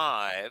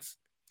alive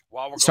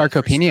while we're going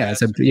through sarcopenia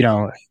stress. as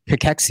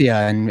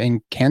cachexia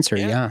and cancer.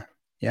 Yeah.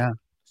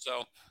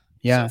 So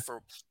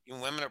for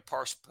women who are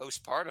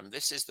postpartum,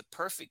 this is the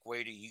perfect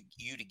way to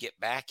you to get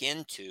back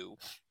into,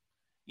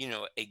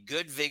 a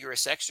good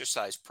vigorous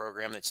exercise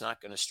program that's not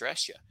going to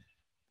stress you.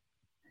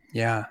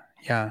 Yeah.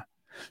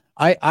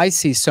 I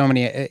see so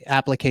many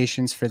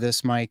applications for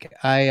this, Mike.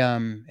 I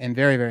am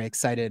very, very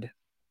excited.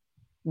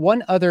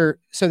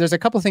 So there's a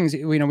couple of things,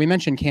 we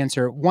mentioned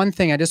cancer. One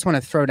thing I just want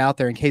to throw it out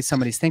there in case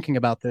somebody's thinking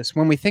about this.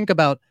 When we think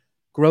about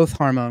growth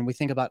hormone, we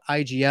think about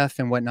IGF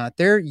and whatnot.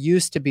 There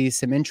used to be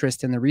some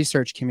interest in the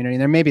research community.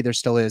 There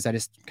still is. I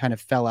just kind of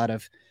fell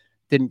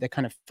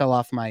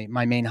off my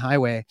main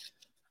highway.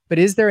 But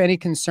is there any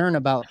concern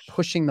about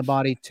pushing the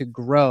body to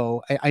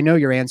grow? I know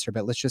your answer,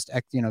 but let's just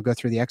go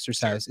through the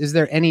exercise. Is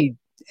there any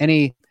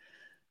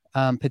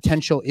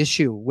potential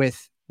issue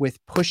with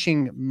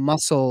pushing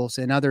muscles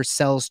and other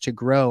cells to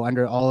grow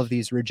under all of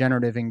these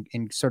regenerative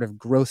and sort of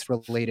growth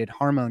related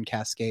hormone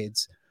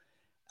cascades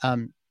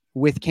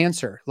with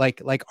cancer?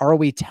 Like, are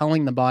we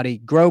telling the body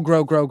grow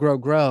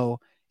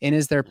And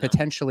is there No.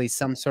 potentially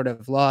some sort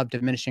of law of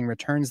diminishing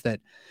returns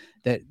that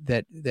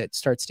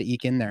starts to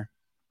eke in there?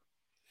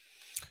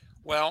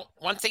 Well,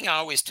 one thing I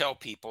always tell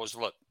people is,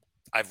 look,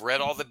 I've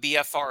read all the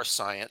BFR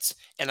science,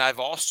 and I've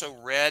also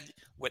read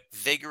what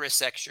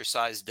vigorous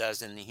exercise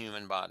does in the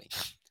human body.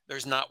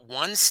 There's not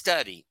one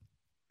study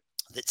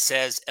that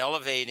says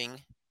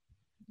elevating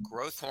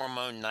growth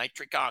hormone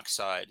nitric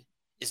oxide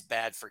is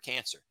bad for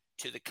cancer.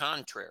 To the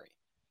contrary.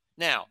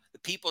 Now, the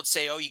people that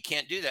say, oh, you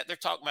can't do that, they're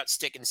talking about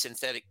sticking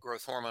synthetic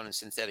growth hormone and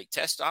synthetic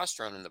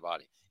testosterone in the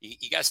body.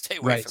 You got to stay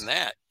away Right. from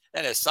that.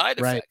 That has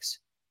side Right. effects.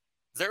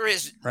 There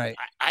is, Right.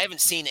 I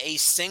haven't seen a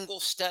single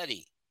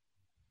study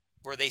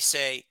where they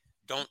say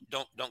don't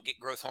get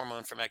growth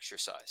hormone from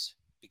exercise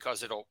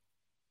because it'll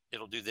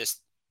do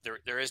this.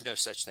 There is no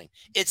such thing.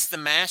 It's the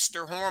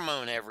master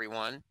hormone,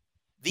 everyone.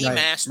 The Right,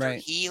 master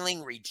right.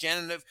 healing,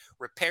 regenerative,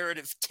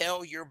 reparative,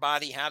 tell your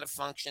body how to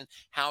function,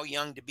 how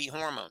young to be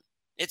hormone.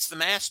 It's the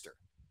master.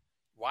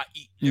 Why?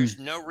 There's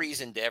no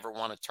reason to ever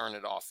want to turn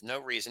it off. No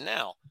reason.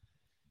 Now,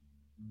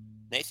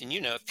 Nathan,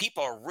 if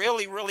people are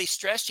really, really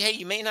stressed, hey,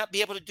 you may not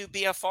be able to do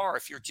BFR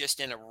if you're just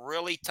in a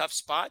really tough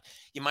spot.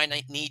 You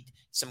might need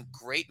some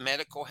great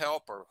medical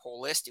help or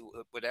holistic,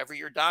 whatever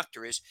your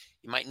doctor is.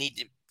 You might need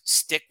to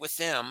stick with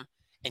them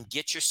and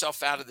get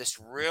yourself out of this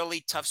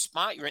really tough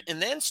spot you're in,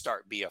 and then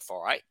start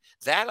BFR.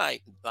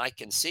 I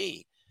can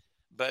see.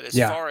 But as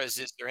far as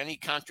is there any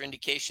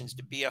contraindications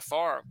to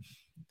BFR,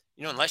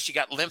 unless you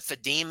got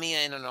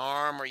lymphedema in an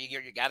arm or you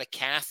got a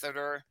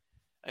catheter,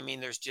 I mean,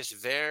 there's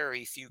just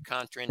very few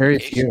contraindications. Very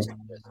few.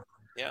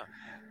 Yeah.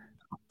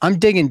 I'm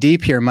digging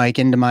deep here, Mike,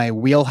 into my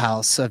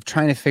wheelhouse of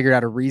trying to figure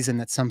out a reason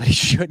that somebody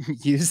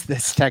shouldn't use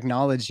this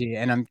technology.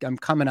 And I'm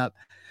kind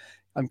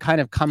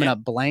of coming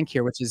up blank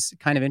here, which is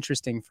kind of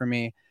interesting for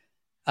me.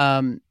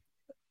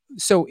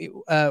 So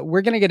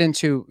we're going to get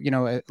into,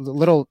 a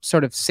little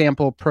sort of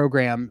sample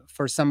program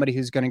for somebody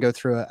who's going to go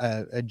through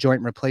a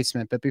joint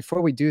replacement. But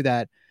before we do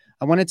that,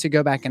 I wanted to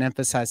go back and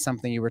emphasize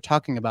something you were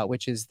talking about,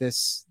 which is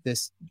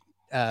the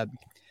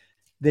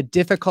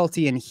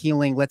difficulty in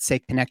healing, let's say,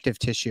 connective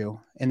tissue.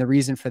 And the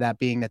reason for that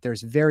being that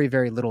there's very,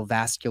 very little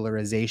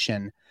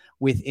vascularization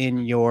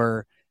within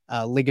your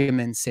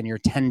ligaments and your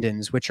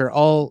tendons, which are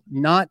all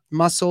not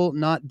muscle,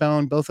 not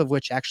bone, both of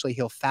which actually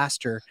heal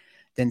faster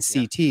than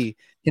CT.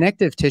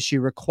 Connective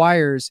tissue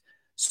requires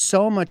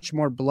so much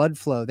more blood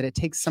flow that it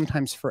takes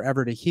sometimes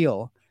forever to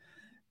heal.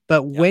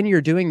 But when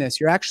you're doing this,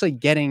 you're actually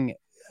getting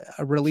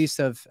a release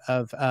of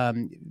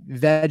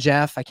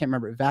VEGF. I can't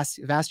remember,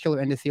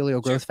 vascular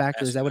endothelial growth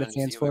factor. Is that what it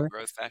stands for?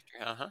 Growth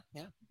factor.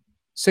 Yeah.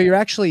 So you're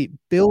actually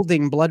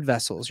building blood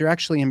vessels. You're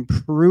actually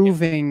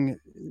improving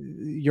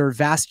your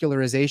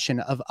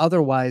vascularization of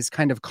otherwise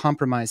kind of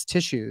compromised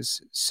tissues.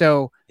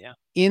 So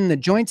in the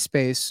joint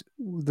space,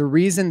 the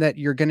reason that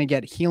you're going to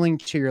get healing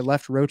to your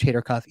left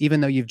rotator cuff,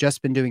 even though you've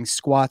just been doing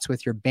squats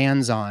with your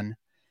bands on,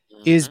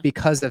 is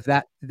because of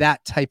that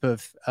type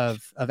of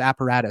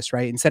apparatus,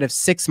 right? Instead of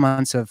 6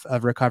 months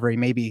of recovery,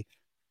 maybe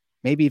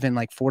even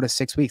like 4 to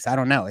 6 weeks. I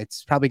don't know.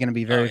 It's probably going to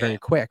be very, very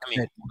quick. I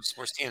mean,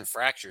 we're seeing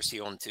fractures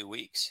heal in 2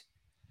 weeks.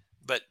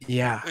 But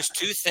there's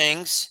two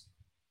things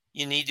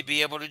you need to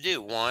be able to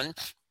do. One,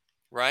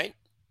 right?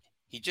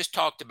 He just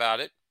talked about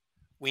it.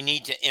 We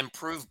need to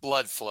improve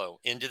blood flow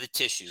into the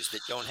tissues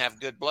that don't have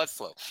good blood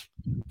flow.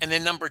 And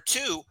then number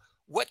two,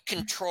 what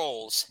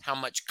controls how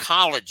much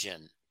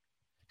collagen,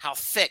 how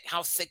thick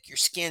your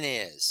skin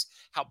is,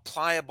 how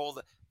pliable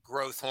the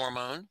growth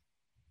hormone,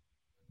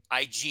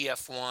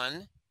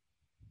 IGF-1.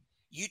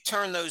 You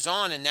turn those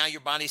on and now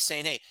your body's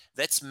saying, hey,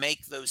 let's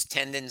make those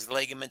tendons,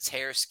 ligaments,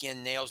 hair,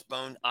 skin, nails,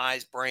 bone,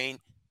 eyes, brain,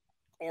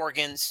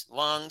 organs,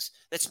 lungs.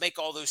 Let's make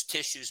all those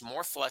tissues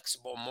more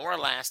flexible, more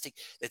elastic.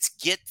 Let's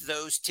get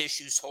those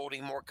tissues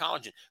holding more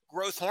collagen.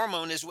 Growth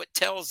hormone is what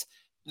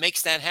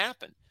makes that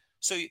happen.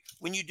 So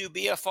when you do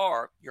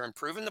BFR, you're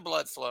improving the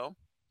blood flow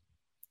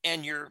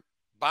and your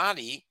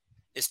body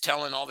is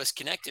telling all this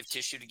connective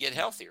tissue to get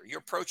healthier.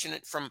 You're approaching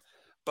it from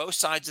both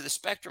sides of the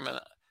spectrum. And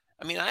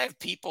I mean, I have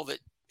people that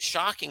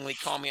shockingly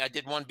call me. I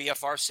did one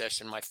BFR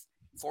session. My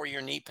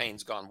 4-year knee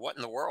pain's gone. What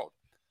in the world?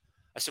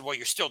 I said, well,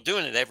 you're still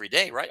doing it every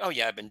day, right? Oh,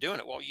 yeah, I've been doing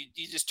it. Well,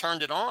 you just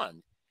turned it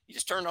on. You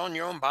just turned on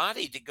your own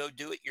body to go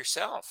do it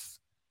yourself.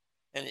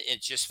 And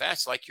it's just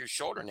fast, like your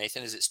shoulder,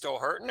 Nathan. Is it still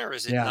hurting or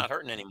is it not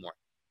hurting anymore?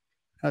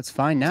 That's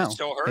fine now. Does it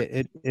still hurt?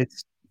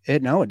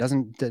 No, it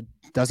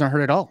doesn't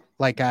hurt at all.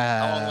 Like,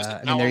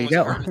 there you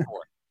go.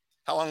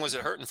 How long was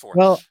it hurting for?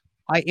 Well,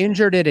 I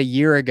injured it a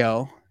year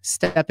ago,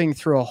 stepping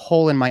through a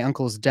hole in my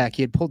uncle's deck.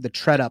 He had pulled the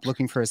tread up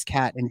looking for his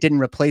cat and didn't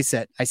replace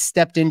it. I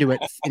stepped into it.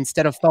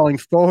 Instead of falling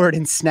forward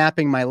and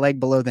snapping my leg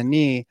below the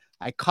knee,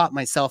 I caught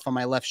myself on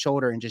my left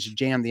shoulder and just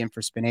jammed the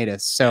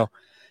infraspinatus. So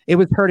it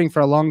was hurting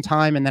for a long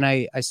time. And then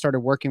I started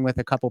working with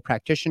a couple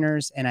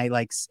practitioners and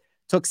I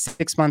took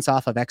 6 months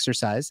off of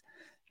exercise.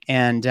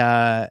 And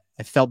I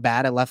felt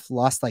bad. I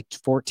lost like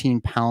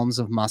 14 pounds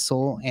of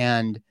muscle.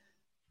 And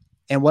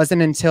it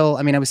wasn't until,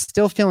 I was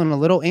still feeling a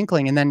little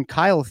inkling. And then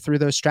Kyle threw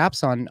those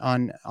straps on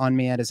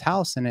me at his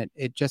house. And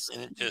it just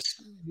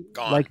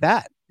gone. like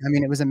that.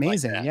 It was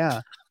amazing. Like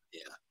yeah.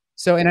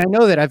 So, and I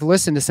know that I've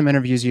listened to some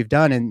interviews you've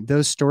done, and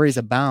those stories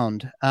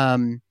abound.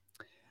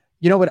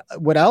 You know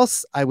what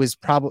else I was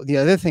probably, the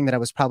other thing that I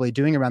was probably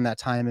doing around that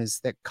time is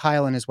that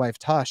Kyle and his wife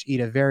Tosh eat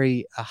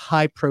a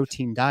high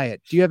protein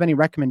diet. Do you have any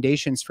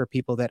recommendations for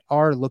people that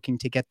are looking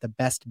to get the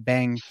best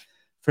bang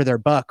for their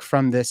buck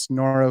from this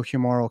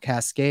neurohumoral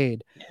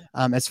cascade,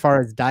 as far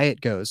as diet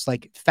goes,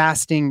 like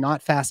fasting,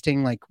 not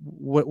fasting? Like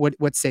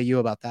what say you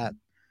about that?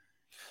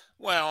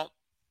 Well,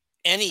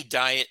 any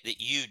diet that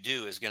you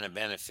do is going to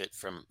benefit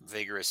from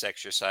vigorous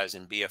exercise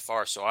and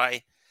BFR. So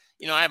I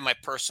have my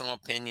personal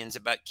opinions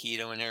about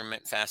keto and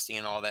intermittent fasting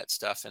and all that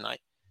stuff. And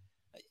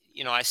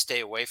I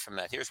stay away from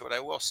that. Here's what I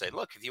will say.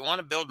 Look, if you want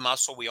to build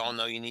muscle, we all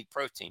know you need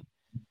protein.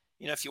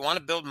 If you want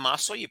to build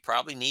muscle, you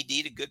probably need to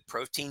eat a good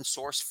protein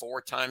source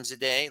 4 times a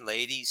day.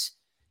 Ladies,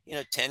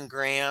 10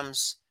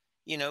 grams,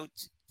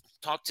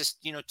 talk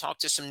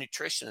to some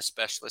nutrition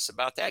specialists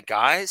about that.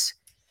 Guys,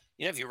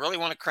 if you really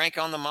want to crank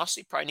on the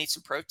muscle, you probably need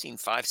some protein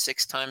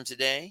 5-6 times a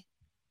day.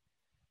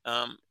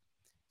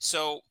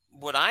 So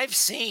what I've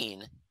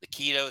seen, the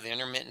keto, the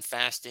intermittent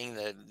fasting,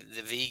 the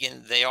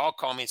vegan, they all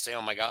call me and say,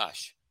 oh my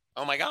gosh,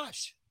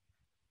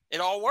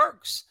 it all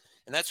works.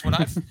 And that's what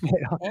I've,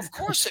 well, of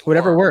course it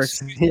Whatever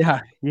works. Yeah.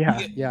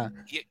 Yeah.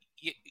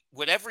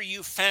 Whatever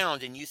you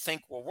found and you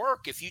think will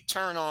work, if you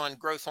turn on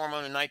growth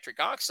hormone and nitric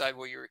oxide,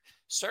 well, you're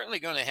certainly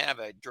going to have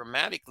a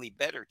dramatically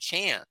better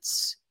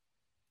chance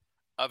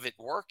of it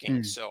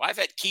working. So I've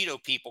had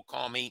keto people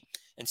call me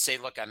and say,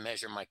 look, I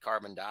measure my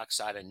carbon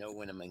dioxide. I know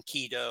when I'm in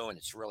keto and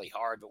it's really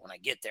hard, but when I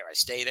get there, I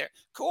stay there.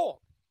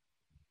 Cool.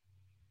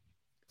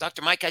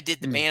 Dr. Mike, I did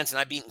the bands and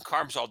I've eaten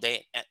carbs all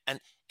day. And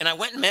I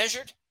went and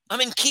measured.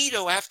 I'm in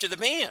keto after the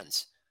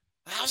bands.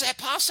 How's that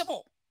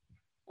possible?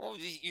 Well,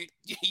 you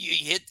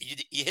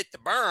hit the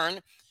burn,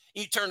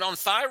 you turned on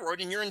thyroid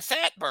and you're in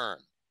fat burn.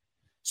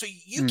 So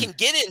you can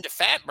get into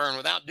fat burn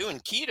without doing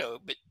keto,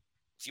 but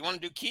if you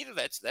want to do keto,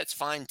 that's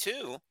fine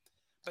too.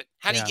 But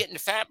how do you get into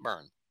fat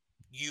burn?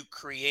 You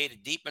create a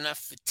deep enough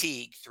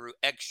fatigue through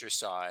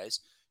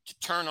exercise to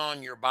turn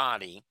on your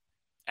body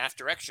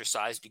after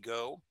exercise to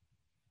go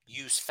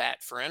use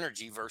fat for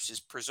energy versus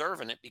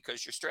preserving it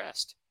because you're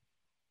stressed.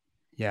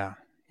 Yeah.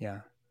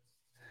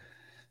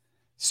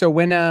 So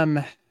when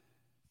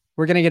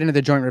we're going to get into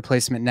the joint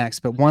replacement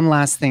next, but one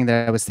last thing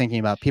that I was thinking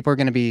about, people are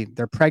going to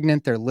they're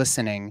pregnant, they're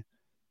listening.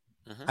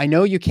 I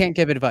know you can't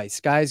give advice.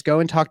 Guys,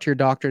 go and talk to your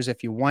doctors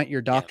if you want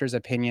your doctor's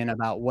opinion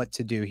about what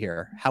to do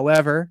here.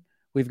 However,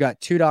 we've got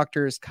 2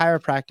 doctors,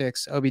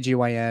 chiropractics,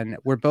 OBGYN.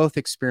 We're both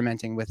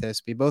experimenting with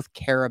this. We both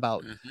care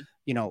about,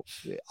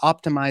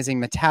 optimizing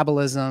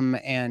metabolism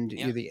and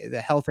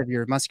the health of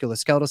your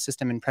musculoskeletal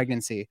system in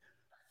pregnancy.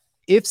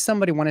 If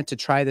somebody wanted to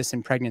try this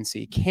in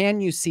pregnancy,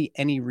 can you see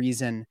any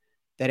reason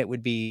that it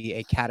would be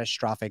a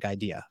catastrophic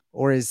idea?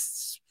 Or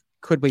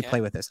could we play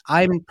with this?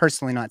 I'm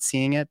personally not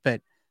seeing it, but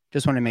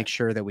just want to make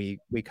sure that we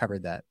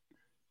covered that.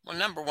 Well,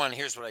 number one,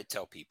 here's what I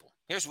tell people.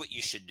 Here's what you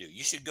should do.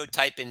 You should go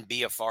type in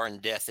BFR and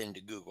death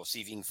into Google.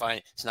 See if you can find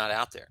it. It's not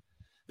out there.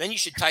 Then you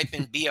should type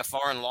in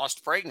BFR and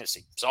lost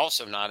pregnancy. It's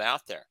also not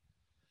out there.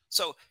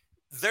 So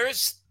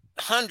there's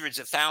hundreds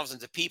of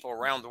thousands of people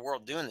around the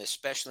world doing this,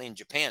 especially in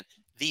Japan.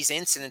 These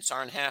incidents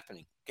aren't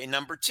happening. Okay,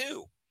 number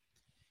 2,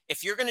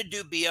 if you're going to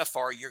do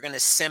BFR, you're going to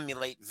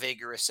simulate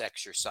vigorous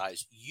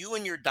exercise. You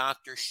and your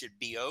doctor should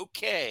be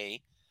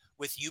okay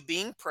with you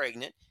being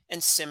pregnant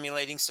and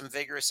simulating some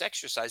vigorous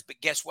exercise. But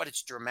guess what?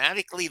 It's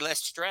dramatically less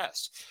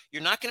stress.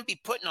 You're not going to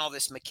be putting all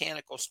this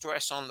mechanical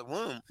stress on the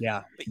womb.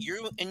 Yeah. But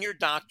you and your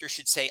doctor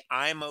should say,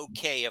 I'm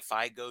okay if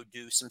I go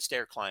do some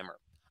stair climber.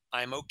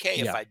 I'm okay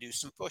if I do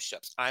some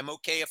push-ups. I'm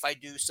okay if I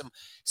do some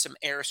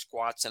air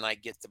squats and I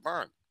get the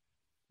burn.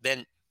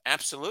 Then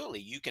absolutely,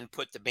 you can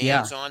put the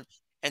bands on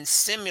and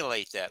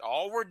simulate that.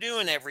 All we're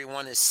doing,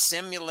 everyone, is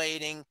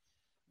simulating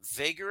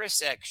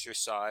vigorous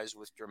exercise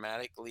with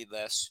dramatically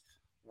less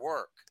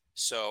work.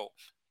 So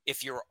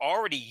if you're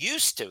already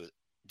used to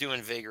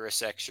doing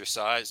vigorous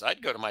exercise,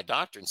 I'd go to my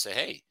doctor and say,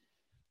 hey,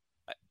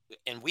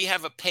 and we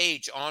have a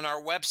page on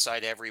our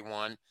website,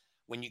 everyone.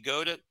 When you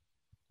go to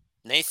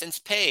Nathan's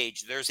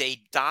page, there's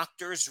a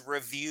doctor's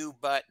review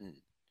button.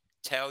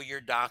 Tell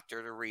your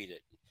doctor to read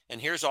it.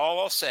 And here's all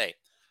I'll say.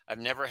 I've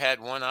never had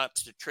one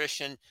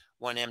obstetrician,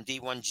 one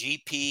MD, one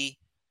GP,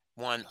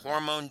 one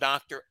hormone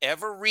doctor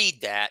ever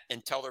read that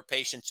and tell their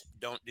patients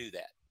don't do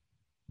that.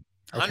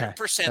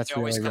 100%. They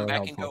always come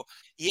back and go,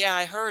 yeah,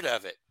 I heard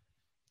of it.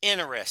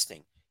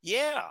 Interesting.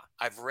 Yeah,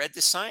 I've read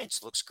the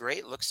science. Looks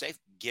great. Looks safe.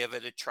 Give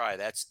it a try.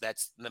 That's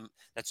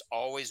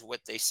always what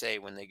they say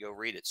when they go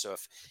read it. So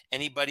if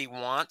anybody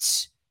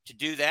wants to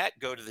do that,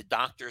 go to the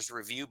doctor's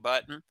review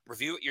button,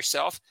 review it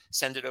yourself,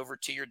 send it over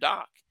to your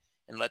doc,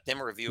 and let them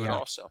review it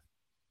also.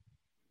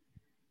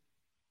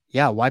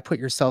 Yeah, why put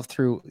yourself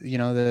through,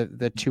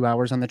 the 2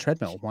 hours on the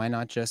treadmill? Why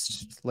not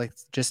just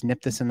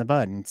nip this in the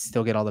bud and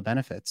still get all the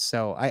benefits?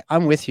 So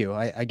I'm with you.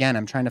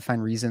 I'm trying to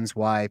find reasons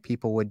why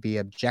people would be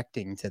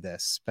objecting to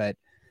this, but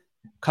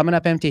coming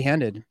up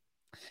empty-handed.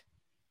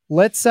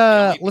 let's You know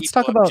how many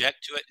talk people about,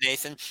 object to it,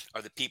 Nathan,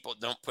 are the people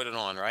that don't put it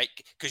on, right?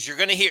 Because you're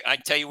going to hear, I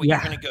tell you what,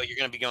 yeah, you're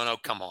going to be going, oh,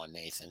 come on,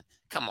 Nathan.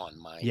 Come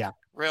on, Mike. yeah,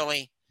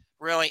 Really?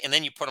 Really? And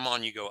then you put them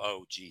on, you go,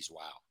 oh, geez,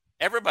 wow.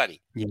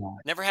 Everybody. yeah,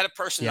 Never had a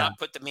person yeah. not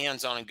put the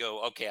demands on and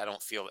go, okay, I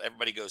don't feel it.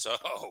 Everybody goes,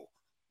 oh,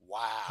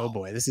 Oh wow.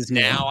 boy, this is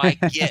new. Now I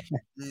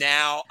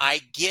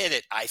get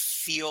it. I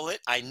feel it.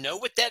 I know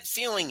what that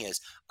feeling is.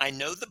 I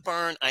know the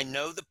burn. I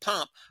know the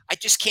pump. I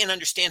just can't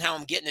understand how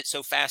I'm getting it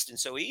so fast and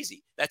so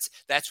easy. That's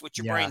what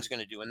your Yeah. brain's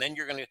going to do. And then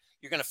you're going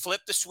to flip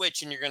the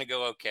switch and you're going to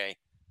go, okay,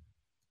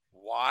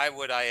 why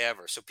would I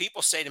ever? So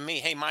people say to me,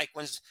 hey, Mike,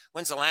 when's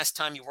the last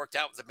time you worked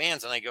out with the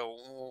bands? And I go,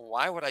 well,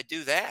 why would I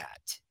do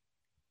that?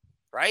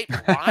 Right?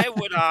 Why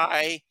would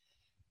I?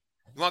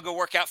 You want to go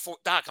work out for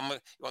Doc? You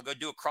want to go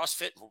do a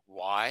CrossFit?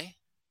 Why?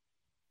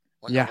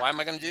 Yeah. Why am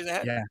I going to do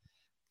that? Yeah.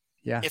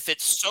 Yeah. If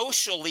it's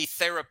socially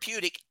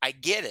therapeutic, I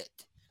get it.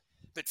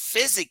 But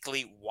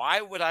physically,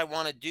 why would I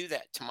want to do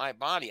that to my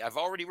body? I've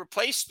already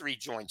replaced 3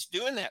 joints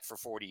doing that for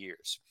 40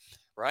 years,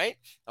 right?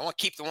 I want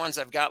to keep the ones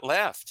I've got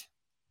left.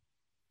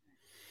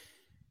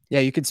 Yeah,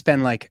 you could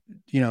spend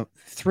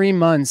 3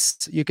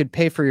 months. You could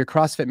pay for your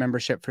CrossFit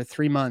membership for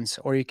 3 months,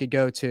 or you could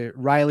go to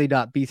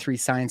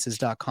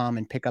riley.b3sciences.com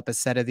and pick up a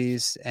set of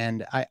these.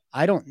 And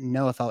I don't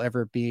know if I'll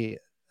ever be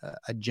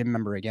a gym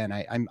member again.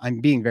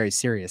 I'm being very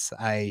serious.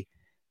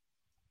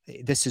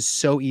 This is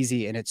so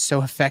easy and it's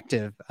so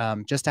effective.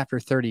 Just after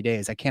 30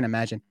 days, I can't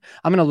imagine.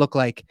 I'm going to look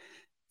like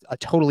a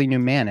totally new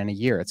man in a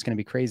year. It's going to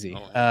be crazy.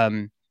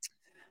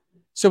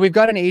 So we've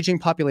got an aging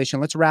population.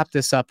 Let's wrap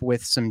this up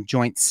with some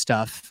joint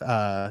stuff.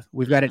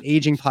 We've got an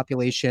aging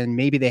population.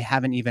 Maybe they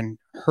haven't even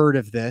heard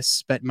of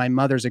this, but my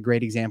mother's a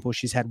great example.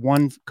 She's had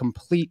 1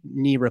 complete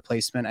knee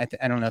replacement.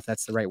 I don't know if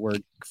that's the right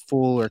word,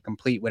 full or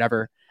complete,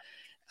 whatever.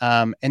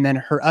 And then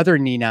her other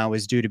knee now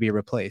is due to be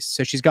replaced.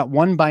 So she's got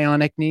 1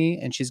 bionic knee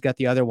and she's got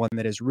the other one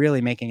that is really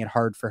making it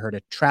hard for her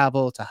to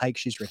travel, to hike.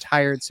 She's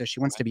retired. So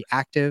she wants to be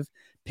active,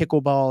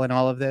 pickleball and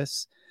all of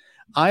this.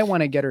 I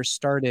want to get her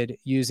started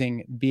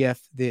using the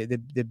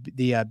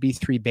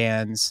B3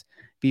 bands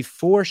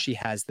before she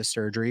has the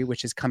surgery,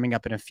 which is coming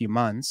up in a few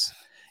months.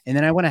 And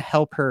then I want to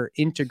help her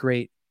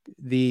integrate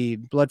the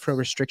blood flow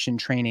restriction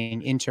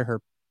training into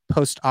her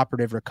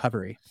post-operative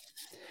recovery.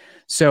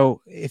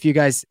 So if you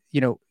guys,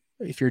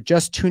 if you're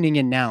just tuning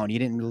in now and you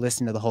didn't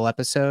listen to the whole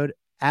episode,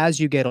 as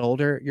you get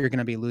older, you're going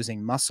to be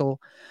losing muscle.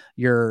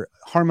 Your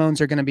hormones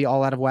are going to be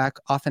all out of whack.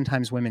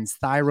 Oftentimes women's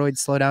thyroid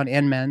slow down,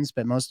 and men's,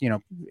 but most, in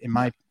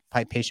my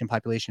patient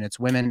population, it's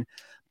women.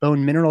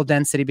 Bone mineral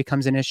density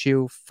becomes an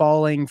issue.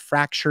 Falling,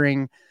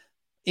 fracturing,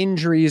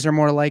 injuries are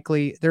more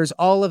likely. There's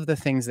all of the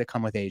things that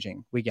come with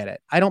aging. We get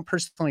it. I don't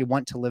personally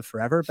want to live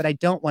forever, but I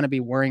don't want to be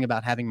worrying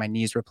about having my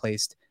knees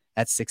replaced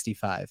at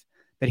 65.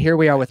 But here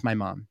we are with my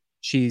mom.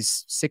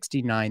 She's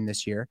 69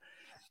 this year.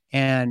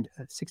 And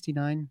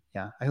 69?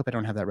 Yeah, I hope I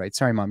don't have that right.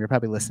 Sorry, Mom, you're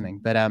probably listening.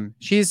 But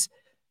she's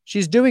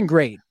doing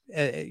great,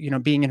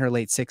 being in her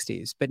late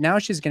 60s. But now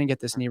she's going to get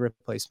this knee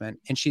replacement,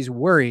 and she's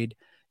worried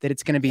that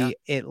it's going to be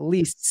at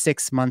least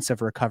 6 months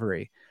of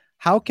recovery.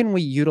 How can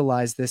we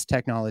utilize this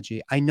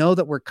technology? I know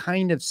that we're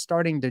kind of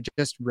starting to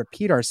just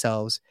repeat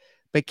ourselves,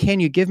 but can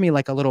you give me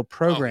like a little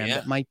program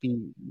that might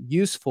be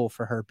useful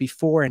for her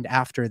before and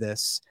after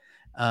this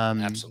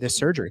this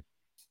surgery?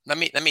 Let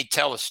me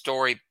tell a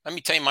story. Let me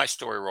tell you my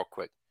story real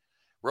quick.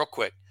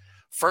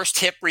 First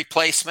hip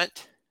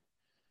replacement,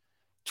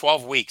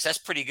 12 weeks. That's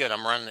pretty good.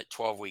 I'm running at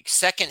 12 weeks.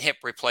 Second hip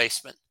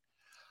replacement.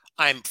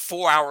 I'm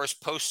 4 hours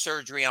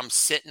post-surgery. I'm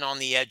sitting on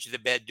the edge of the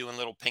bed doing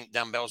little pink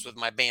dumbbells with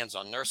my bands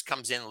on. Nurse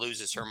comes in,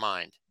 loses her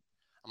mind.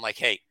 I'm like,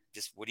 hey,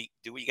 just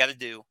do what you got to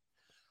do.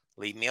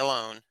 Leave me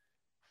alone.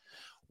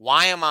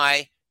 Why am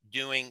I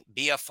doing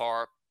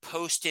BFR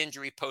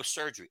post-injury,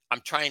 post-surgery?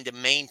 I'm trying to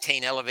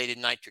maintain elevated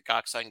nitric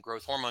oxide and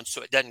growth hormones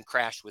so it doesn't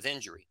crash with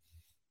injury.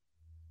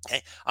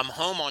 Okay. I'm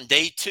home on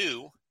day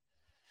 2,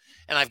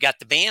 and I've got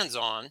the bands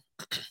on,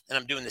 and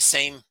I'm doing the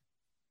same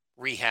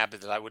rehab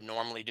that I would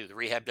normally do. The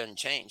rehab doesn't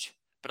change,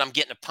 but I'm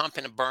getting a pump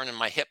and a burn in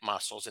my hip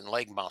muscles and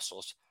leg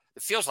muscles.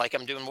 It feels like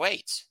I'm doing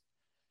weights,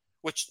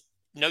 which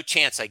no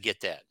chance I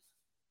get that.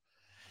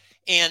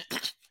 And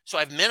so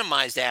I've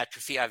minimized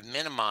atrophy. I've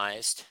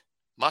minimized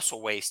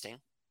muscle wasting.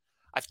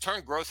 I've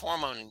turned growth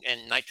hormone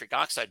and nitric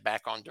oxide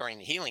back on during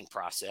the healing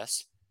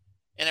process.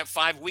 And at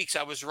 5 weeks,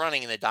 I was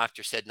running, and the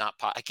doctor said, not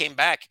possible. I came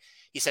back.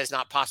 He says,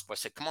 not possible. I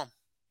said, come on.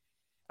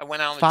 I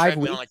went out on the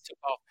treadmill. I took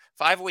off.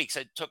 5 weeks.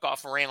 I took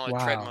off and ran on the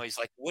treadmill. He's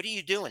like, what are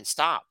you doing?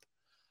 Stop.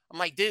 I'm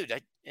like, dude.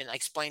 And I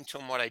explained to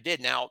him what I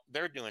did. Now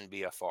they're doing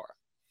BFR.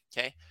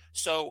 Okay.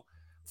 So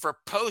for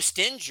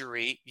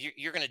post-injury,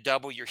 you're going to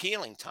double your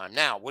healing time.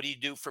 Now, what do you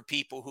do for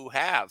people who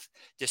have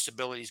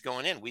disabilities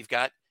going in? We've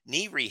got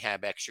knee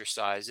rehab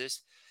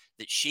exercises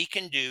that she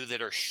can do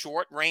that are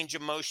short range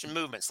of motion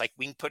movements. Like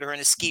we can put her in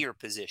a skier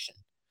position,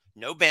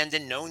 no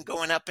bending, no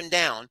going up and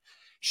down.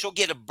 She'll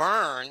get a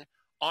burn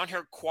on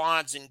her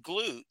quads and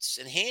glutes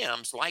and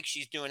hams like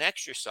she's doing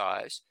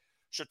exercise.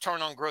 She'll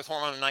turn on growth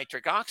hormone and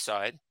nitric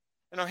oxide,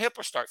 and her hip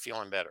will start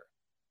feeling better.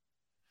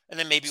 And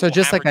then maybe so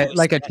just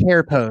like a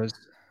chair pose.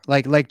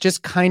 Like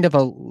just kind of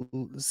a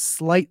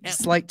slight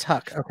Yeah.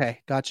 tuck. Okay,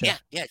 Yeah, gotcha.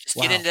 yeah, just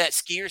get Wow. into that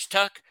skier's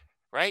tuck,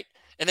 right?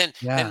 And then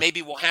Yeah.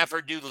 maybe we'll have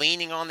her do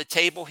leaning on the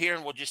table here,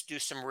 and we'll just do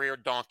some rear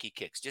donkey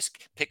kicks. Just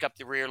pick up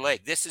the rear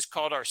leg. This is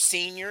called our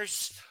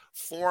seniors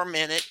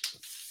 4-minute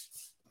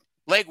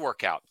leg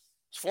workout.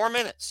 It's 4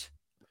 minutes.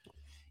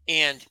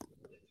 And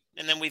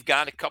then we've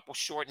got a couple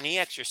short knee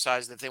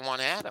exercises that they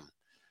want to add them.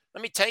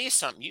 Let me tell you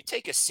something. You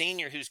take a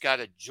senior who's got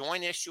a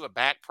joint issue, a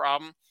back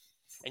problem,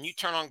 and you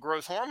turn on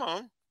growth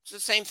hormone, it's the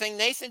same thing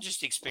Nathan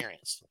just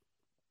experienced.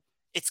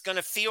 It's going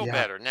to feel Yeah.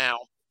 better. Now,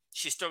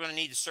 she's still going to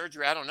need the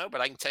surgery. I don't know,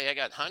 but I can tell you I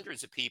got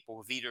hundreds of people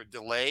who've either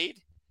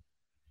delayed.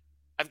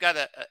 I've got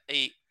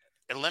a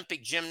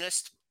Olympic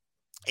gymnast,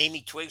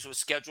 Amy Twiggs, was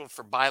scheduled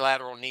for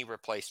bilateral knee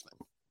replacement.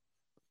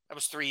 That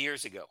was 3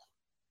 years ago.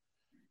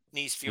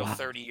 Knees feel Wow.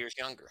 30 years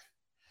younger.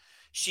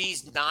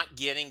 She's not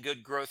getting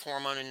good growth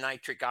hormone and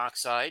nitric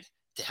oxide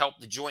to help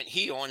the joint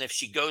heal. And if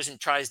she goes and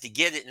tries to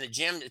get it in the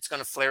gym, it's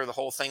going to flare the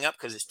whole thing up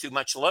because it's too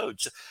much load.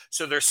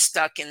 So they're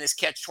stuck in this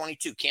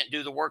catch-22. Can't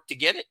do the work to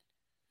get it,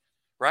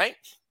 right?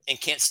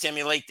 And can't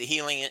stimulate the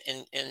healing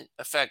in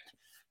effect.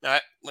 Now,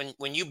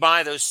 when you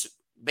buy those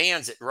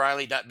bands at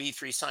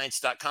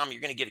riley.b3science.com,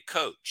 you're going to get a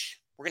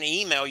coach. We're going to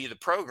email you the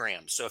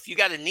program. So if you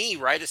got a knee,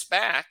 write us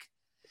back.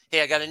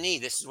 Hey, I got a knee.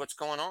 This is what's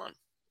going on.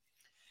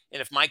 And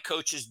if my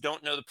coaches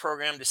don't know the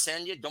program to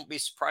send you, don't be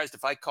surprised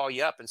if I call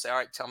you up and say, all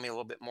right, tell me a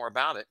little bit more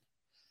about it.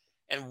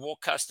 And we'll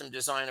custom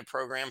design a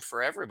program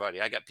for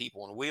everybody. I got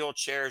people in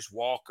wheelchairs,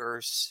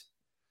 walkers,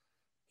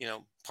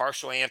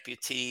 partial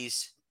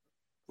amputees.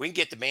 We can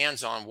get the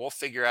bands on. We'll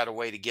figure out a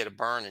way to get a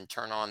burn and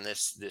turn on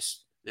this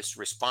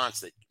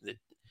response that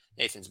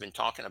Nathan's been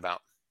talking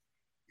about.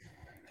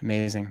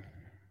 Amazing.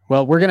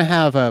 Well, we're going to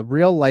have a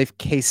real life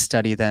case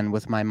study then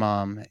with my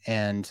mom.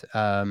 And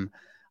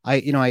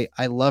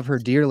I love her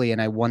dearly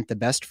and I want the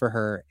best for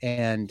her.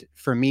 And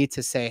for me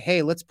to say,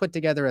 hey, let's put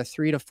together a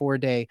 3 to 4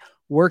 day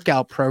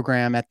workout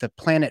program at the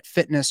Planet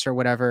Fitness or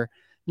whatever.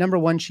 Number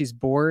one, she's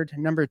bored.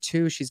 Number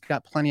two, she's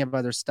got plenty of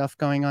other stuff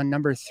going on.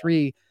 Number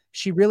three,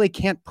 she really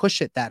can't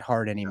push it that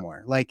hard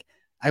anymore. Like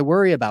I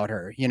worry about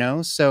her,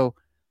 So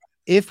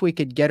if we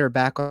could get her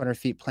back on her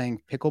feet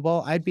playing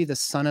pickleball, I'd be the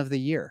son of the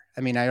year.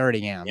 I mean, I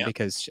already am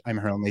because I'm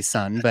her only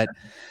son, but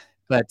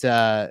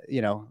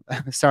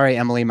sorry,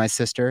 Emily, my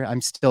sister,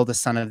 I'm still the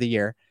son of the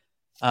year.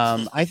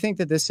 I think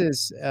that this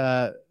is,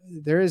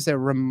 there is a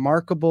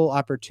remarkable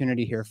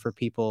opportunity here for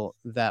people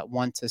that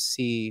want to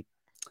see,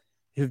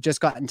 who've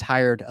just gotten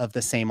tired of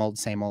the same old,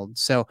 same old.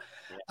 So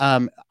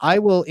I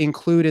will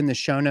include in the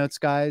show notes,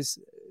 guys,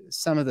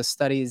 some of the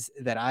studies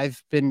that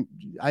I've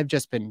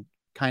just been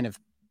kind of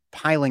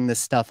piling this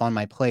stuff on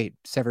my plate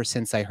ever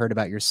since I heard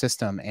about your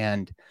system.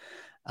 And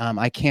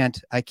I can't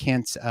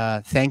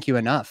thank you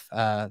enough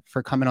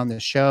for coming on the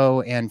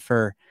show and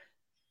for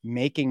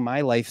making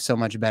my life so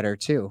much better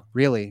too.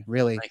 Really,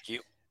 really. Thank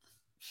you.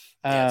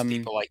 Yeah, it's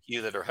people like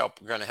you that are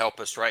going to help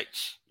us, right?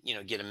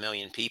 Get 1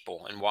 million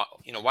people. And why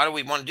do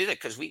we want to do that?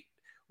 Because we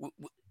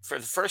for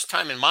the first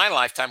time in my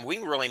lifetime, we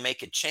really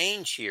make a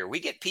change here. We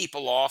get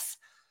people off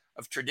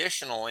of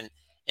traditional and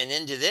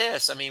into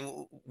this. I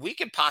mean, we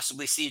could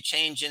possibly see a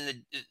change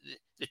in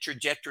the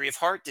trajectory of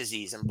heart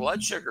disease and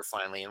blood sugar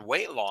finally and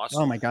weight loss.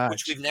 Oh my gosh.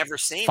 Which we've never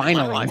seen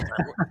finally. in my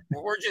lifetime.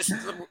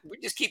 we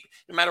just keep,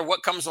 no matter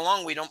what comes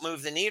along, we don't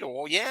move the needle.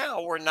 Well, yeah,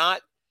 we're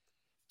not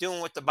doing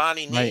what the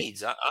body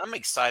needs. Right. I'm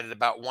excited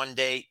about one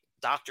day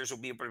doctors will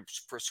be able to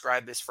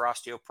prescribe this for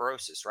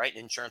osteoporosis, right?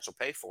 And insurance will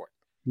pay for it.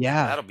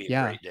 Yeah. That'll be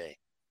a great day.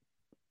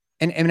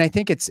 And I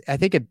think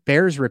it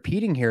bears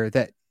repeating here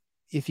that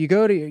if you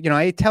go to,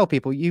 I tell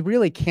people, you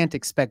really can't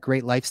expect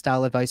great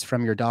lifestyle advice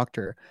from your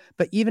doctor.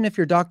 But even if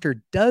your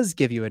doctor does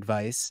give you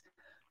advice,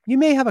 you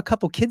may have a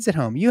couple kids at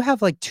home. You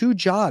have like 2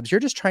 jobs. You're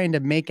just trying to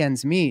make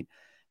ends meet.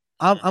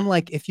 I'm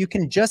like, if you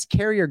can just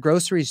carry your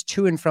groceries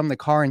to and from the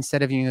car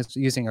instead of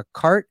using a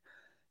cart,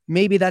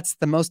 maybe that's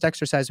the most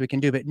exercise we can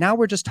do. But now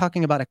we're just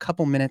talking about a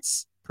couple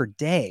minutes per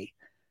day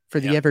for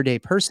the everyday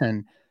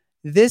person.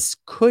 This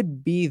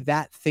could be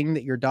that thing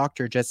that your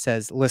doctor just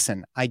says,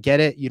 listen, I get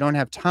it. You don't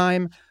have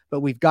time,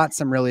 but we've got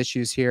some real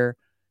issues here.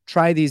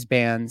 Try these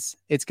bands.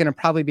 It's going to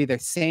probably be the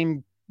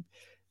same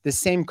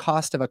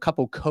cost of a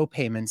couple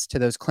co-payments to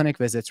those clinic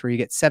visits where you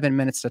get 7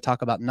 minutes to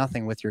talk about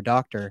nothing with your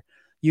doctor.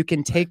 You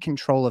can take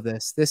control of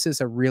this. This is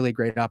a really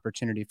great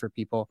opportunity for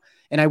people.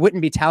 And I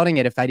wouldn't be touting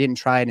it if I didn't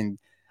try it. And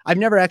I've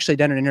never actually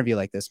done an interview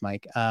like this,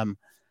 Mike,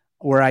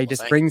 where I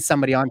just bring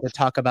somebody on to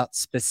talk about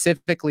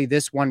specifically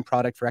this one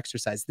product for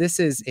exercise. This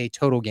is a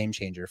total game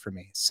changer for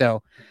me.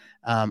 So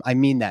I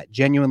mean that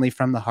genuinely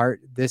from the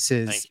heart.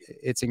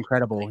 It's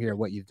incredible here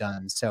what you've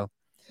done. So,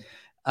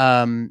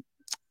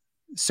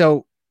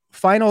 final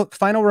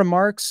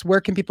remarks. Where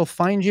can people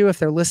find you if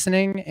they're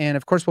listening? And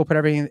of course, we'll put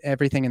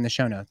everything in the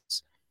show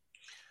notes.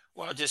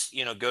 Well, just,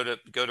 go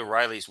to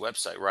Riley's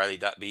website,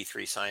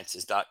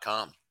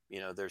 riley.b3sciences.com.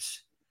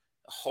 There's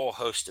a whole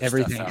host of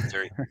stuff out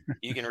there.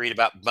 You can read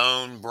about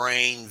bone,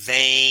 brain,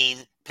 vein,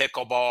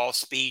 pickleball,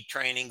 speed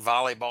training,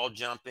 volleyball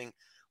jumping.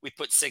 We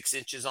put 6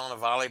 inches on a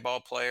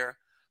volleyball player.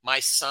 My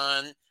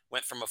son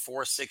went from a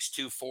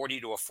 4.62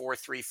 40 to a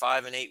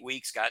 4.35 in 8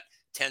 weeks, got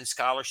 10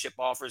 scholarship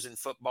offers in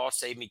football,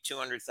 saved me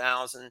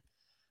 $200,000.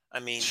 I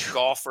mean,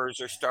 golfers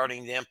are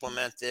starting to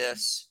implement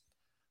this.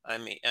 I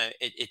mean,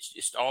 it's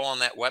just all on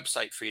that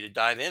website for you to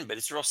dive in, but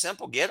it's real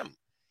simple. Get them.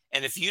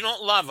 And if you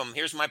don't love them,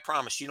 here's my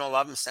promise. You don't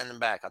love them, send them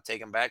back. I'll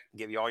take them back,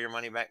 give you all your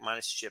money back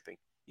minus shipping.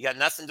 You got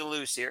nothing to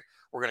lose here.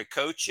 We're going to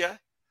coach you.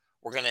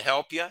 We're going to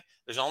help you.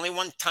 There's only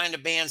one kind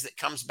of bands that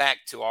comes back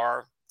to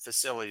our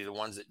facility, the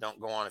ones that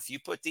don't go on. If you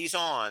put these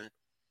on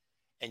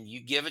and you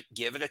give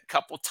it a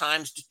couple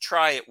times to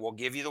try it, we'll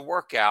give you the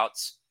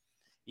workouts.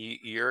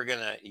 You're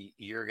gonna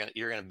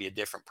be a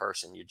different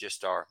person. You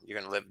just are. You're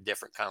gonna live a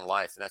different kind of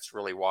life, and that's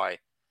really why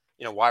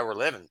we're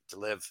living, to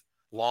live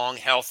long,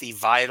 healthy,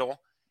 vital,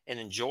 and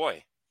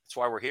enjoy. That's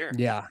why we're here.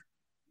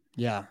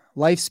 Yeah.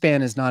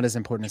 Lifespan is not as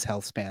important as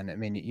health span. I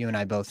mean, you and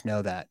I both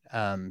know that.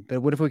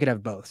 But what if we could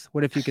have both?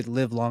 What if you could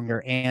live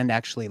longer and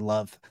actually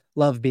love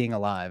being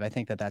alive? I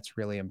think that's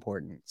really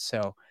important.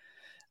 So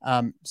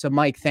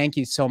Mike, thank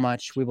you so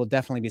much. We will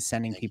definitely be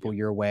sending people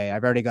your way.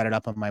 I've already got it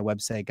up on my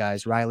website,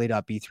 guys,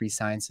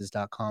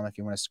 riley.b3sciences.com if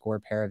you want to score a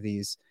pair of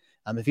these.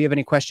 If you have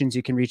any questions,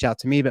 you can reach out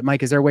to me. But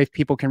Mike, is there a way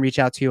people can reach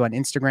out to you on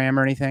Instagram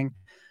or anything?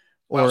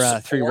 Or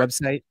through your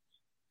website?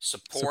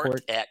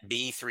 Support at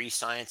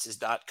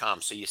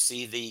b3sciences.com. So you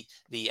see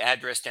the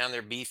address down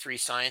there, B3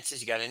 Sciences.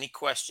 You got any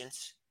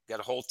questions? Got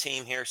a whole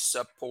team here,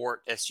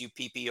 support,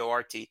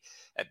 SUPPORT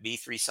at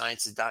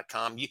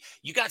b3sciences.com.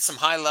 You got some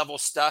high level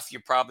stuff.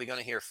 You're probably going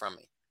to hear from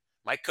me.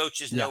 My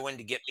coaches know when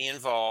to get me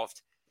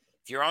involved.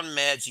 If you're on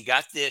meds, you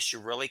got this,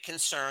 you're really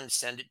concerned,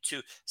 send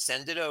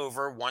it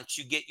over. Once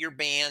you get your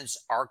bands,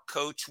 our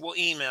coach will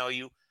email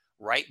you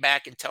right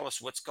back and tell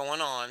us what's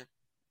going on.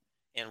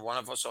 And one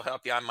of us will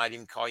help you. I might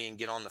even call you and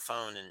get on the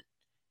phone and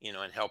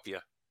help you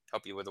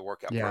with the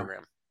workout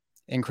program.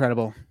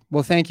 Incredible.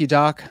 Well, thank you,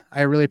 Doc.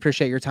 I really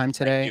appreciate your time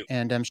today.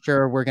 And I'm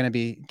sure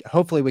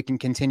hopefully we can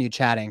continue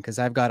chatting because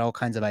I've got all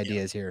kinds of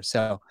ideas here.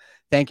 So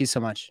thank you so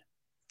much.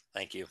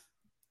 Thank you.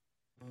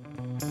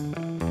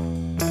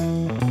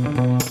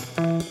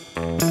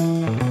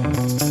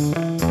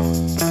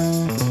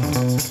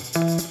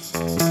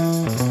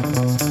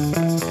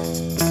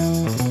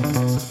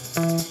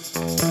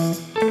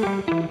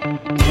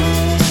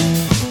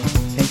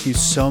 Thank you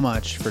so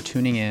much for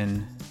tuning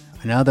in.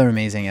 Another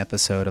amazing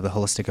episode of the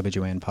Holistic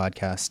OBGYN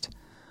podcast,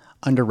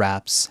 Under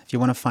Wraps. If you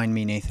want to find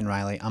me, Nathan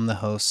Riley, I'm the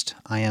host.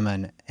 I am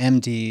an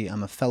MD.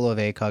 I'm a fellow of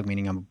ACOG,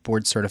 meaning I'm a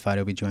board-certified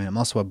OBGYN. I'm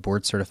also a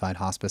board-certified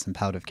hospice and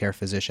palliative care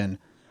physician.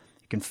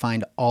 You can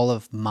find all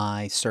of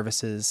my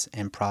services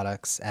and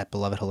products at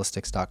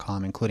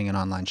belovedholistics.com, including an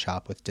online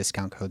shop with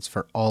discount codes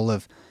for all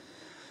of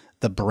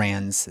the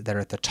brands that are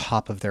at the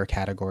top of their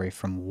category,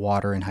 from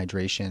water and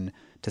hydration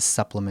to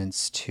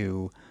supplements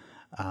to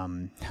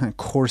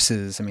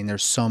courses. I mean,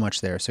 there's so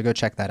much there. So go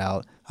check that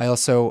out. I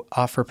also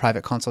offer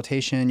private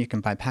consultation. You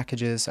can buy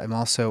packages. I'm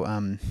also,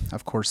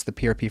 of course, the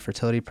PRP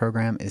fertility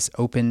program is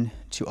open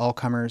to all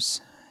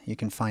comers. You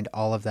can find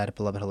all of that at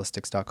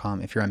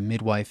belovedholistics.com. If you're a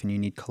midwife and you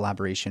need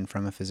collaboration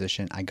from a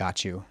physician, I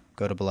got you.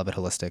 Go to Beloved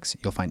Holistics.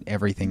 You'll find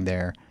everything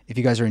there. If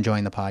you guys are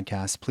enjoying the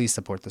podcast, please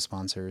support the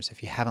sponsors.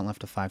 If you haven't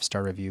left a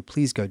 5-star review,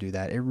 please go do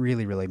that. It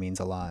really, really means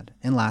a lot.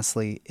 And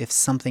lastly, if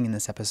something in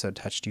this episode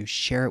touched you,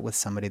 share it with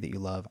somebody that you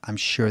love. I'm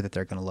sure that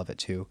they're going to love it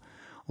too.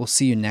 We'll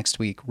see you next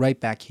week right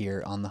back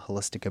here on the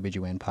Holistic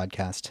OBGYN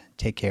podcast.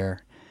 Take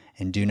care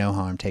and do no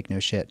harm. Take no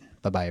shit.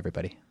 Bye-bye,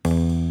 everybody.